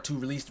 Last of Us Part 2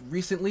 released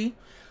recently,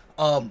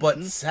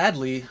 but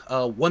sadly,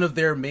 one of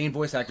their main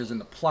voice actors in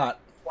the plot,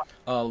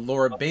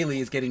 Laura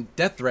Bailey, is getting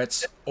death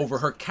threats over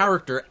her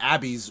character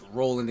Abby's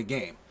role in the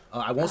game.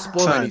 I won't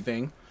spoil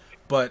anything,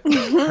 but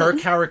her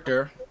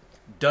character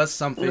does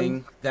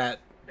something that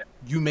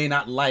you may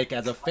not like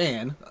as a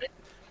fan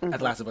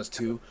at Last of Us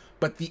 2,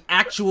 but the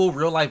actual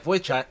real-life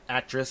voice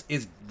actress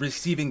is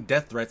receiving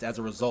death threats as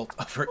a result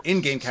of her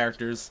in-game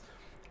character's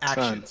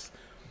actions.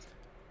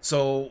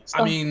 So,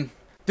 I mean,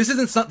 this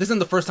isn't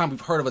the first time we've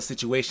heard of a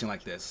situation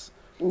like this.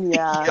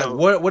 Yeah.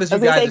 What is you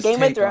guys' Game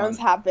take of Thrones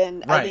on?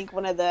 happened. Right. I think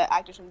one of the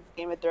actors from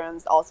Game of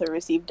Thrones also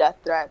received death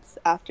threats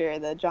after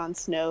the Jon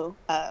Snow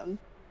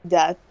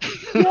death.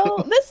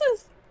 This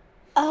is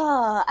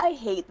I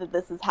hate that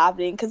this is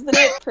happening because then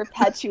it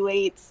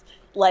perpetuates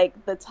like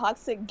the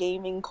toxic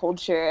gaming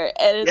culture,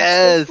 and it's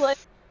just like,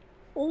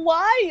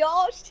 why,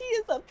 y'all? She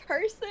is a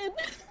person.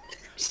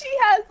 She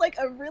has like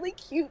a really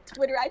cute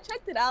Twitter. I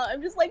checked it out.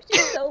 I'm just like,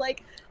 she's so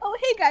like, oh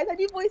hey guys, I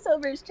do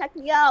voiceovers. Check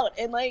me out.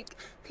 And like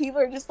people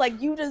are just like,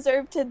 you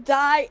deserve to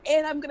die,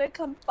 and I'm gonna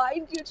come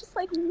find you. It's just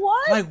like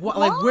what? Like what?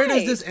 Like where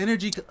does this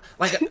energy?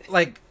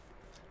 Like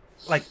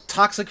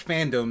toxic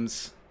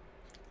fandoms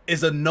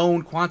is a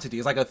known quantity.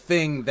 It's like a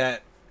thing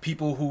that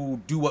people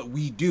who do what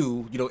we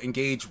do, you know,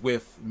 engage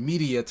with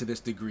media to this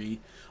degree,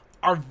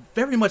 are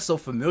very much so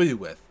familiar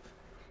with.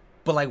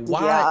 But like,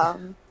 why?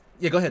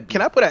 Yeah, go ahead.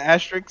 Can I put an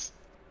asterisk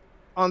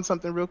on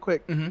something real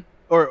quick? Mm-hmm.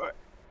 Or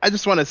I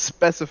just want to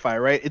specify,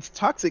 right? It's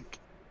toxic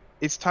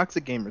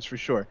gamers for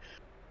sure.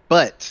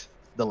 But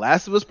The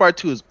Last of Us Part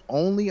 2 is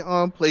only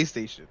on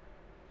PlayStation.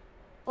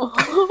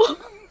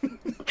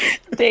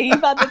 Dang, you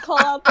about to call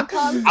out the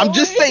console? I'm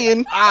just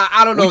saying.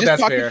 I don't know if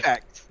that's fair.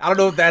 Facts. I don't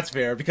know if that's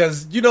fair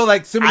because, you know,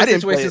 like similar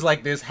situations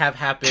like this have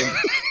happened.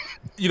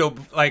 You know,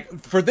 like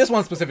for this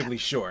one specifically,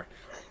 sure.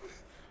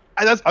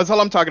 That's all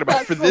I'm talking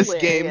about. For this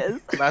game,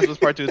 Last of Us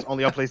Part 2 is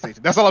only on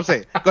PlayStation. That's all I'm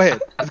saying. Go ahead.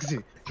 Let's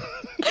continue.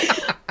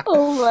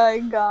 Oh my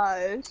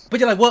gosh. But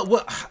you're like,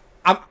 what?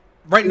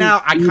 Right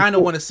now, I kind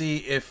of want to see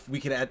if we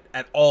can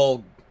at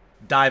all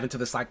dive into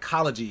the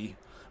psychology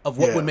of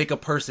what would make a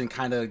person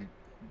kind of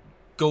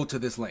go to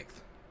this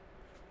length.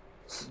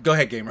 Go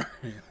ahead, gamer.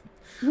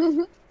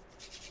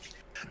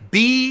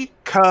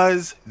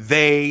 Because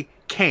they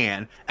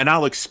can, and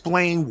I'll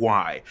explain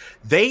why.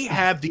 They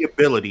have the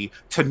ability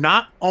to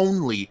not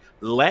only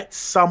let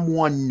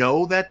someone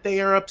know that they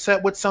are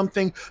upset with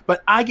something,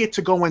 but I get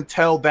to go and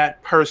tell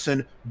that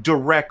person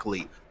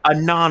directly,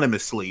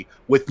 anonymously,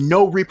 with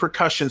no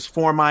repercussions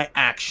for my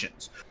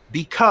actions.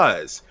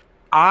 Because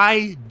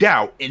I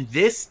doubt in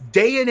this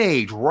day and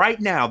age right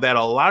now that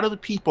a lot of the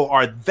people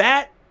are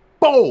that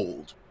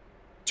bold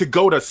to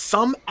go to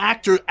some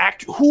actor,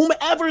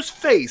 whomever's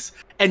face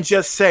and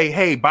just say,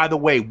 hey, by the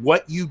way,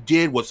 what you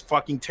did was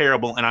fucking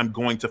terrible and I'm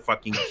going to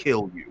fucking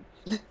kill you.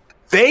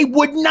 They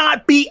would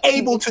not be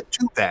able to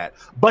do that.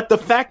 But the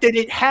fact that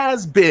it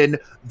has been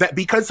that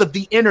because of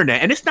the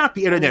internet, and it's not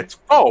the internet's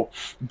fault,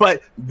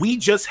 but we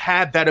just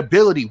have that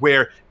ability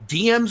where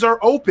DMs are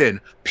open.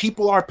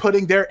 People are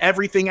putting their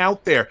everything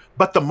out there.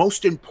 But the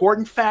most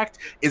important fact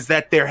is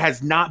that there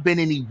has not been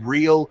any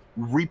real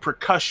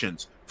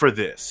repercussions for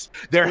this.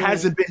 There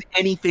hasn't been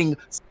anything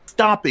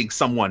stopping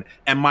someone.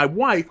 And my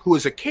wife, who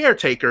is a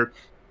caretaker,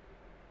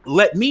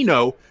 let me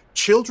know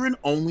children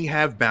only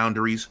have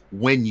boundaries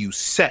when you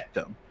set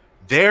them.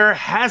 There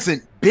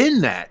hasn't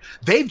been that.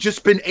 They've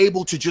just been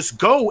able to just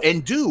go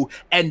and do.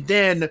 And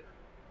then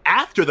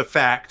after the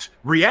fact,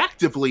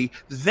 reactively,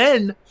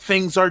 then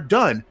things are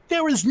done.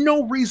 There is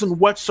no reason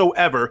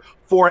whatsoever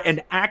for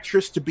an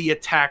actress to be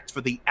attacked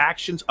for the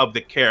actions of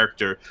the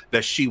character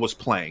that she was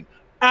playing.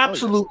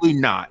 Absolutely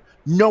not.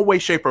 No way,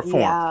 shape, or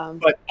form. Yeah.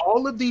 But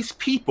all of these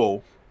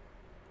people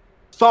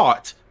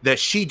thought that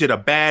she did a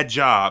bad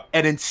job,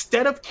 and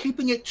instead of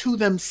keeping it to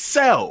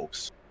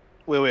themselves...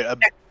 Wait.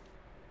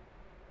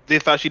 They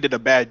thought she did a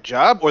bad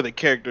job, or the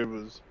character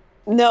was...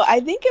 No, I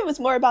think it was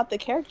more about the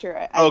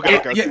character.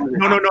 Okay. Yeah,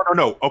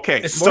 no.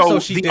 Okay, it's more so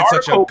she did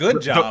such a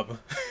good job.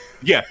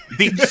 Here's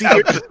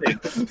the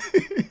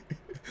thing.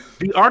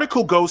 The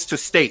article goes to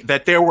state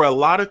that there were a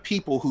lot of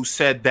people who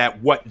said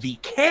that what the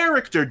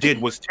character did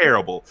was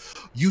terrible.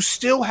 You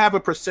still have a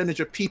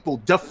percentage of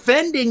people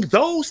defending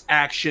those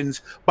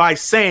actions by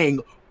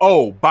saying,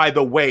 oh, by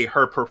the way,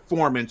 her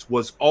performance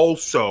was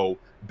also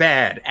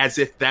bad, as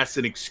if that's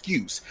an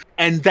excuse.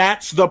 And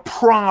that's the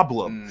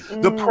problem.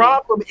 The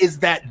problem is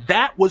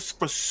that was,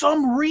 for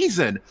some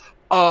reason,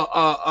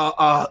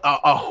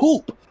 a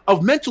hoop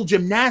of mental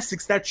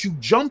gymnastics that you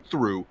jump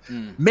through,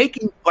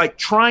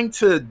 trying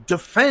to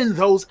defend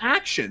those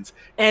actions.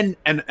 And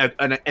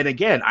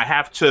again, I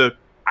have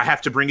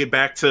to bring it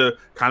back to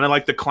kind of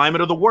like the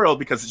climate of the world,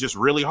 because it's just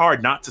really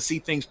hard not to see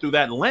things through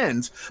that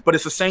lens. But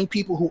it's the same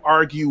people who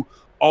argue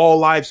all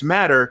lives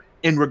matter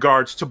in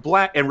regards to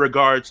Black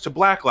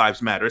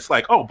Lives Matter. It's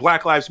like, oh,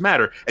 Black Lives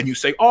Matter, and you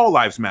say all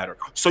lives matter,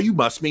 so you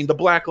must mean the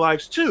Black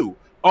lives too.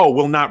 Oh,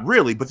 well, not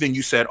really, but then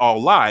you said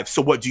all lives.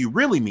 So what do you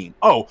really mean?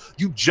 Oh,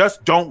 you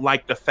just don't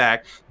like the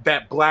fact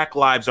that Black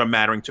lives are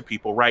mattering to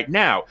people right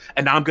now.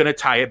 And I'm going to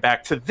tie it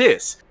back to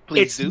this.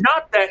 It's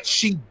not that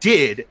she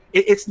did.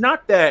 It's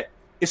not that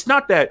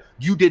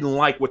you didn't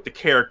like what the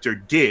character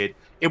did.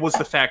 It was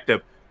the fact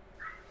that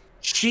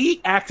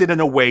she acted in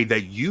a way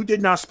that you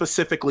did not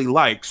specifically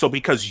like. So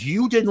because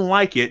you didn't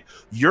like it,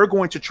 you're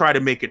going to try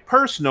to make it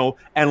personal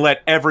and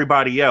let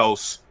everybody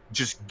else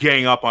just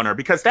gang up on her,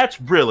 because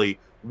that's really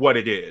what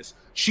it is.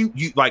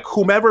 You like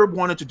whomever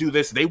wanted to do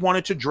this, they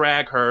wanted to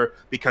drag her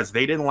because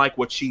they didn't like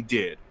what she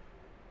did.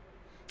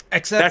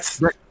 Except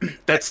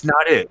that's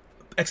not it.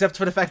 Except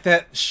for the fact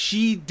that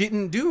she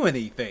didn't do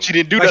anything. She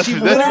didn't do nothing. She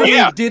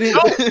literally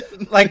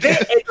didn't. Like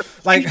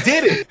she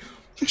didn't.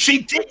 She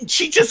didn't.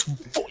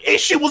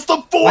 She was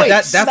the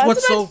voice. That's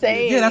what's so.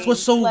 Yeah, that's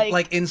what's so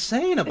like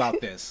insane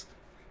about this.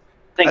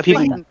 I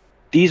think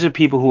these are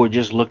people who are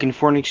just looking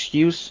for an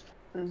excuse.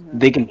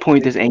 They can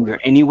point this anger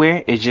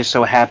anywhere. It just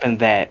so happened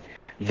that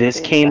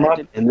this came up,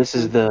 and this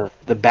is the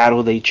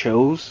battle they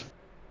chose.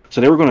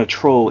 So they were going to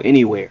troll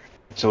anywhere.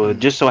 So it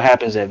just so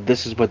happens that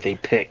this is what they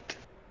picked.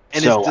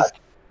 And so, it's just...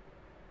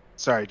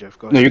 Sorry, Jeff.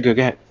 Go ahead. No, you're good.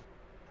 Go ahead.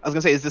 I was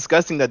gonna say it's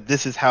disgusting that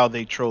this is how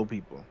they troll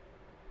people.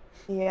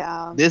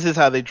 Yeah. This is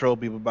how they troll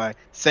people, by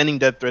sending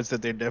death threats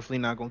that they're definitely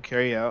not gonna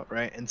carry out,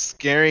 right? And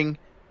scaring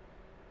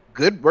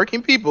good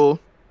working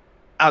people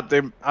out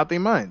their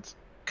minds.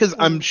 Because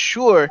I'm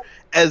sure,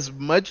 as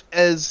much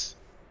as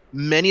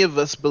many of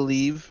us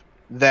believe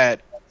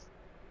that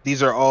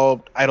these are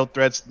all idle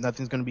threats,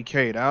 nothing's gonna be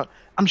carried out,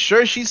 I'm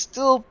sure she's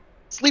still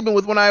sleeping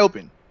with one eye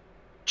open,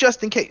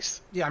 just in case.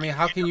 Yeah, I mean,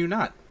 how can you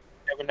not?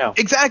 Never know.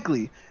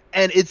 Exactly.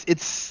 And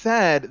it's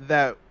sad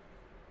that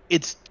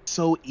it's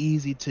so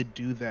easy to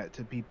do that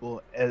to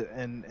people,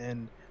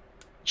 and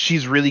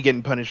she's really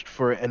getting punished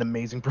for an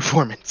amazing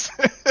performance.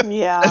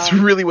 Yeah. That's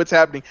really what's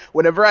happening.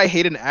 Whenever I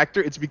hate an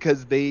actor, it's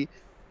because they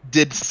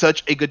did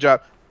such a good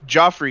job.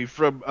 Joffrey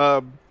from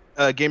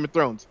Game of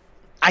Thrones.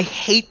 I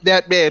hate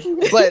that man,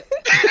 but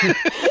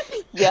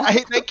Yeah. I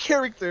hate that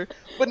character,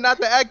 but not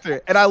the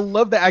actor. And I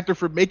love the actor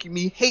for making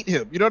me hate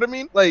him. You know what I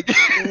mean? Like,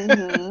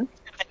 Mhm.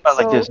 Think about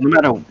it like this: no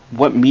matter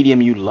what medium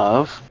you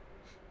love,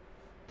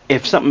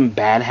 if something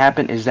bad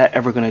happened, is that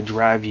ever going to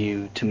drive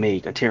you to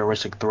make a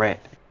terroristic threat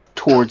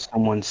towards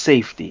someone's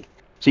safety?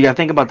 So you got to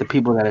think about the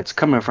people that it's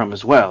coming from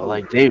as well.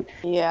 Like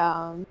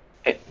Yeah.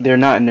 they're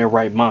not in their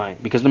right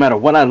mind, because no matter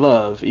what I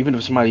love, even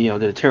if somebody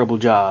did a terrible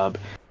job,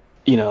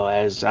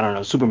 as I don't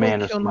know,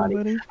 Superman or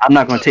somebody, I'm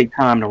not going to take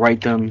time to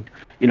write them,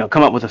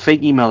 come up with a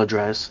fake email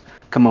address,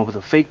 come up with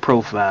a fake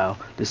profile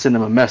to send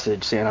them a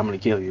message saying I'm going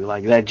to kill you.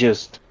 Like that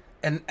just.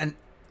 And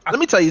let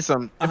me tell you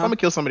something. If Uh-huh. I'm gonna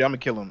kill somebody, I'm gonna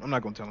kill him. I'm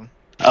not gonna tell him.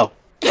 Oh,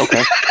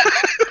 okay.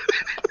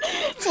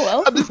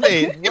 Well, I'm just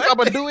saying, if I'm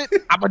gonna do it,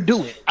 I'm gonna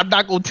do it. I'm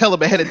not gonna tell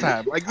him ahead of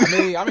time. Like, I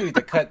mean, I need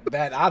to cut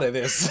that out of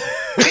this.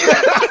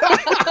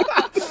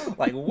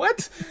 Like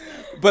what?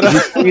 But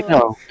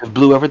if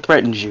Blue ever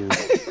threatens you,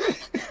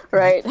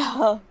 right.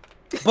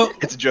 but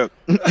it's a joke.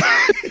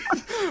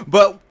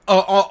 but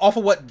off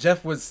of what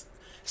Jeff was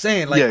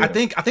saying, like Yeah. I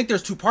think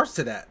there's two parts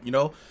to that.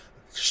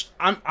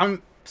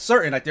 I'm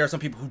certain like there are some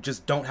people who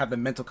just don't have the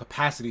mental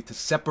capacity to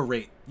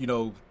separate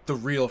the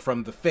real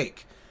from the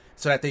fake,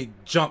 so that they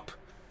jump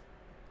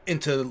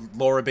into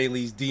Laura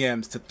Bailey's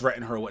DMs to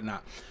threaten her or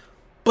whatnot.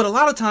 But a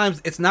lot of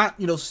times it's not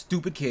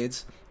stupid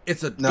kids,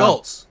 it's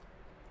adults.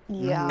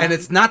 Yeah. And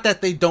it's not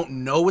that they don't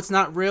know it's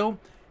not real,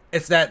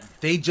 it's that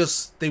they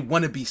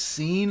want to be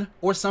seen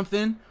or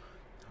something.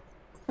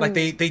 Like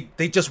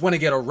they just want to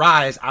get a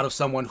rise out of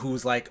someone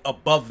who's like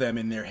above them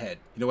in their head.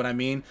 You know what I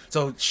mean?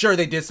 So sure,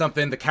 they did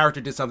something, the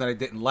character did something I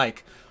didn't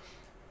like.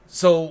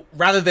 So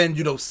rather than,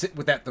 sit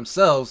with that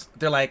themselves,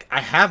 they're like,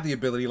 I have the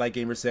ability, like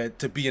Gamer said,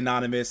 to be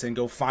anonymous and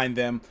go find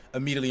them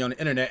immediately on the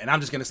internet, and I'm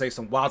just gonna say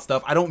some wild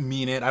stuff. I don't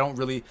mean it. I don't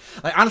really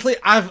like. Honestly,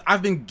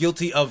 I've been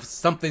guilty of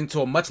something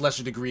to a much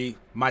lesser degree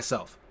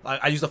myself.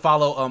 I used to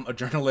follow a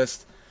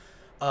journalist,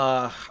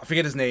 I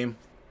forget his name,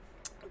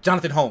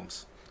 Jonathan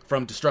Holmes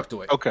from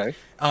Destructoid. Okay.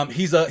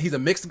 He's a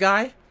mixed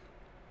guy,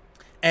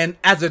 and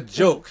as a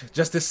joke,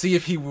 just to see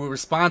if he will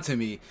respond to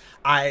me,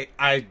 I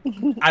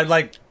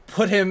like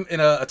put him in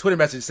a Twitter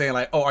message saying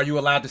like, "Oh, are you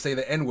allowed to say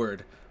the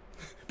N-word?"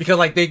 Because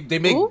like they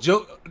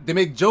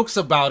make jokes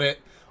about it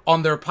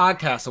on their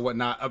podcast or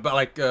whatnot, about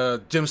like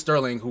Jim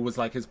Sterling, who was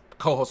like his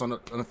co-host on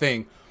the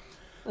thing,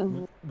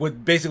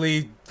 would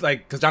basically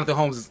like, because Jonathan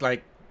Holmes is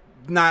like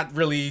not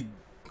really.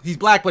 He's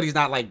black, but he's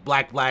not like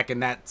black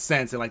in that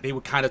sense, and like they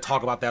would kind of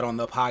talk about that on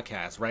the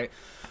podcast, right?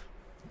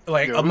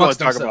 Like amongst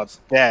talk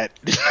themselves. about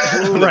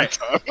that, Right?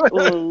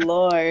 Oh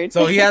Lord.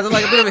 So he has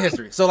like a bit of a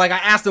history. So like I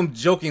asked him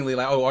jokingly,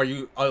 like, "Oh, are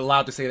you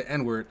allowed to say the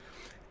N-word?"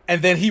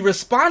 And then he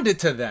responded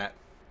to that,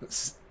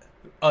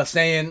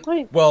 saying,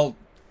 "Well,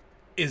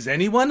 is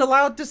anyone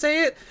allowed to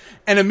say it?"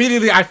 And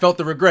immediately I felt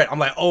the regret. I'm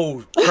like,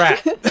 "Oh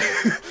crap!"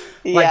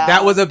 Like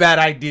that was a bad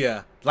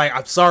idea. Like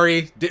I'm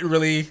sorry,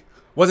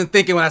 wasn't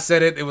thinking when I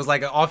said it. It was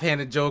like an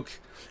offhanded joke,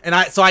 and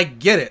I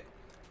get it.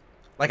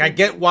 Like I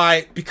get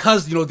why,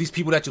 because these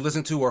people that you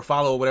listen to or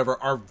follow or whatever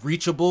are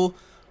reachable.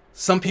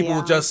 Some people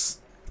will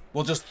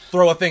just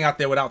throw a thing out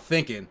there without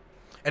thinking,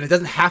 and it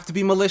doesn't have to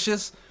be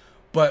malicious.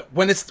 But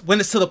when it's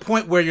to the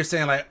point where you're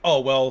saying like, "Oh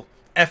well,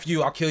 F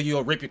you, I'll kill you,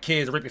 or rape your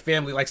kids, or rape your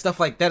family," like stuff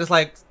like that, it's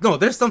like, no,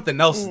 there's something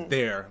else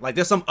there. Like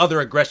there's some other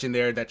aggression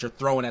there that you're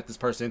throwing at this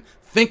person,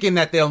 thinking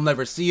that they'll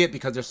never see it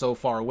because they're so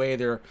far away.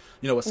 They're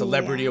a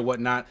celebrity or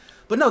whatnot.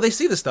 But no, they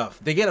see the stuff.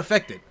 They get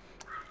affected.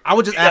 I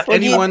would just ask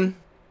anyone.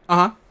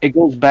 It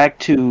goes back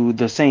to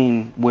the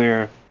same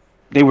where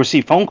they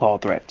receive phone call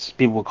threats.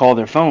 People will call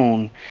their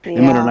phone in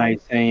the middle of the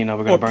night saying,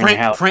 "We're going to burn your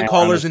house." Prank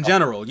callers in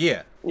general,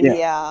 yeah.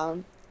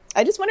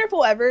 I just wonder if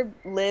we'll ever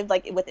live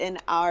like within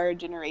our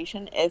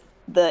generation, if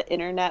the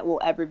internet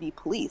will ever be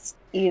policed.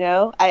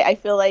 I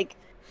feel like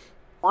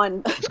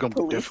on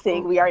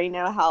policing, we already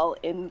know how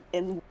in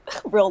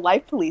real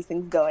life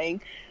policing's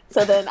going.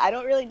 So then I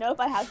don't really know if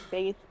I have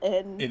faith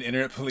in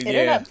internet policing.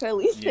 Yeah,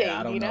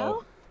 I don't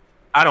know.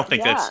 I don't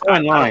think that's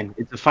fine line.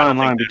 It's a fine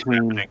line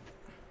between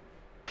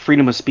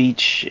freedom of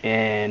speech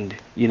and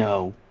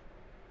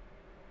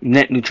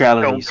net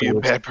neutrality. Don't be a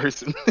bad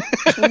person.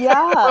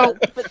 Yeah,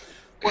 but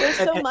there's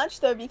so much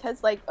though,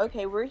 because like,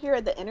 okay, we're here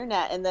at the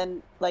internet, and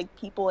then like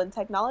people in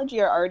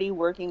technology are already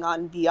working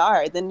on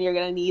VR. Then you're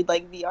gonna need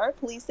like VR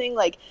policing,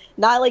 like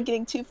not like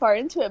getting too far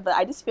into it, but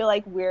I just feel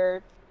like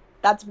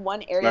that's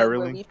one area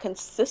where we've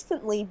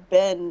consistently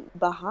been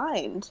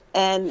behind,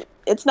 and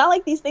it's not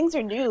like these things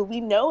are new. We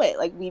know it.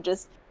 Like we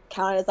just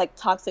count it as like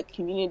toxic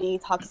community,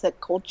 toxic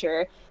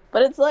culture.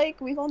 But it's like,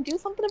 we gonna do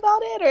something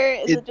about it,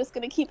 or is it just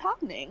gonna keep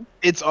happening?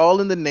 It's all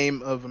in the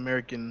name of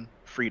American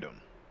freedom.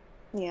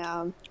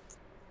 Yeah.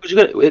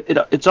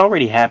 It's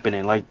already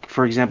happening. Like,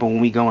 for example, when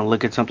we go and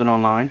look at something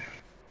online,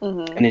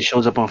 and it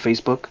shows up on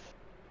Facebook.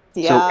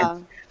 Yeah.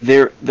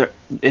 So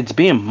it's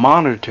being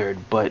monitored,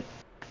 but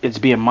it's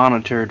being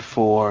monitored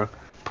for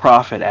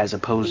profit as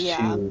opposed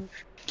to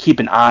keep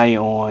an eye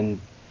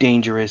on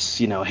dangerous,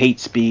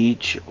 hate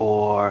speech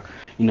or,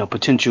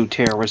 potential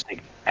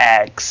terroristic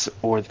acts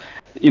or,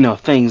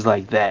 things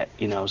like that,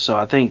 So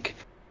I think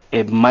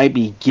it might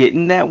be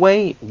getting that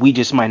way. We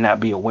just might not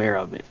be aware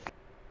of it.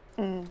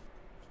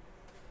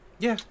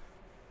 Yeah.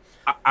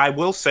 I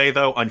will say,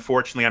 though,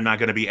 unfortunately, I'm not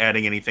going to be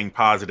adding anything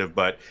positive,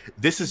 but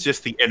this is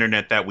just the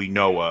internet that we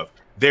know of.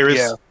 There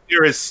is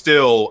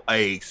still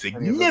a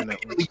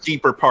significantly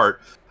deeper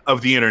part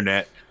of the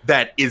internet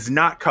that is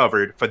not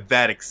covered for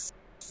that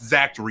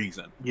exact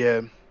reason.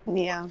 Yeah.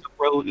 Yeah.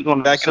 Bro,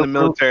 back in the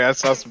military, I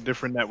saw some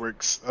different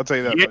networks. I'll tell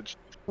you that much.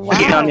 Wow.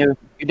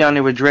 You down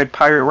there with Dread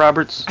Pirate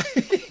Roberts?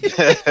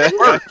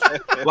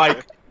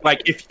 like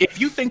if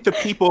you think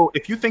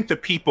the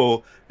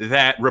people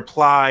that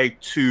reply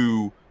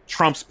to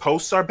Trump's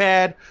posts are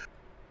bad,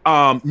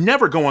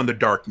 never go on the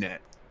dark net.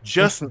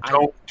 Just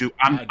don't do.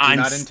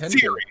 I'm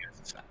serious.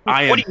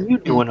 What are you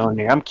doing on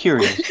there? I'm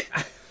curious.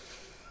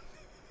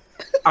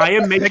 I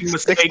am making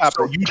mistakes,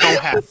 so you don't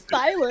have to.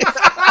 Silence.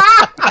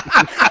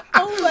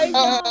 Oh my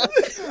god!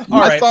 All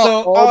right,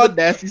 so all the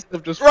nasty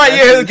stuff just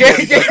the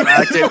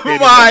game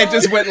mind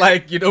just went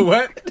like, you know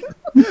what?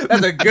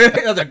 That's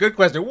a good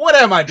question. What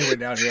am I doing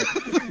down here?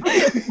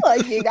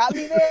 Like, you got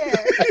me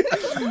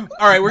there.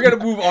 All right, we're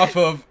gonna move off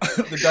of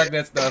the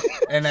darknet stuff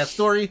and that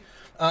story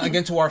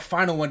again to our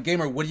final one.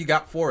 Gamer, what do you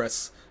got for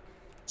us?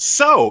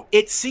 So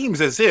it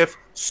seems as if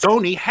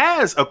Sony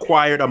has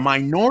acquired a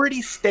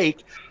minority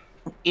stake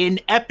in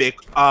Epic,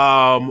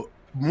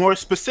 more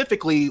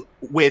specifically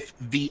with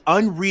the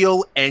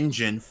Unreal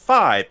Engine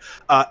 5.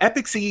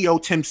 Epic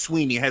CEO Tim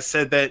Sweeney has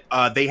said that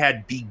they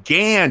had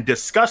began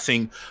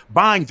discussing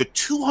buying the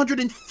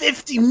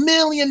 $250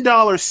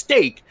 million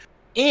stake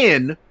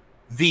in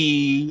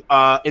the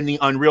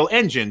Unreal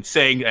Engine,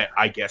 saying that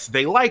I guess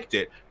they liked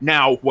it.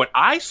 Now, what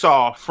I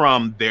saw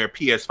from their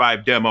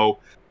PS5 demo,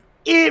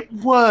 it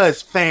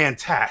was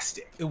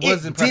fantastic. It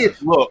was impressive.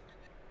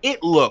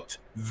 It looked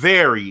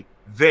very,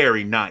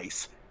 very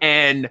nice.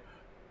 And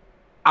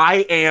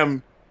I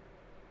am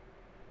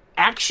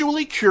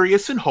actually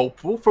curious and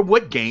hopeful for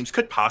what games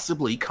could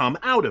possibly come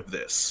out of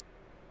this.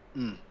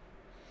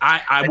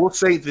 I will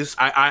say this.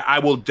 I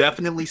will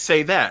definitely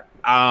say that.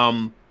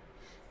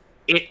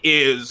 It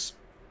is,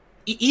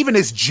 even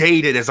as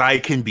jaded as I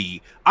can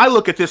be, I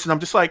look at this and I'm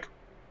just like,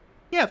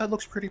 yeah, that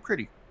looks pretty.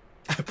 Pretty.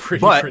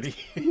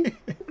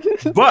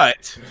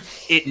 But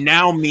it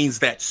now means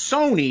that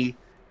Sony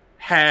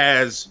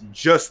has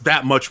just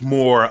that much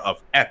more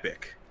of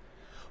Epic.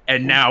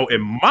 And now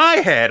in my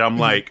head, I'm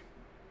like,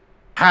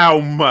 how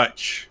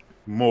much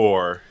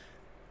more?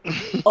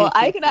 Well,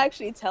 I can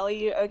actually tell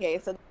you, okay,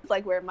 so this is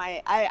like where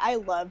I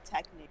love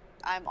tech news.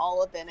 I'm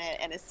all up in it.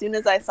 And as soon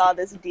as I saw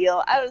this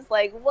deal, I was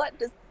like, what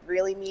does it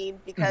really mean?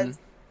 Because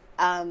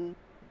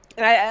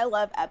and I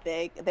love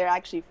Epic. They're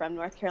actually from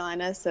North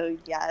Carolina, so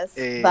yes.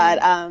 Hey. But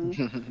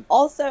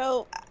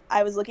also,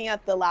 I was looking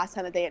at the last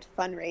time that they had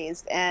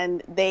fundraised,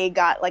 and they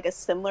got like a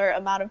similar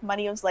amount of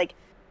money. It was like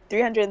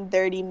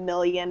 $330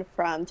 million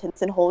from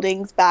Tencent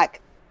Holdings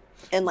back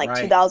in like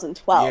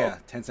 2012. Yeah,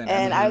 Tencent.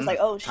 And I was like,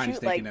 oh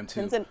shoot, like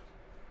Tencent.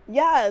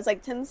 Yeah, it's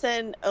like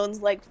Tencent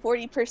owns like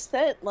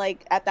 40%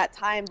 like at that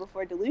time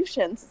before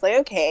dilution. So it's like,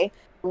 okay,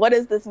 what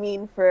does this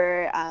mean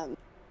for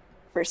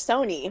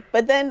Sony?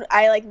 But then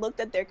I like looked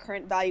at their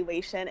current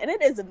valuation, and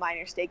it is a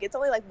minor stake. It's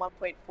only like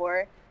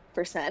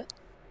 1.4%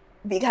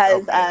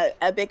 because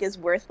Epic is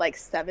worth like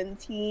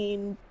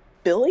 17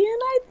 billion,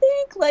 I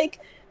think. Like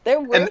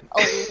they're worth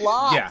a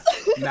lot.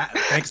 Yeah,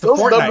 thanks to those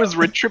Fortnite. numbers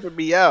were tripping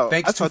me out.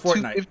 Thanks to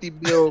Fortnite. 250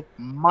 mil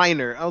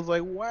minor. I was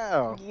like,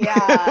 wow.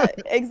 Yeah,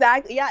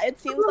 exactly. Yeah, it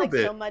seems like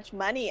so much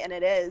money, and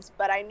it is.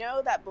 But I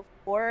know that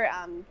before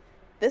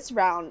this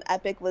round,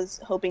 Epic was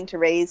hoping to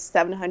raise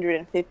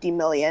 750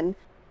 million.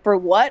 For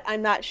what?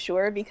 I'm not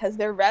sure, because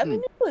their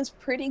revenue is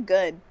pretty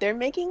good. They're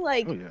making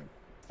like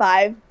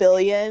 5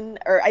 billion,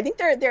 or I think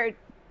they're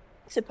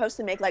supposed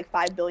to make like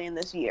 5 billion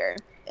this year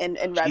in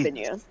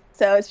revenue.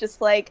 So it's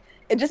just like,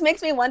 it just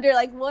makes me wonder,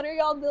 like, what are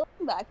y'all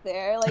building back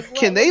there? Like,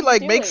 can they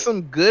like make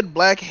some good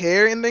black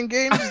hair in them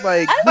games?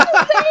 Like,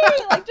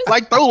 like, just,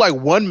 like throw like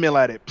 1 mil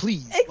at it,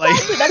 please. Exactly,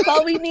 like, that's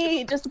all we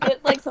need. Just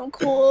get like some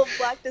cool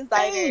black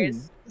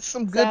designers.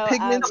 Some good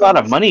pigments. It's a lot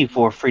of money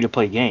for a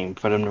free-to-play game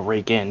for them to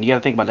rake in. You got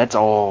to think about that's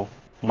all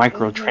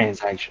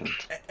microtransactions.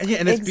 Yeah,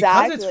 and it's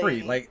because it's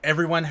free. Like,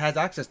 everyone has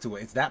access to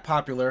it. It's that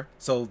popular,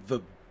 so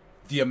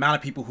the amount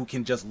of people who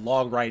can just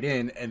log right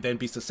in and then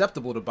be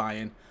susceptible to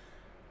buying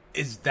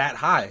is that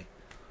high.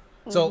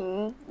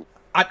 So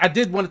I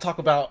did want to talk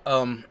about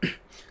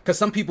because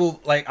some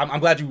people, like, I'm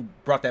glad you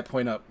brought that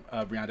point up,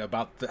 Brianda,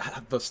 about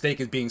the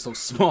stake is being so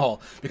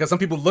small, because some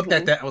people looked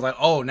at that and was like,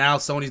 oh, now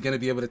Sony's going to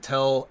be able to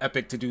tell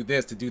Epic to do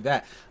this, to do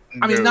that.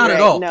 I mean, not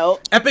at all. No.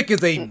 Epic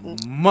is a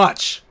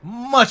much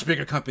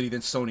bigger company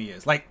than Sony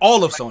is. Like,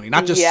 all of Sony,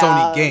 not just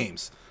Sony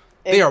games.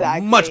 They are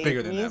much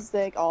bigger than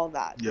music, all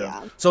that.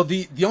 Yeah. So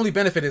the only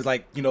benefit is,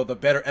 like, you know, the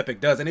better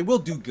Epic does, and it will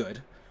do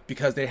good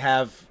because they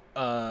have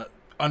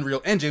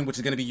Unreal Engine, which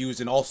is going to be used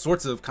in all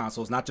sorts of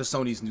consoles, not just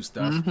Sony's new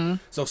stuff.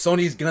 So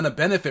Sony's going to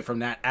benefit from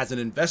that as an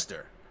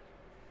investor.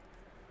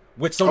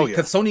 Which Sony,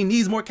 because Sony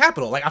needs more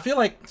capital. Like, I feel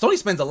like Sony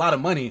spends a lot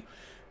of money.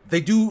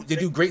 They do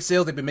great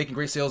sales. They've been making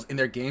great sales in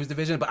their games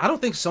division, but I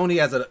don't think Sony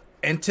as an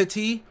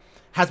entity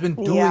has been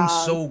doing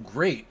so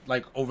great,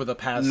 like, over the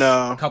past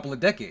couple of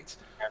decades.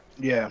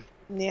 Yeah.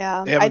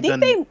 I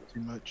think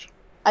too much.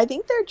 I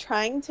think they're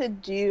trying to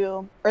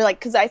do, or like,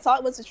 because I saw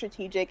it was a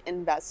strategic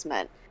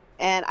investment,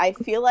 and I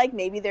feel like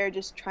maybe they're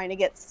just trying to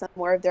get some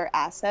more of their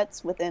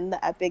assets within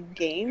the Epic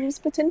Games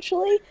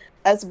potentially,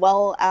 as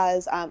well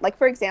as like,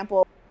 for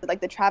example, like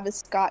the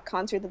Travis Scott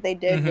concert that they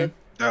did with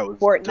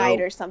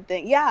Fortnite or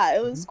something. Yeah,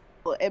 it was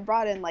cool. It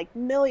brought in like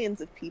millions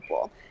of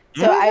people.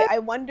 So I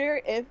wonder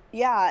if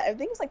I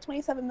think it's like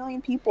 27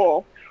 million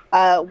people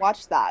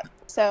watched that.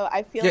 So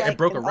I feel like it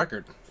broke a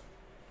record.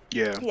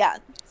 Yeah.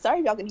 Sorry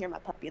if y'all can hear my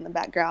puppy in the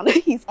background.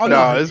 He's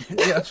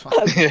it's fine.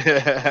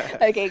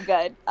 Okay,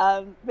 good.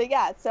 But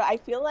yeah, so I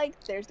feel like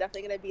there's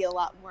definitely going to be a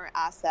lot more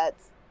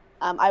assets.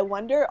 I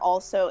wonder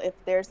also if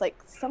there's like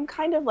some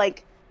kind of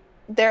like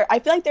I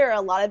feel like there are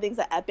a lot of things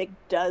that Epic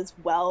does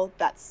well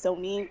that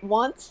Sony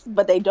wants,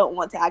 but they don't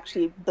want to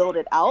actually build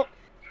it out.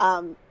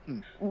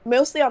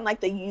 Mostly on like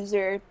the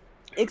user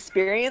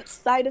experience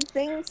side of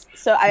things.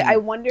 So I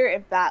wonder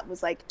if that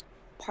was like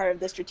part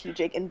of the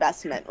strategic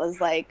investment, was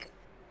like,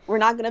 we're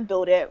not going to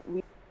build it,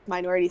 we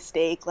minority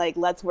stake, like,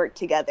 let's work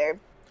together.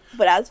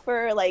 But as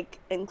for like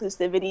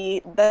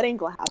inclusivity, that ain't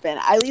gonna happen.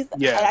 At least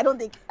I don't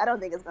think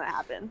it's gonna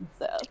happen.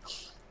 So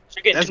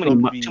you're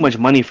getting too much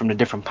money from the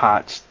different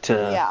pots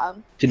to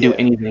do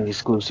anything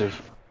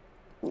exclusive.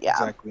 Yeah,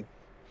 exactly.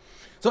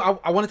 So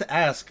I wanted to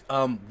ask,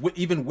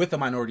 even with a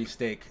minority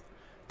stake,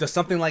 does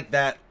something like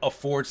that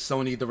afford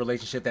Sony the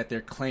relationship that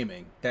they're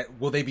claiming? That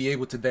will they be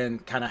able to then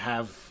kind of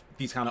have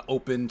these kind of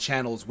open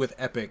channels with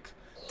Epic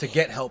to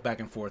get help back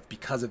and forth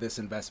because of this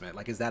investment?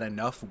 Like, is that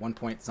enough? 1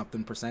 point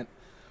something %?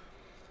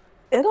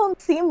 It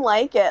don't seem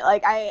like it.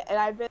 Like,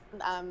 I've been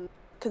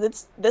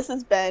because this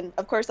has been,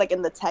 of course, like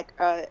in the tech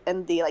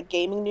in the like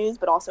gaming news,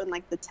 but also in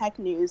like the tech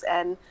news,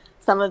 and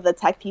some of the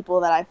tech people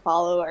that I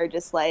follow are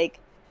just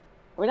like,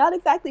 we're not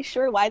exactly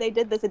sure why they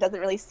did this. It doesn't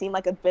really seem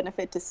like a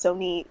benefit to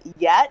Sony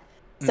yet.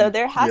 So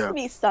there has to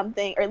be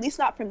something, or at least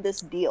not from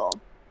this deal.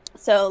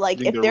 So like,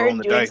 if they're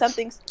doing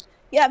something,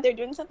 if they're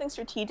doing something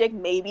strategic,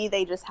 maybe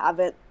they just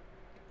haven't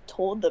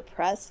told the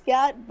press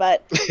yet.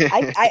 But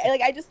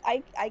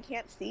I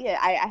can't see it.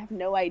 I have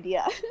no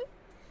idea.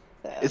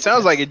 So. It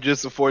sounds like it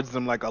just affords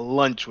them like a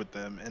lunch with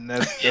them, and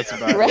that's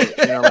about it.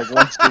 You know, like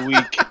once a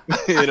week.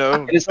 You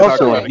know, it's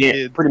also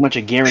pretty much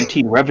a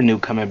guaranteed revenue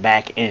coming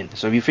back in.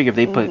 So if you figure if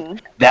they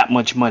put that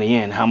much money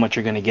in, how much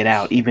you're going to get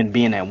out, even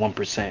being at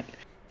 1%.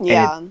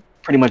 Yeah,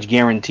 pretty much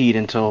guaranteed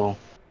until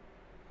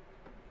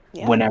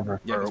whenever.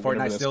 Yeah,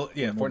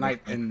 Fortnite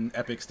and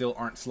Epic still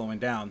aren't slowing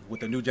down. With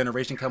the new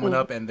generation coming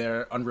up and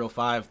their Unreal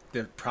 5,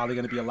 there's probably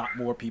going to be a lot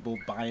more people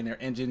buying their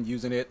engine,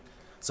 using it.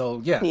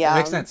 So yeah, it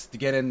makes sense to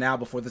get in now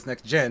before this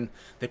next gen.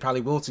 They probably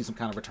will see some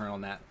kind of return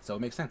on that. So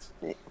it makes sense.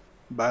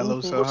 Buy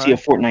low, so we'll see a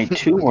Fortnite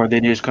 2, or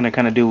they're just going to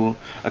kind of do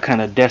a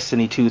kind of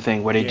Destiny 2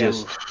 thing where they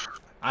just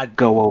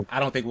go over.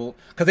 I don't think we'll,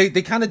 because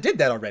they kind of did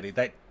that already.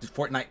 That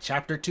Fortnite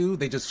Chapter 2,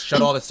 they just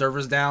shut all the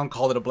servers down,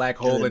 called it a black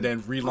hole, and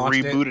then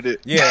rebooted it.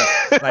 Yeah,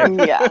 I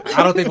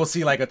don't think we'll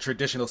see like a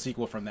traditional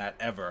sequel from that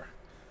ever.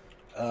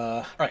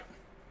 All right.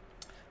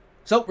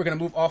 So we're gonna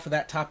move off of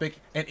that topic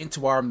and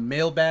into our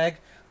mailbag.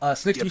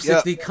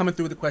 Snix360 coming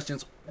through the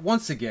questions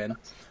once again.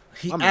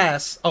 He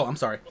asks, I'm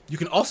sorry. You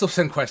can also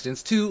send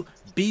questions to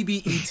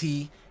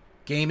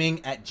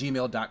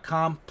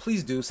bbetgaming@gmail.com.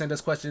 Please do send us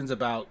questions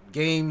about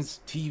games,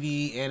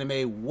 TV,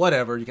 anime,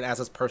 whatever. You can ask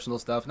us personal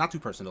stuff. Not too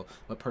personal,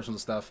 but personal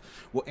stuff.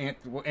 We'll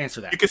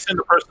answer that. You can send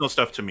the personal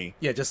stuff to me.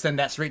 Yeah, just send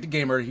that straight to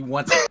Gamer. He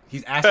wants it.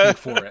 He's asking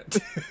for it.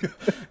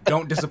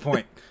 Don't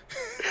disappoint.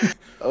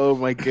 Oh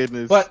my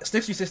goodness. But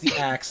Snix360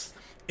 asks,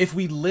 if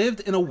we lived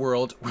in a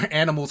world where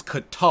animals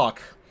could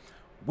talk,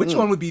 Which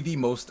one would be the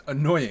most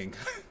annoying?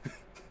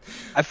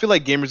 I feel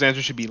like Gamer's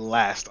answer should be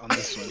last on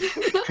this one.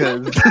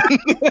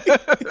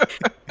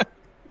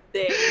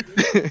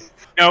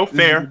 No,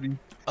 fair.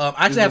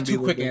 I actually have 2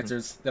 quick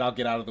answers that I'll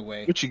get out of the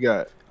way. What you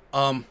got?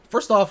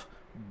 First off,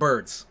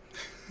 birds.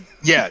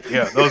 Yeah,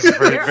 those are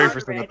very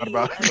first thing I thought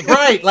about.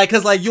 Right, like,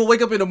 cause like you'll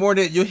wake up in the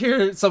morning, you'll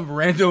hear some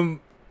random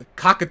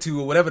cockatoo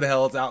or whatever the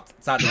hell is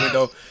outside the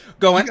window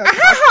going,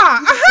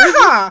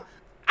 ah-ha,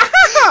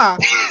 ah-ha.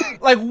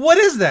 Like, what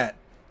is that?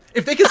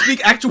 If they can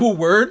speak actual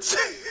words,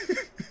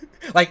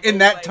 like in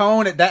that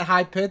tone, at that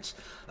high pitch,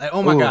 like,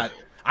 oh my god,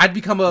 I'd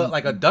become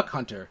a duck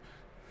hunter.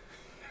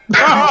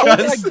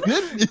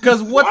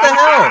 Because what the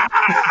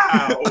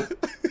hell?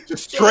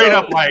 Just straight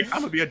up, like,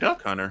 I'm gonna be a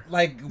duck hunter.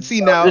 Like,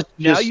 see now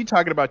you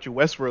talking about your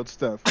Westworld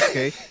stuff,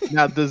 okay?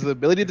 Now, does the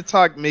ability to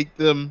talk make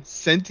them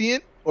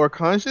sentient or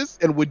conscious?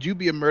 And would you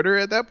be a murderer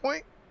at that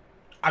point?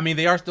 I mean,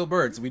 they are still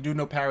birds. We do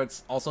know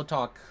parrots also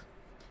talk.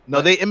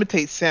 No, they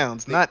imitate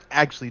sounds, not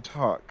actually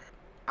talk.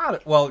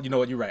 Well, you know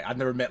what? You're right. I've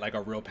never met like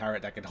a real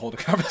parrot that can hold a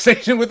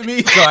conversation with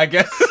me, so I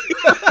guess.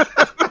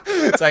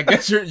 So I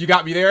guess you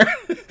got me there.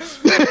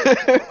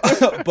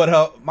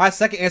 But my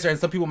second answer, and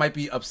some people might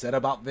be upset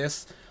about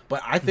this,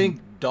 but I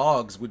think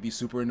dogs would be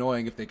super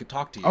annoying if they could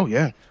talk to you. Oh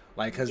yeah,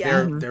 like because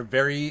they're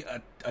very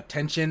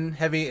attention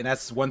heavy, and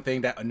that's one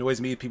thing that annoys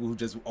me. People who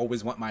just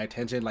always want my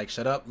attention, like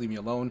shut up, leave me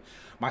alone.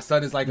 My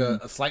son is like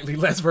a slightly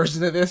less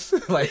version of this.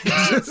 Like,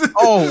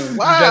 oh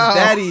wow, just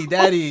daddy,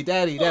 daddy,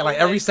 daddy, daddy. Like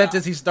every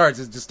sentence he starts,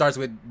 it just starts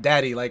with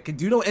daddy. Like,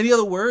 do you know any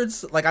other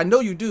words? Like, I know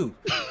you do.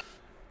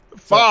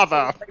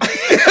 Father.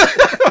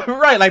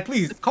 Right, like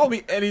please call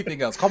me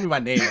anything else. Call me my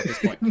name at this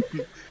point.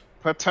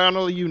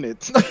 Paternal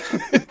unit.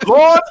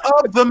 Lord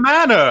of the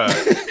Manor.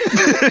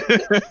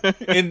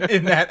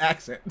 in that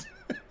accent.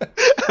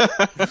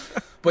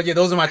 But yeah,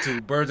 those are my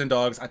 2. Birds and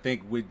dogs, I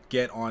think, would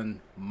get on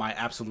my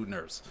absolute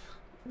nerves.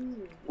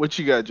 What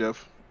you got,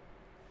 Jeff?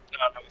 We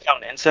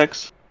count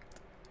insects.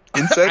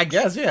 Insects? I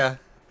guess, yeah.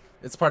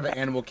 It's part of the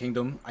animal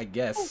kingdom, I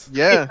guess.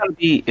 Yeah.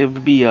 It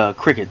would be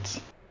crickets.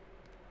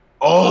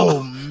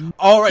 Oh,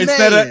 all right.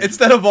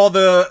 Instead of all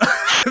the,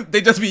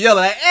 they just be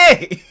yelling, like,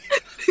 "Hey,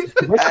 hey,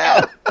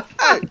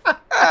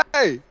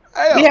 hey,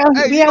 hey,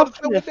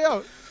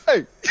 down.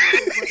 Hey."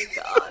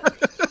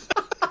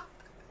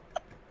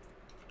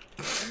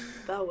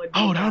 Oh my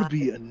god. That would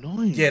be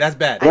annoying. Yeah, that's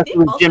bad. It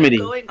was Jiminy.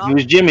 It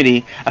was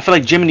Jiminy. I feel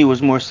like Jiminy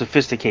was more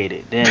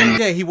sophisticated than.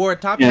 Yeah, he wore a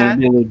top Yeah, hat.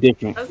 a little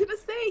different. I was gonna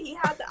say he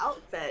had the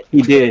outfit.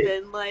 He did.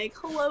 Been like,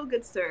 "Hello,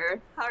 good sir.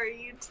 How are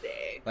you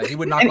today?" Like he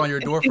would knock on your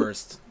door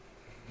first.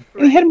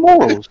 And he had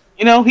morals.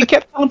 You know, he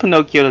kept telling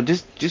Pinocchio,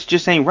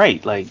 "Just ain't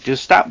right. Like,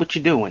 just stop what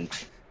you're doing."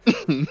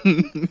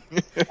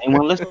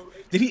 Anyone listen?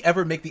 Did he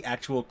ever make the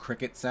actual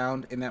cricket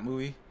sound in that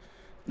movie?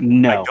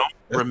 No. I don't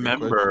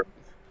remember.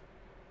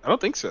 I don't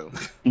think so.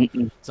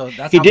 So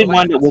that's he how did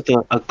polite wind he up was.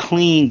 with a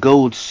clean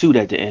gold suit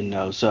at the end,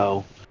 though.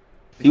 So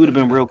he would have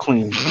been real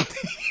clean.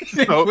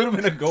 It would have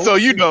been a gold. So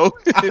you know,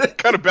 it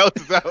kind of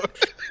balances out.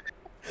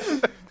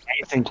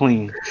 Nice and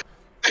clean.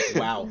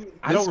 Wow,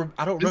 I don't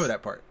remember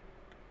that part.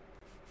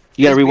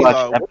 You gotta This be,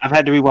 rewatch. I've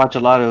had to rewatch a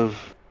lot of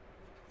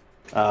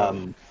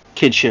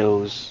kid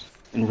shows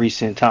in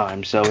recent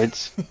times, so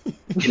it's I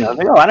was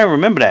like, oh, I don't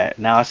remember that.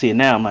 Now I see it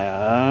now. I'm like,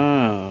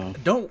 oh.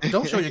 Don't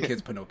show your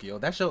kids Pinocchio.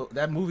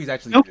 That movie's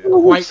actually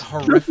Pinocchio quite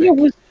horrific. Pinocchio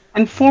was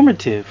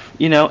informative.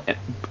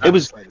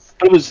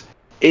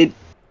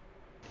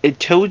 It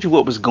told you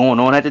what was going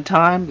on at the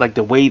time, like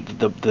the way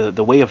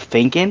the way of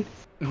thinking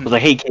was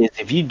like, hey kids,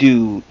 if you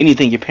do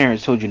anything your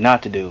parents told you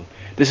not to do,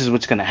 this is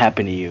what's gonna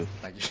happen to you.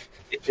 Like,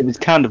 It was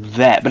kind of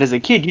that, but as a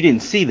kid, you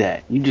didn't see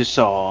that. You just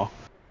saw,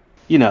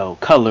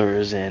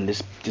 colors and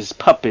this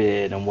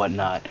puppet and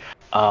whatnot.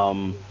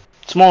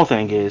 Small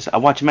thing is, I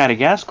watched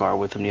Madagascar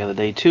with him the other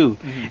day too,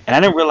 and I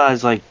didn't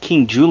realize like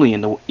King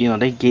Julian,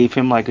 they gave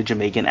him like a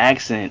Jamaican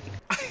accent,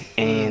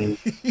 and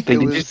they It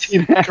was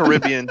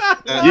Caribbean.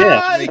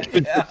 Yeah.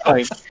 Jamaican.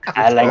 Like,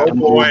 I like to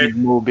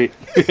move it.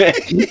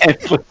 And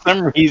for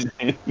some reason,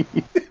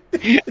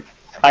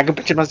 I can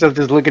picture myself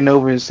just looking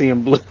over and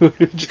seeing blue.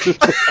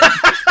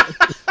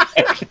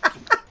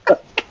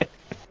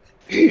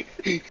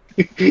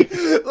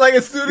 like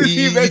as soon as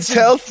he You mentioned,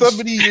 tell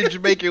somebody you're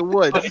Jamaican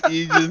once,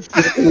 you just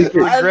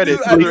regret it.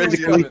 I knew Really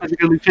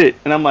it was fit.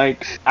 And I'm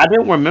like, I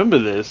didn't remember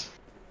this.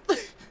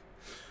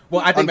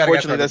 well, I think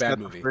Madagascar Unfortunately, is that's a not bad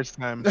movie. the first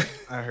time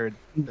I heard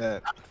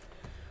that.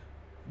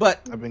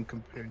 But I've been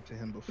compared to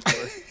him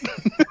before.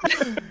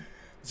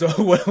 so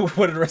what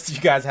do the rest of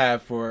you guys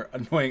have for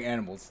annoying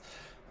animals?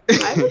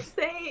 I would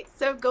say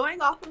so.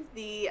 Going off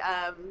the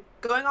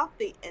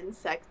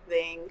insect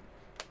thing.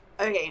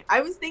 Okay, I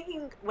was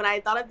thinking when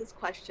I thought of this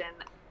question,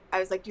 I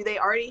was like, do they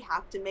already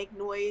have to make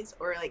noise,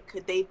 or like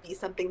could they be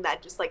something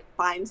that just like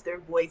finds their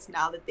voice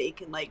now that they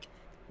can like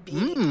be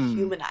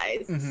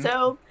humanized?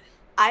 So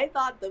I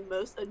thought the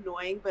most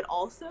annoying, but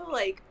also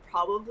like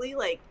probably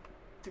like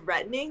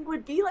threatening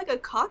would be like a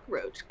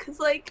cockroach, because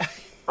like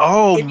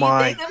Oh if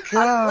my you think of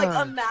god!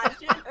 like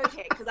imagine,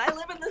 okay, because I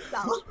live in the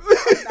South,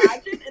 so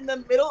imagine in the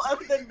middle of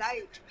the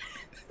night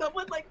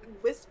someone like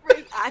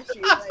whispering at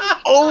you like,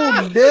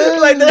 Oh no!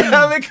 Like they're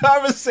having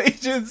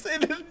conversations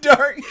in the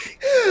dark,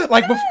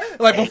 like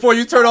before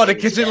you turn on the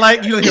kitchen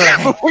light, you're like, hey,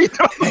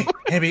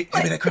 hand me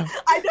that crumb.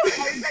 I know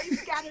everybody's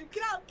scattered.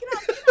 Get out!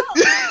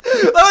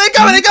 Oh, they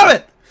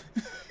coming!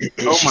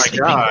 Oh my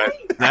god,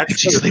 that's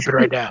She's sleeping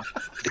right now.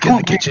 Get in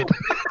the kitchen.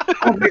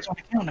 Oh, it's on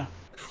the counter.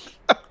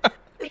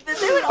 They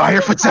would I hear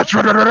also footsteps.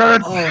 probably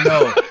Oh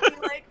no! be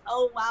like,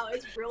 oh wow,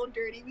 it's real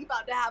dirty. We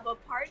about to have a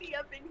party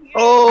up in here.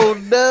 Oh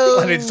no!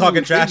 Like, they're just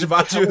talking trash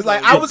about you. It's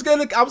like I was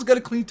gonna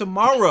clean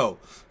tomorrow.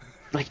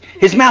 Like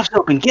his mouth's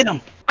open. Get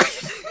him.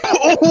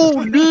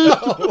 Oh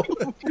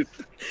no!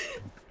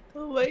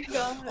 Oh my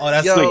god. Oh,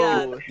 that's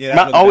Yo. like, yeah.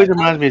 That's Always really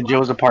reminds me of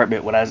Joe's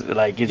Apartment when I was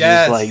like, it's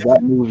Yes. just like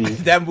that movie. bad.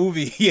 That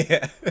movie.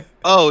 Yeah.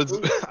 Oh,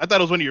 I thought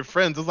it was one of your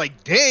friends. I was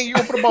like, dang, you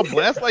gonna put him on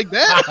blast like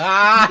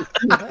that?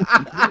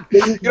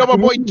 You know my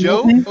boy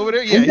Joe over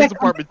there? Yeah, his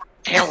apartment's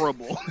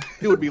terrible.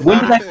 It would be When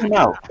did that loud. come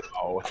out?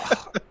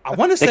 I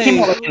want to That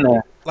came say out in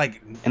the,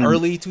 like in-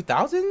 early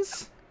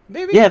 2000s,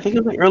 maybe. yeah, I think it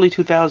was like early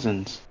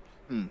 2000s.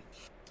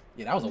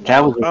 Yeah, that was a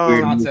That wild was a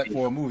weird concept movie.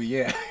 for a movie.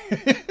 Yeah.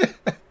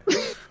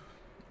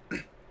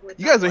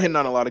 You guys are hitting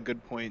on a lot of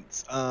good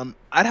points.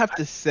 I'd have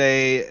to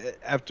say,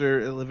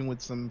 after living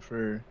with some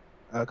for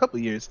a couple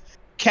of years,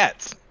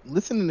 cats.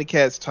 Listening to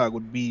cats talk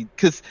would be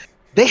because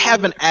they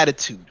have an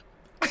attitude.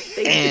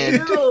 They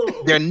And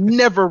do. They're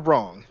never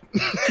wrong.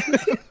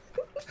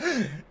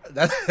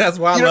 That's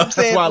why I You know what I'm love. That's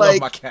saying? why I love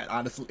Like- my cat.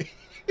 Honestly.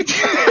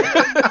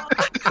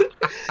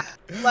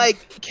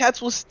 Like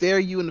cats will stare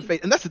you in the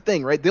face, and that's the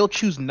thing, right? They'll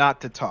choose not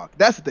to talk.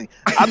 That's the thing.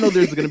 I know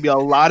there's going to be a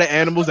lot of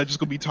animals that just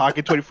gonna be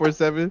talking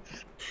 24/7.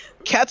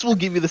 Cats will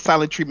give you the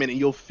silent treatment, and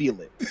you'll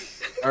feel it.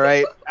 All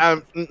right,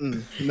 no,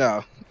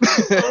 my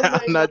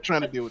I'm not God.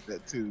 trying to deal with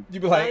that too. You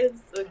be That like, is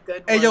a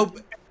good hey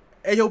one.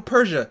 yo,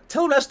 Persia,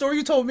 tell him that story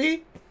you told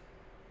me.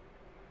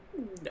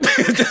 No.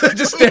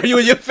 Just stare you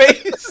in your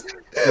face.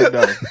 No, I'm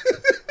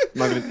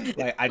not gonna-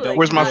 Like, I don't.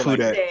 Where's my feel food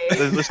like at?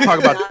 Day. Let's talk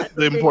about Not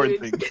the important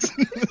food. things.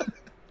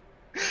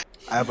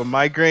 I have a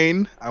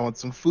migraine. I want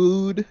some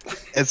food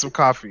and some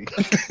coffee.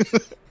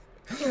 Just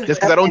because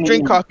I don't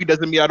drink coffee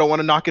doesn't mean I don't want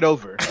to knock it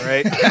over. All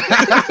right.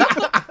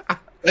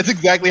 That's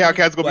exactly how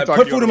cats gonna Like, be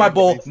talking. put to you food on in my a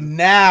regular bowl basis.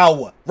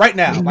 now, right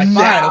now. Like, fine,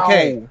 Now.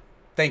 okay,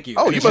 thank you.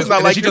 Oh, And you then must she not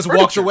just- like she the just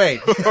walks furniture.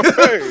 away.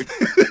 Hey,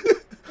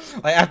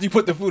 Like after you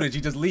put the food in, she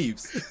just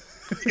leaves.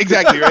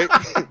 exactly right.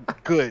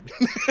 Good.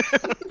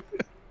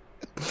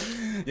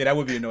 Yeah, that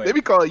would be They annoying.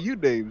 be calling you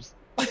names.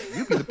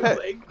 You be the pet.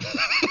 Like,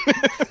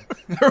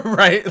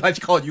 Right? Like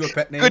she called you a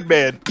pet name. Good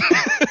man.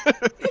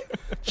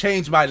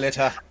 Change my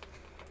litter.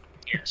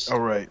 Yes. All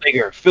right.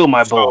 Bigger. Fill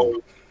my bowl.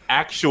 So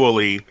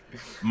actually,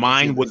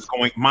 mine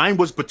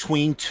was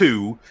between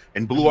two,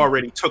 and Blue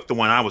already took the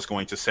one I was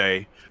going to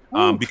say,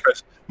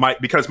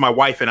 because my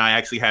wife and I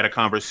actually had a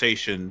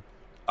conversation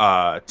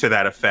to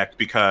that effect,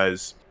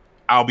 because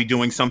I'll be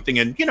doing something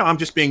and I'm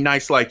just being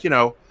nice, like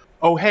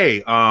oh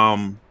hey,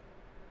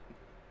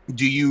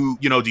 do you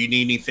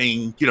need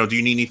anything? Do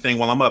you need anything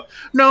while I'm up?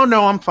 No,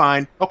 I'm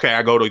fine. Okay,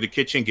 I go to the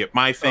kitchen, get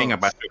my thing. I'm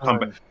about to come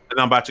back, and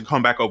I'm about to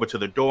come back over to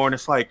the door, and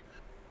it's like,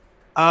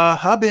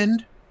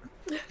 Huband,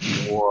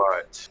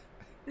 what?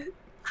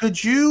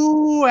 Could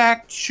you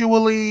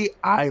actually?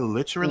 I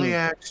literally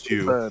asked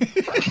you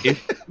if you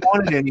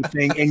wanted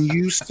anything, and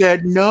you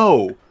said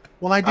no.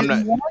 Well, I I'm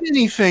didn't want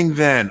anything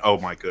then. Oh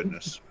my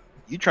goodness.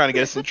 You trying to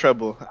get us in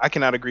trouble? I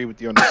cannot agree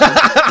with you on this. One.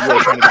 You are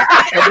trying to get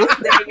us in trouble.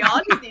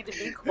 y'all just need to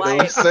be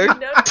quiet. sir.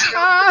 No,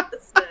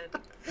 listen.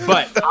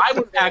 But So I was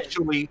forbidden.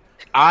 actually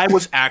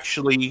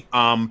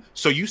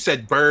so you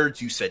said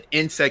birds, you said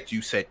insects,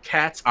 you said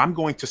cats. I'm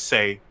going to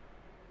say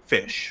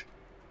fish.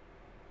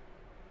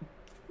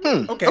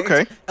 Okay.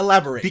 Okay.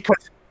 Elaborate.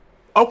 Because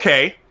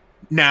okay,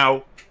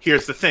 now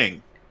here's the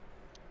thing.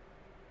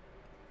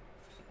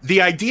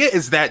 The idea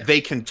is that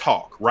they can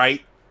talk,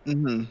 right?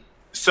 Mm-hmm.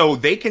 So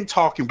they can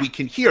talk and we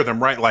can hear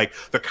them, right? Like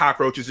the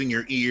cockroaches in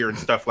your ear and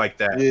stuff like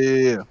that.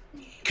 Yeah.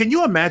 Can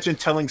you imagine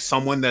telling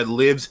someone that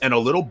lives in a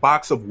little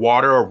box of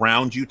water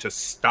around you to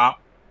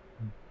stop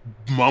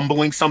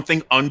mumbling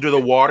something under the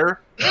water?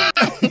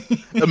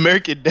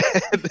 American Dad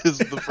is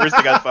the first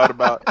thing I thought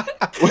about.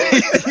 When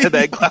he said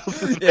that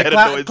Klaus is bad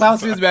annoying.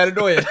 Klaus is bad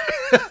annoying.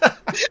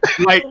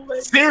 Like, Oh my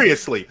God.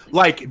 seriously.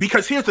 Like,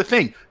 because here's the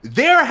thing.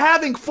 They're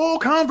having full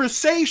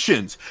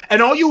conversations, and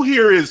all you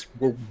hear is...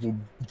 That's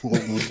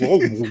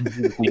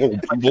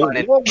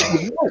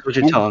what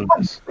you're telling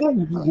us. Oh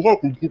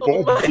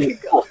my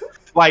God.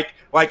 like,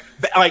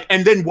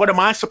 and then what am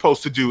I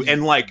supposed to do?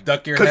 And like,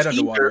 Duck your 'cause head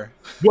underwater.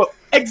 well,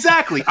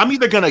 exactly. I'm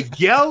either gonna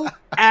yell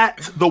at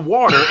the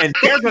water, and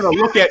they're gonna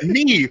look at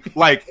me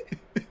like,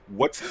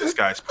 "What's this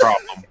guy's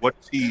problem?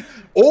 What's he?"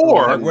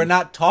 Or, Like, we're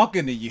not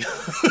talking to you.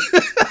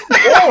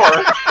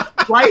 or,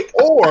 right?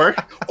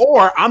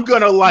 Or I'm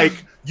gonna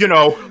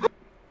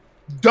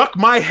duck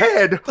my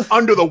head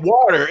under the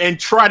water and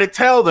try to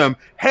tell them,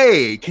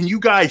 hey, can you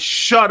guys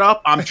shut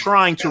up? I'm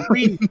trying to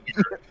read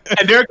here.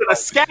 And they're going to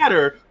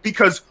scatter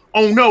because,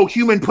 oh no,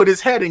 human put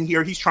his head in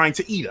here. He's trying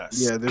to eat us.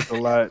 Yeah, there's a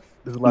lot.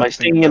 Like,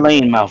 stay in your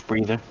lane, mouth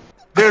breather.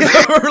 There's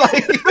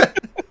like,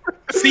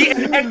 see,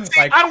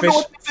 like I don't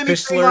know if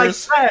there's anything like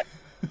that.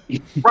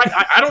 Right?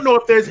 I don't know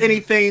if there's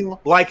anything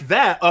like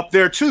that up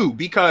there too,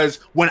 because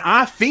when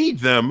I feed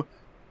them,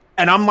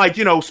 and I'm like,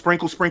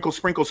 sprinkle, sprinkle,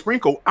 sprinkle,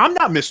 sprinkle. I'm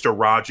not Mr.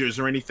 Rogers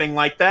or anything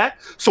like that.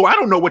 So I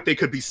don't know what they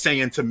could be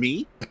saying to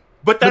me.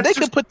 But they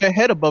could put their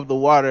head above the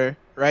water,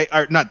 right?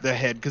 Or not the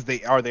head, because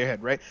they are their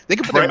head, right? They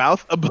could put their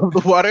mouth above the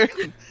water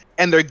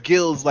and their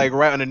gills like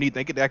right underneath.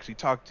 They could actually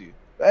talk to you.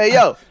 Hey,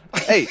 yo,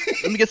 hey,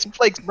 let me get some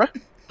flakes, bro.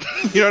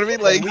 You know what I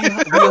mean? Like, we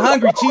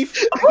hungry, Chief.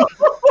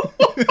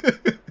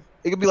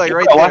 It could be like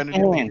right there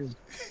underneath.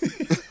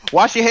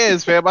 Wash your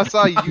hands, fam. I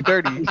saw you. You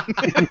dirty.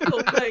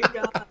 Oh my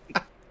god.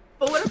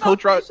 But what about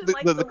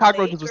the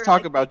cockroaches was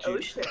talking about you.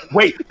 Ocean?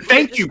 Wait,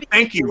 thank you.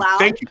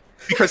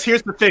 Because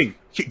here's the thing.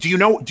 Do you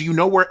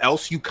know where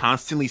else you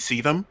constantly see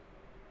them?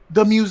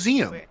 The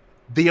museum,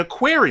 the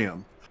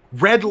aquarium,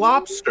 Red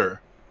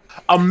Lobster.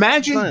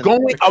 Imagine all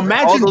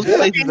those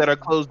places that are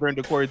closed during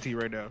the quarantine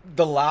right now.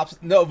 The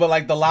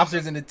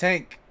lobsters in the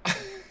tank.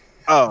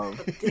 Oh,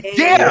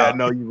 yeah.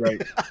 No, you're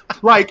right.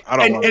 Like,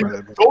 and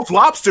those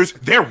lobsters,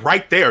 they're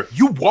right there.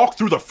 You walk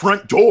through the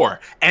front door,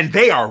 and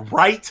they are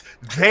right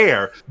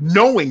there,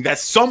 knowing that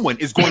someone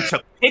is going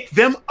to pick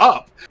them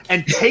up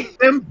and take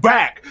them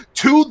back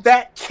to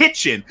that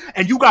kitchen.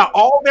 And you got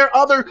all their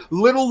other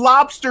little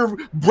lobster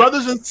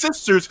brothers and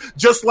sisters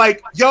just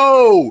like,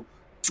 yo,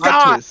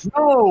 Scott,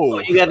 no.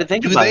 You got to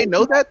think about it. Do they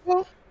know that,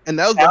 though? And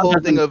that was the whole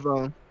thing of...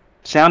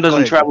 sound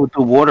doesn't travel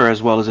through water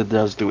as well as it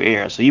does through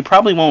air, so you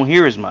probably won't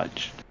hear as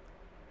much.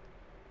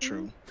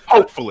 True.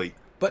 Hopefully.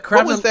 But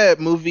what was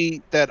that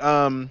movie, that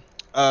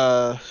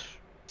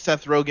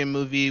Seth Rogen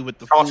movie with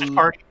the Sausage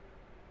Party?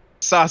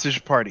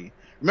 Sausage Party.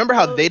 Remember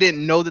how they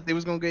didn't know that they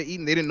was going to get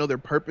eaten? They didn't know their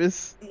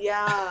purpose?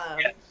 Yeah.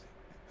 Yes.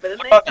 But then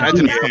they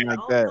Imagine something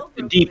like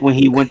that. Deep when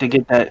he went to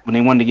get that, when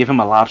they wanted to give him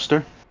a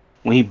lobster,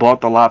 when he bought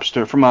the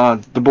lobster from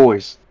The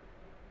Boys.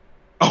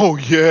 Oh,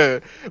 yeah.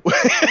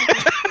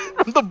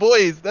 The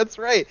Boys, that's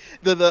right.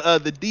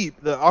 The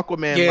Deep, the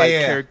Aquaman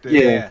character.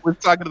 Yeah. Was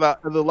talking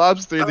about the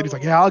lobsters, and he's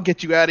like, yeah, I'll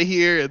get you out of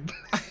here. And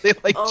they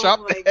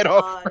chop the head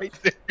off right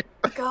there.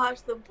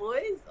 Gosh, The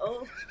Boys.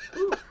 Oh.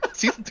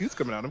 Season 2's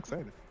coming out. I'm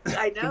excited.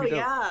 I know,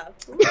 yeah.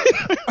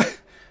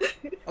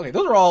 Okay,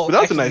 those are all. But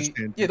that was a nice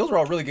thing. Yeah, those are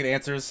all really good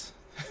answers.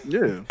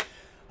 Yeah.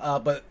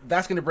 But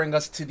that's going to bring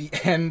us to the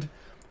end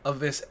of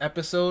this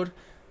episode.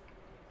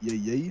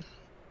 Yeah.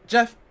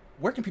 Jeff,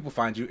 where can people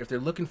find you if they're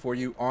looking for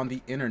you on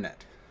the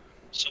internet?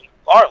 So if you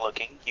are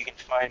looking, you can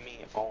find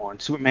me on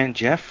Superman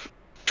Jeff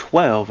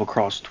 12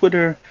 across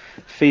Twitter,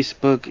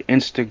 Facebook,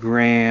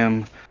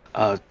 Instagram,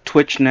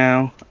 Twitch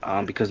now,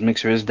 because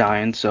Mixer is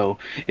dying. So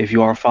if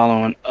you are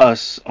following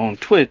us on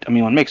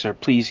on Mixer,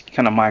 please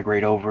kind of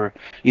migrate over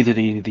either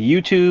the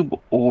YouTube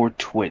or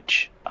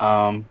Twitch.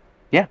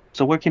 Yeah.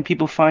 So where can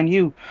people find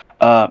you,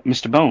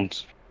 Mr.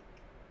 Bones?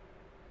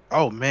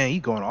 Oh man, you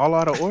going all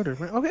out of order,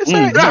 man. Okay,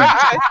 sorry.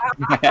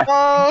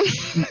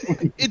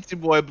 It's your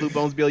boy Blue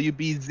Bones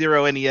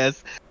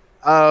BLUB0NES.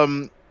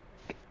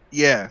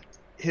 Yeah,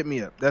 hit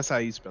me up. That's how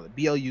you spell it.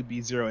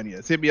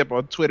 BLUB0NES. Hit me up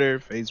on Twitter,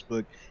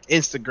 Facebook,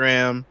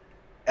 Instagram,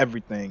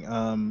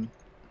 everything.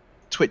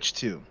 Twitch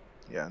too.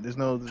 Yeah, there's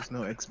no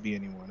XB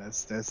anymore.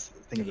 That's a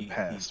thing of the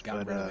past. Got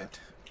rid of it.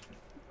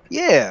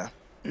 Yeah.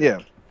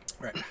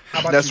 Right.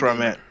 How about that's you, where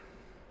I'm at.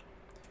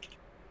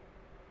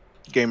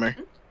 Gamer.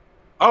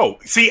 Oh,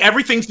 see,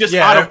 everything's just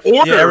out of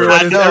order. Yeah,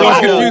 everyone's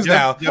confused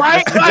now.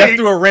 Right? Jeff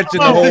threw a wrench in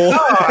the hole.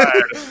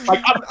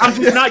 Like,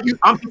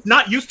 I'm just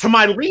not used to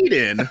my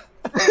lead-in.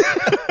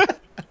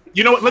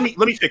 You know what? Let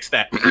me fix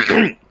that.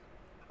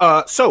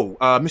 So,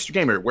 Mr.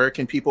 Gamer, where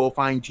can people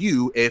find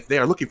you if they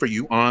are looking for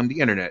you on the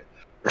internet?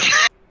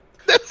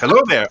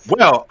 Hello there.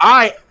 Well,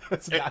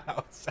 That's not how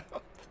it sounds.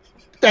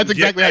 That's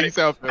exactly how you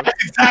sound, Phil.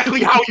 That's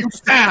exactly how you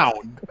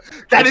sound.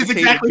 That is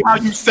exactly how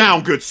you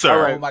sound, good sir. All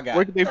right. Oh my God.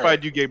 Where can they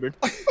find you, Gamer?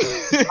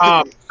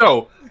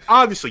 So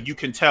obviously you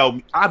can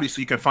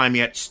find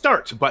me at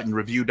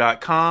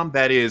startbuttonreview.com.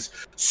 That is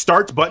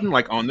start button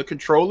like on the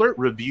controller,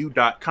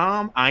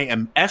 review.com. I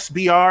am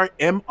SBRMRGAMER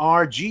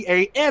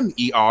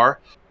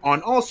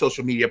on all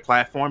social media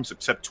platforms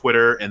except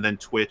Twitter and then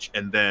Twitch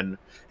and then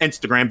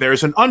Instagram.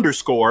 There's an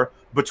underscore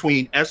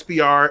between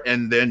SBR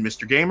and then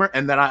Mr. Gamer.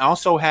 And then I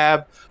also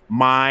have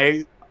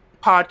my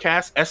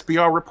podcast,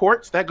 SBR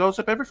Reports, that goes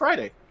up every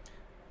Friday.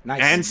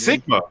 Nice. And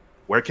Sigma,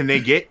 where can they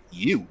get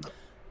you?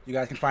 You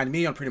guys can find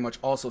me on pretty much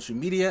all social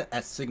media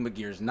at Sigma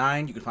Gears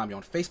 9. You can find me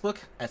on Facebook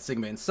at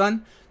Sigma and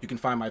Sun. You can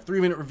find my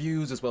 3-minute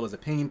reviews as well as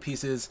opinion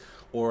pieces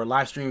or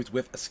live streams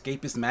with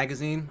Escapist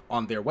Magazine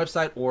on their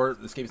website or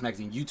the Escapist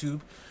Magazine YouTube.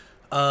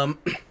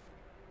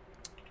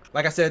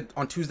 Like I said,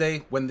 on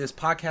Tuesday, when this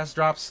podcast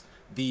drops,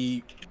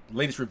 the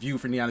latest review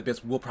for Neon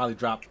Abyss will probably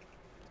drop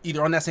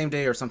either on that same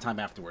day or sometime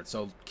afterwards.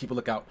 So keep a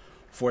lookout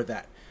for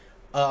that.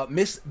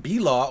 Miss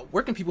B-Law,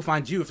 where can people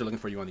find you if they're looking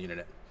for you on the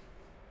internet?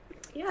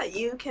 Yeah,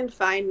 you can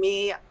find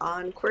me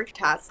on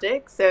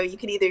Quirktastic. So you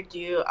could either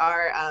do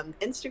our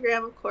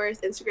Instagram, of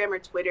course, Instagram or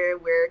Twitter,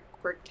 we're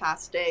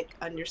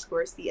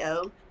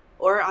Quirktastic_CO,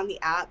 or on the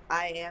app,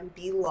 I am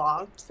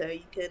B-Law. So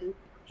you can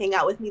hang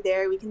out with me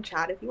there. We can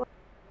chat if you want.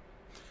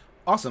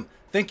 Awesome.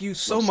 Thank you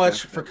so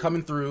much for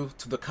coming through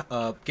to the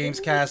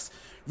Gamescast.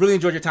 Really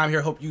enjoyed your time here.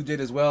 Hope you did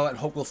as well, and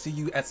hope we'll see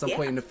you at some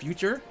point in the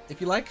future,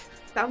 if you like.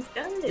 Sounds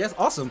good. Yes,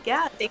 awesome.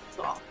 Yeah, thanks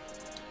all.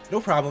 No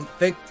problem.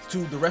 Thanks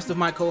to the rest of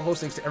my co-hosts.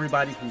 Thanks to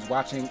everybody who's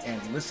watching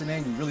and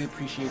listening. We really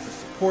appreciate the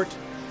support.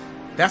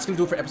 That's going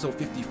to do it for episode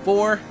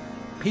 54.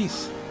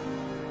 Peace.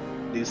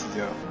 Deuces,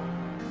 yo.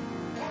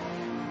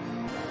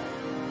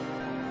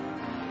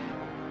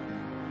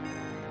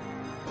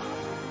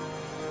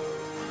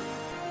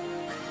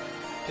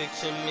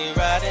 Picture me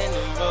riding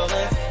and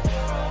rolling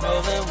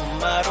with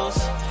models.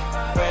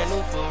 Brand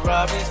new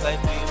Ferraris like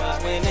we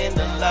was winning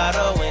the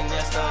lotto. And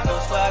that's the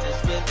whole squad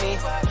is with me.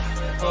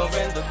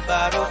 Pouring the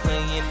bottle,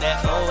 playing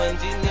that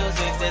ONG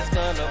music that's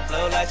gonna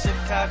blow like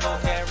Chicago.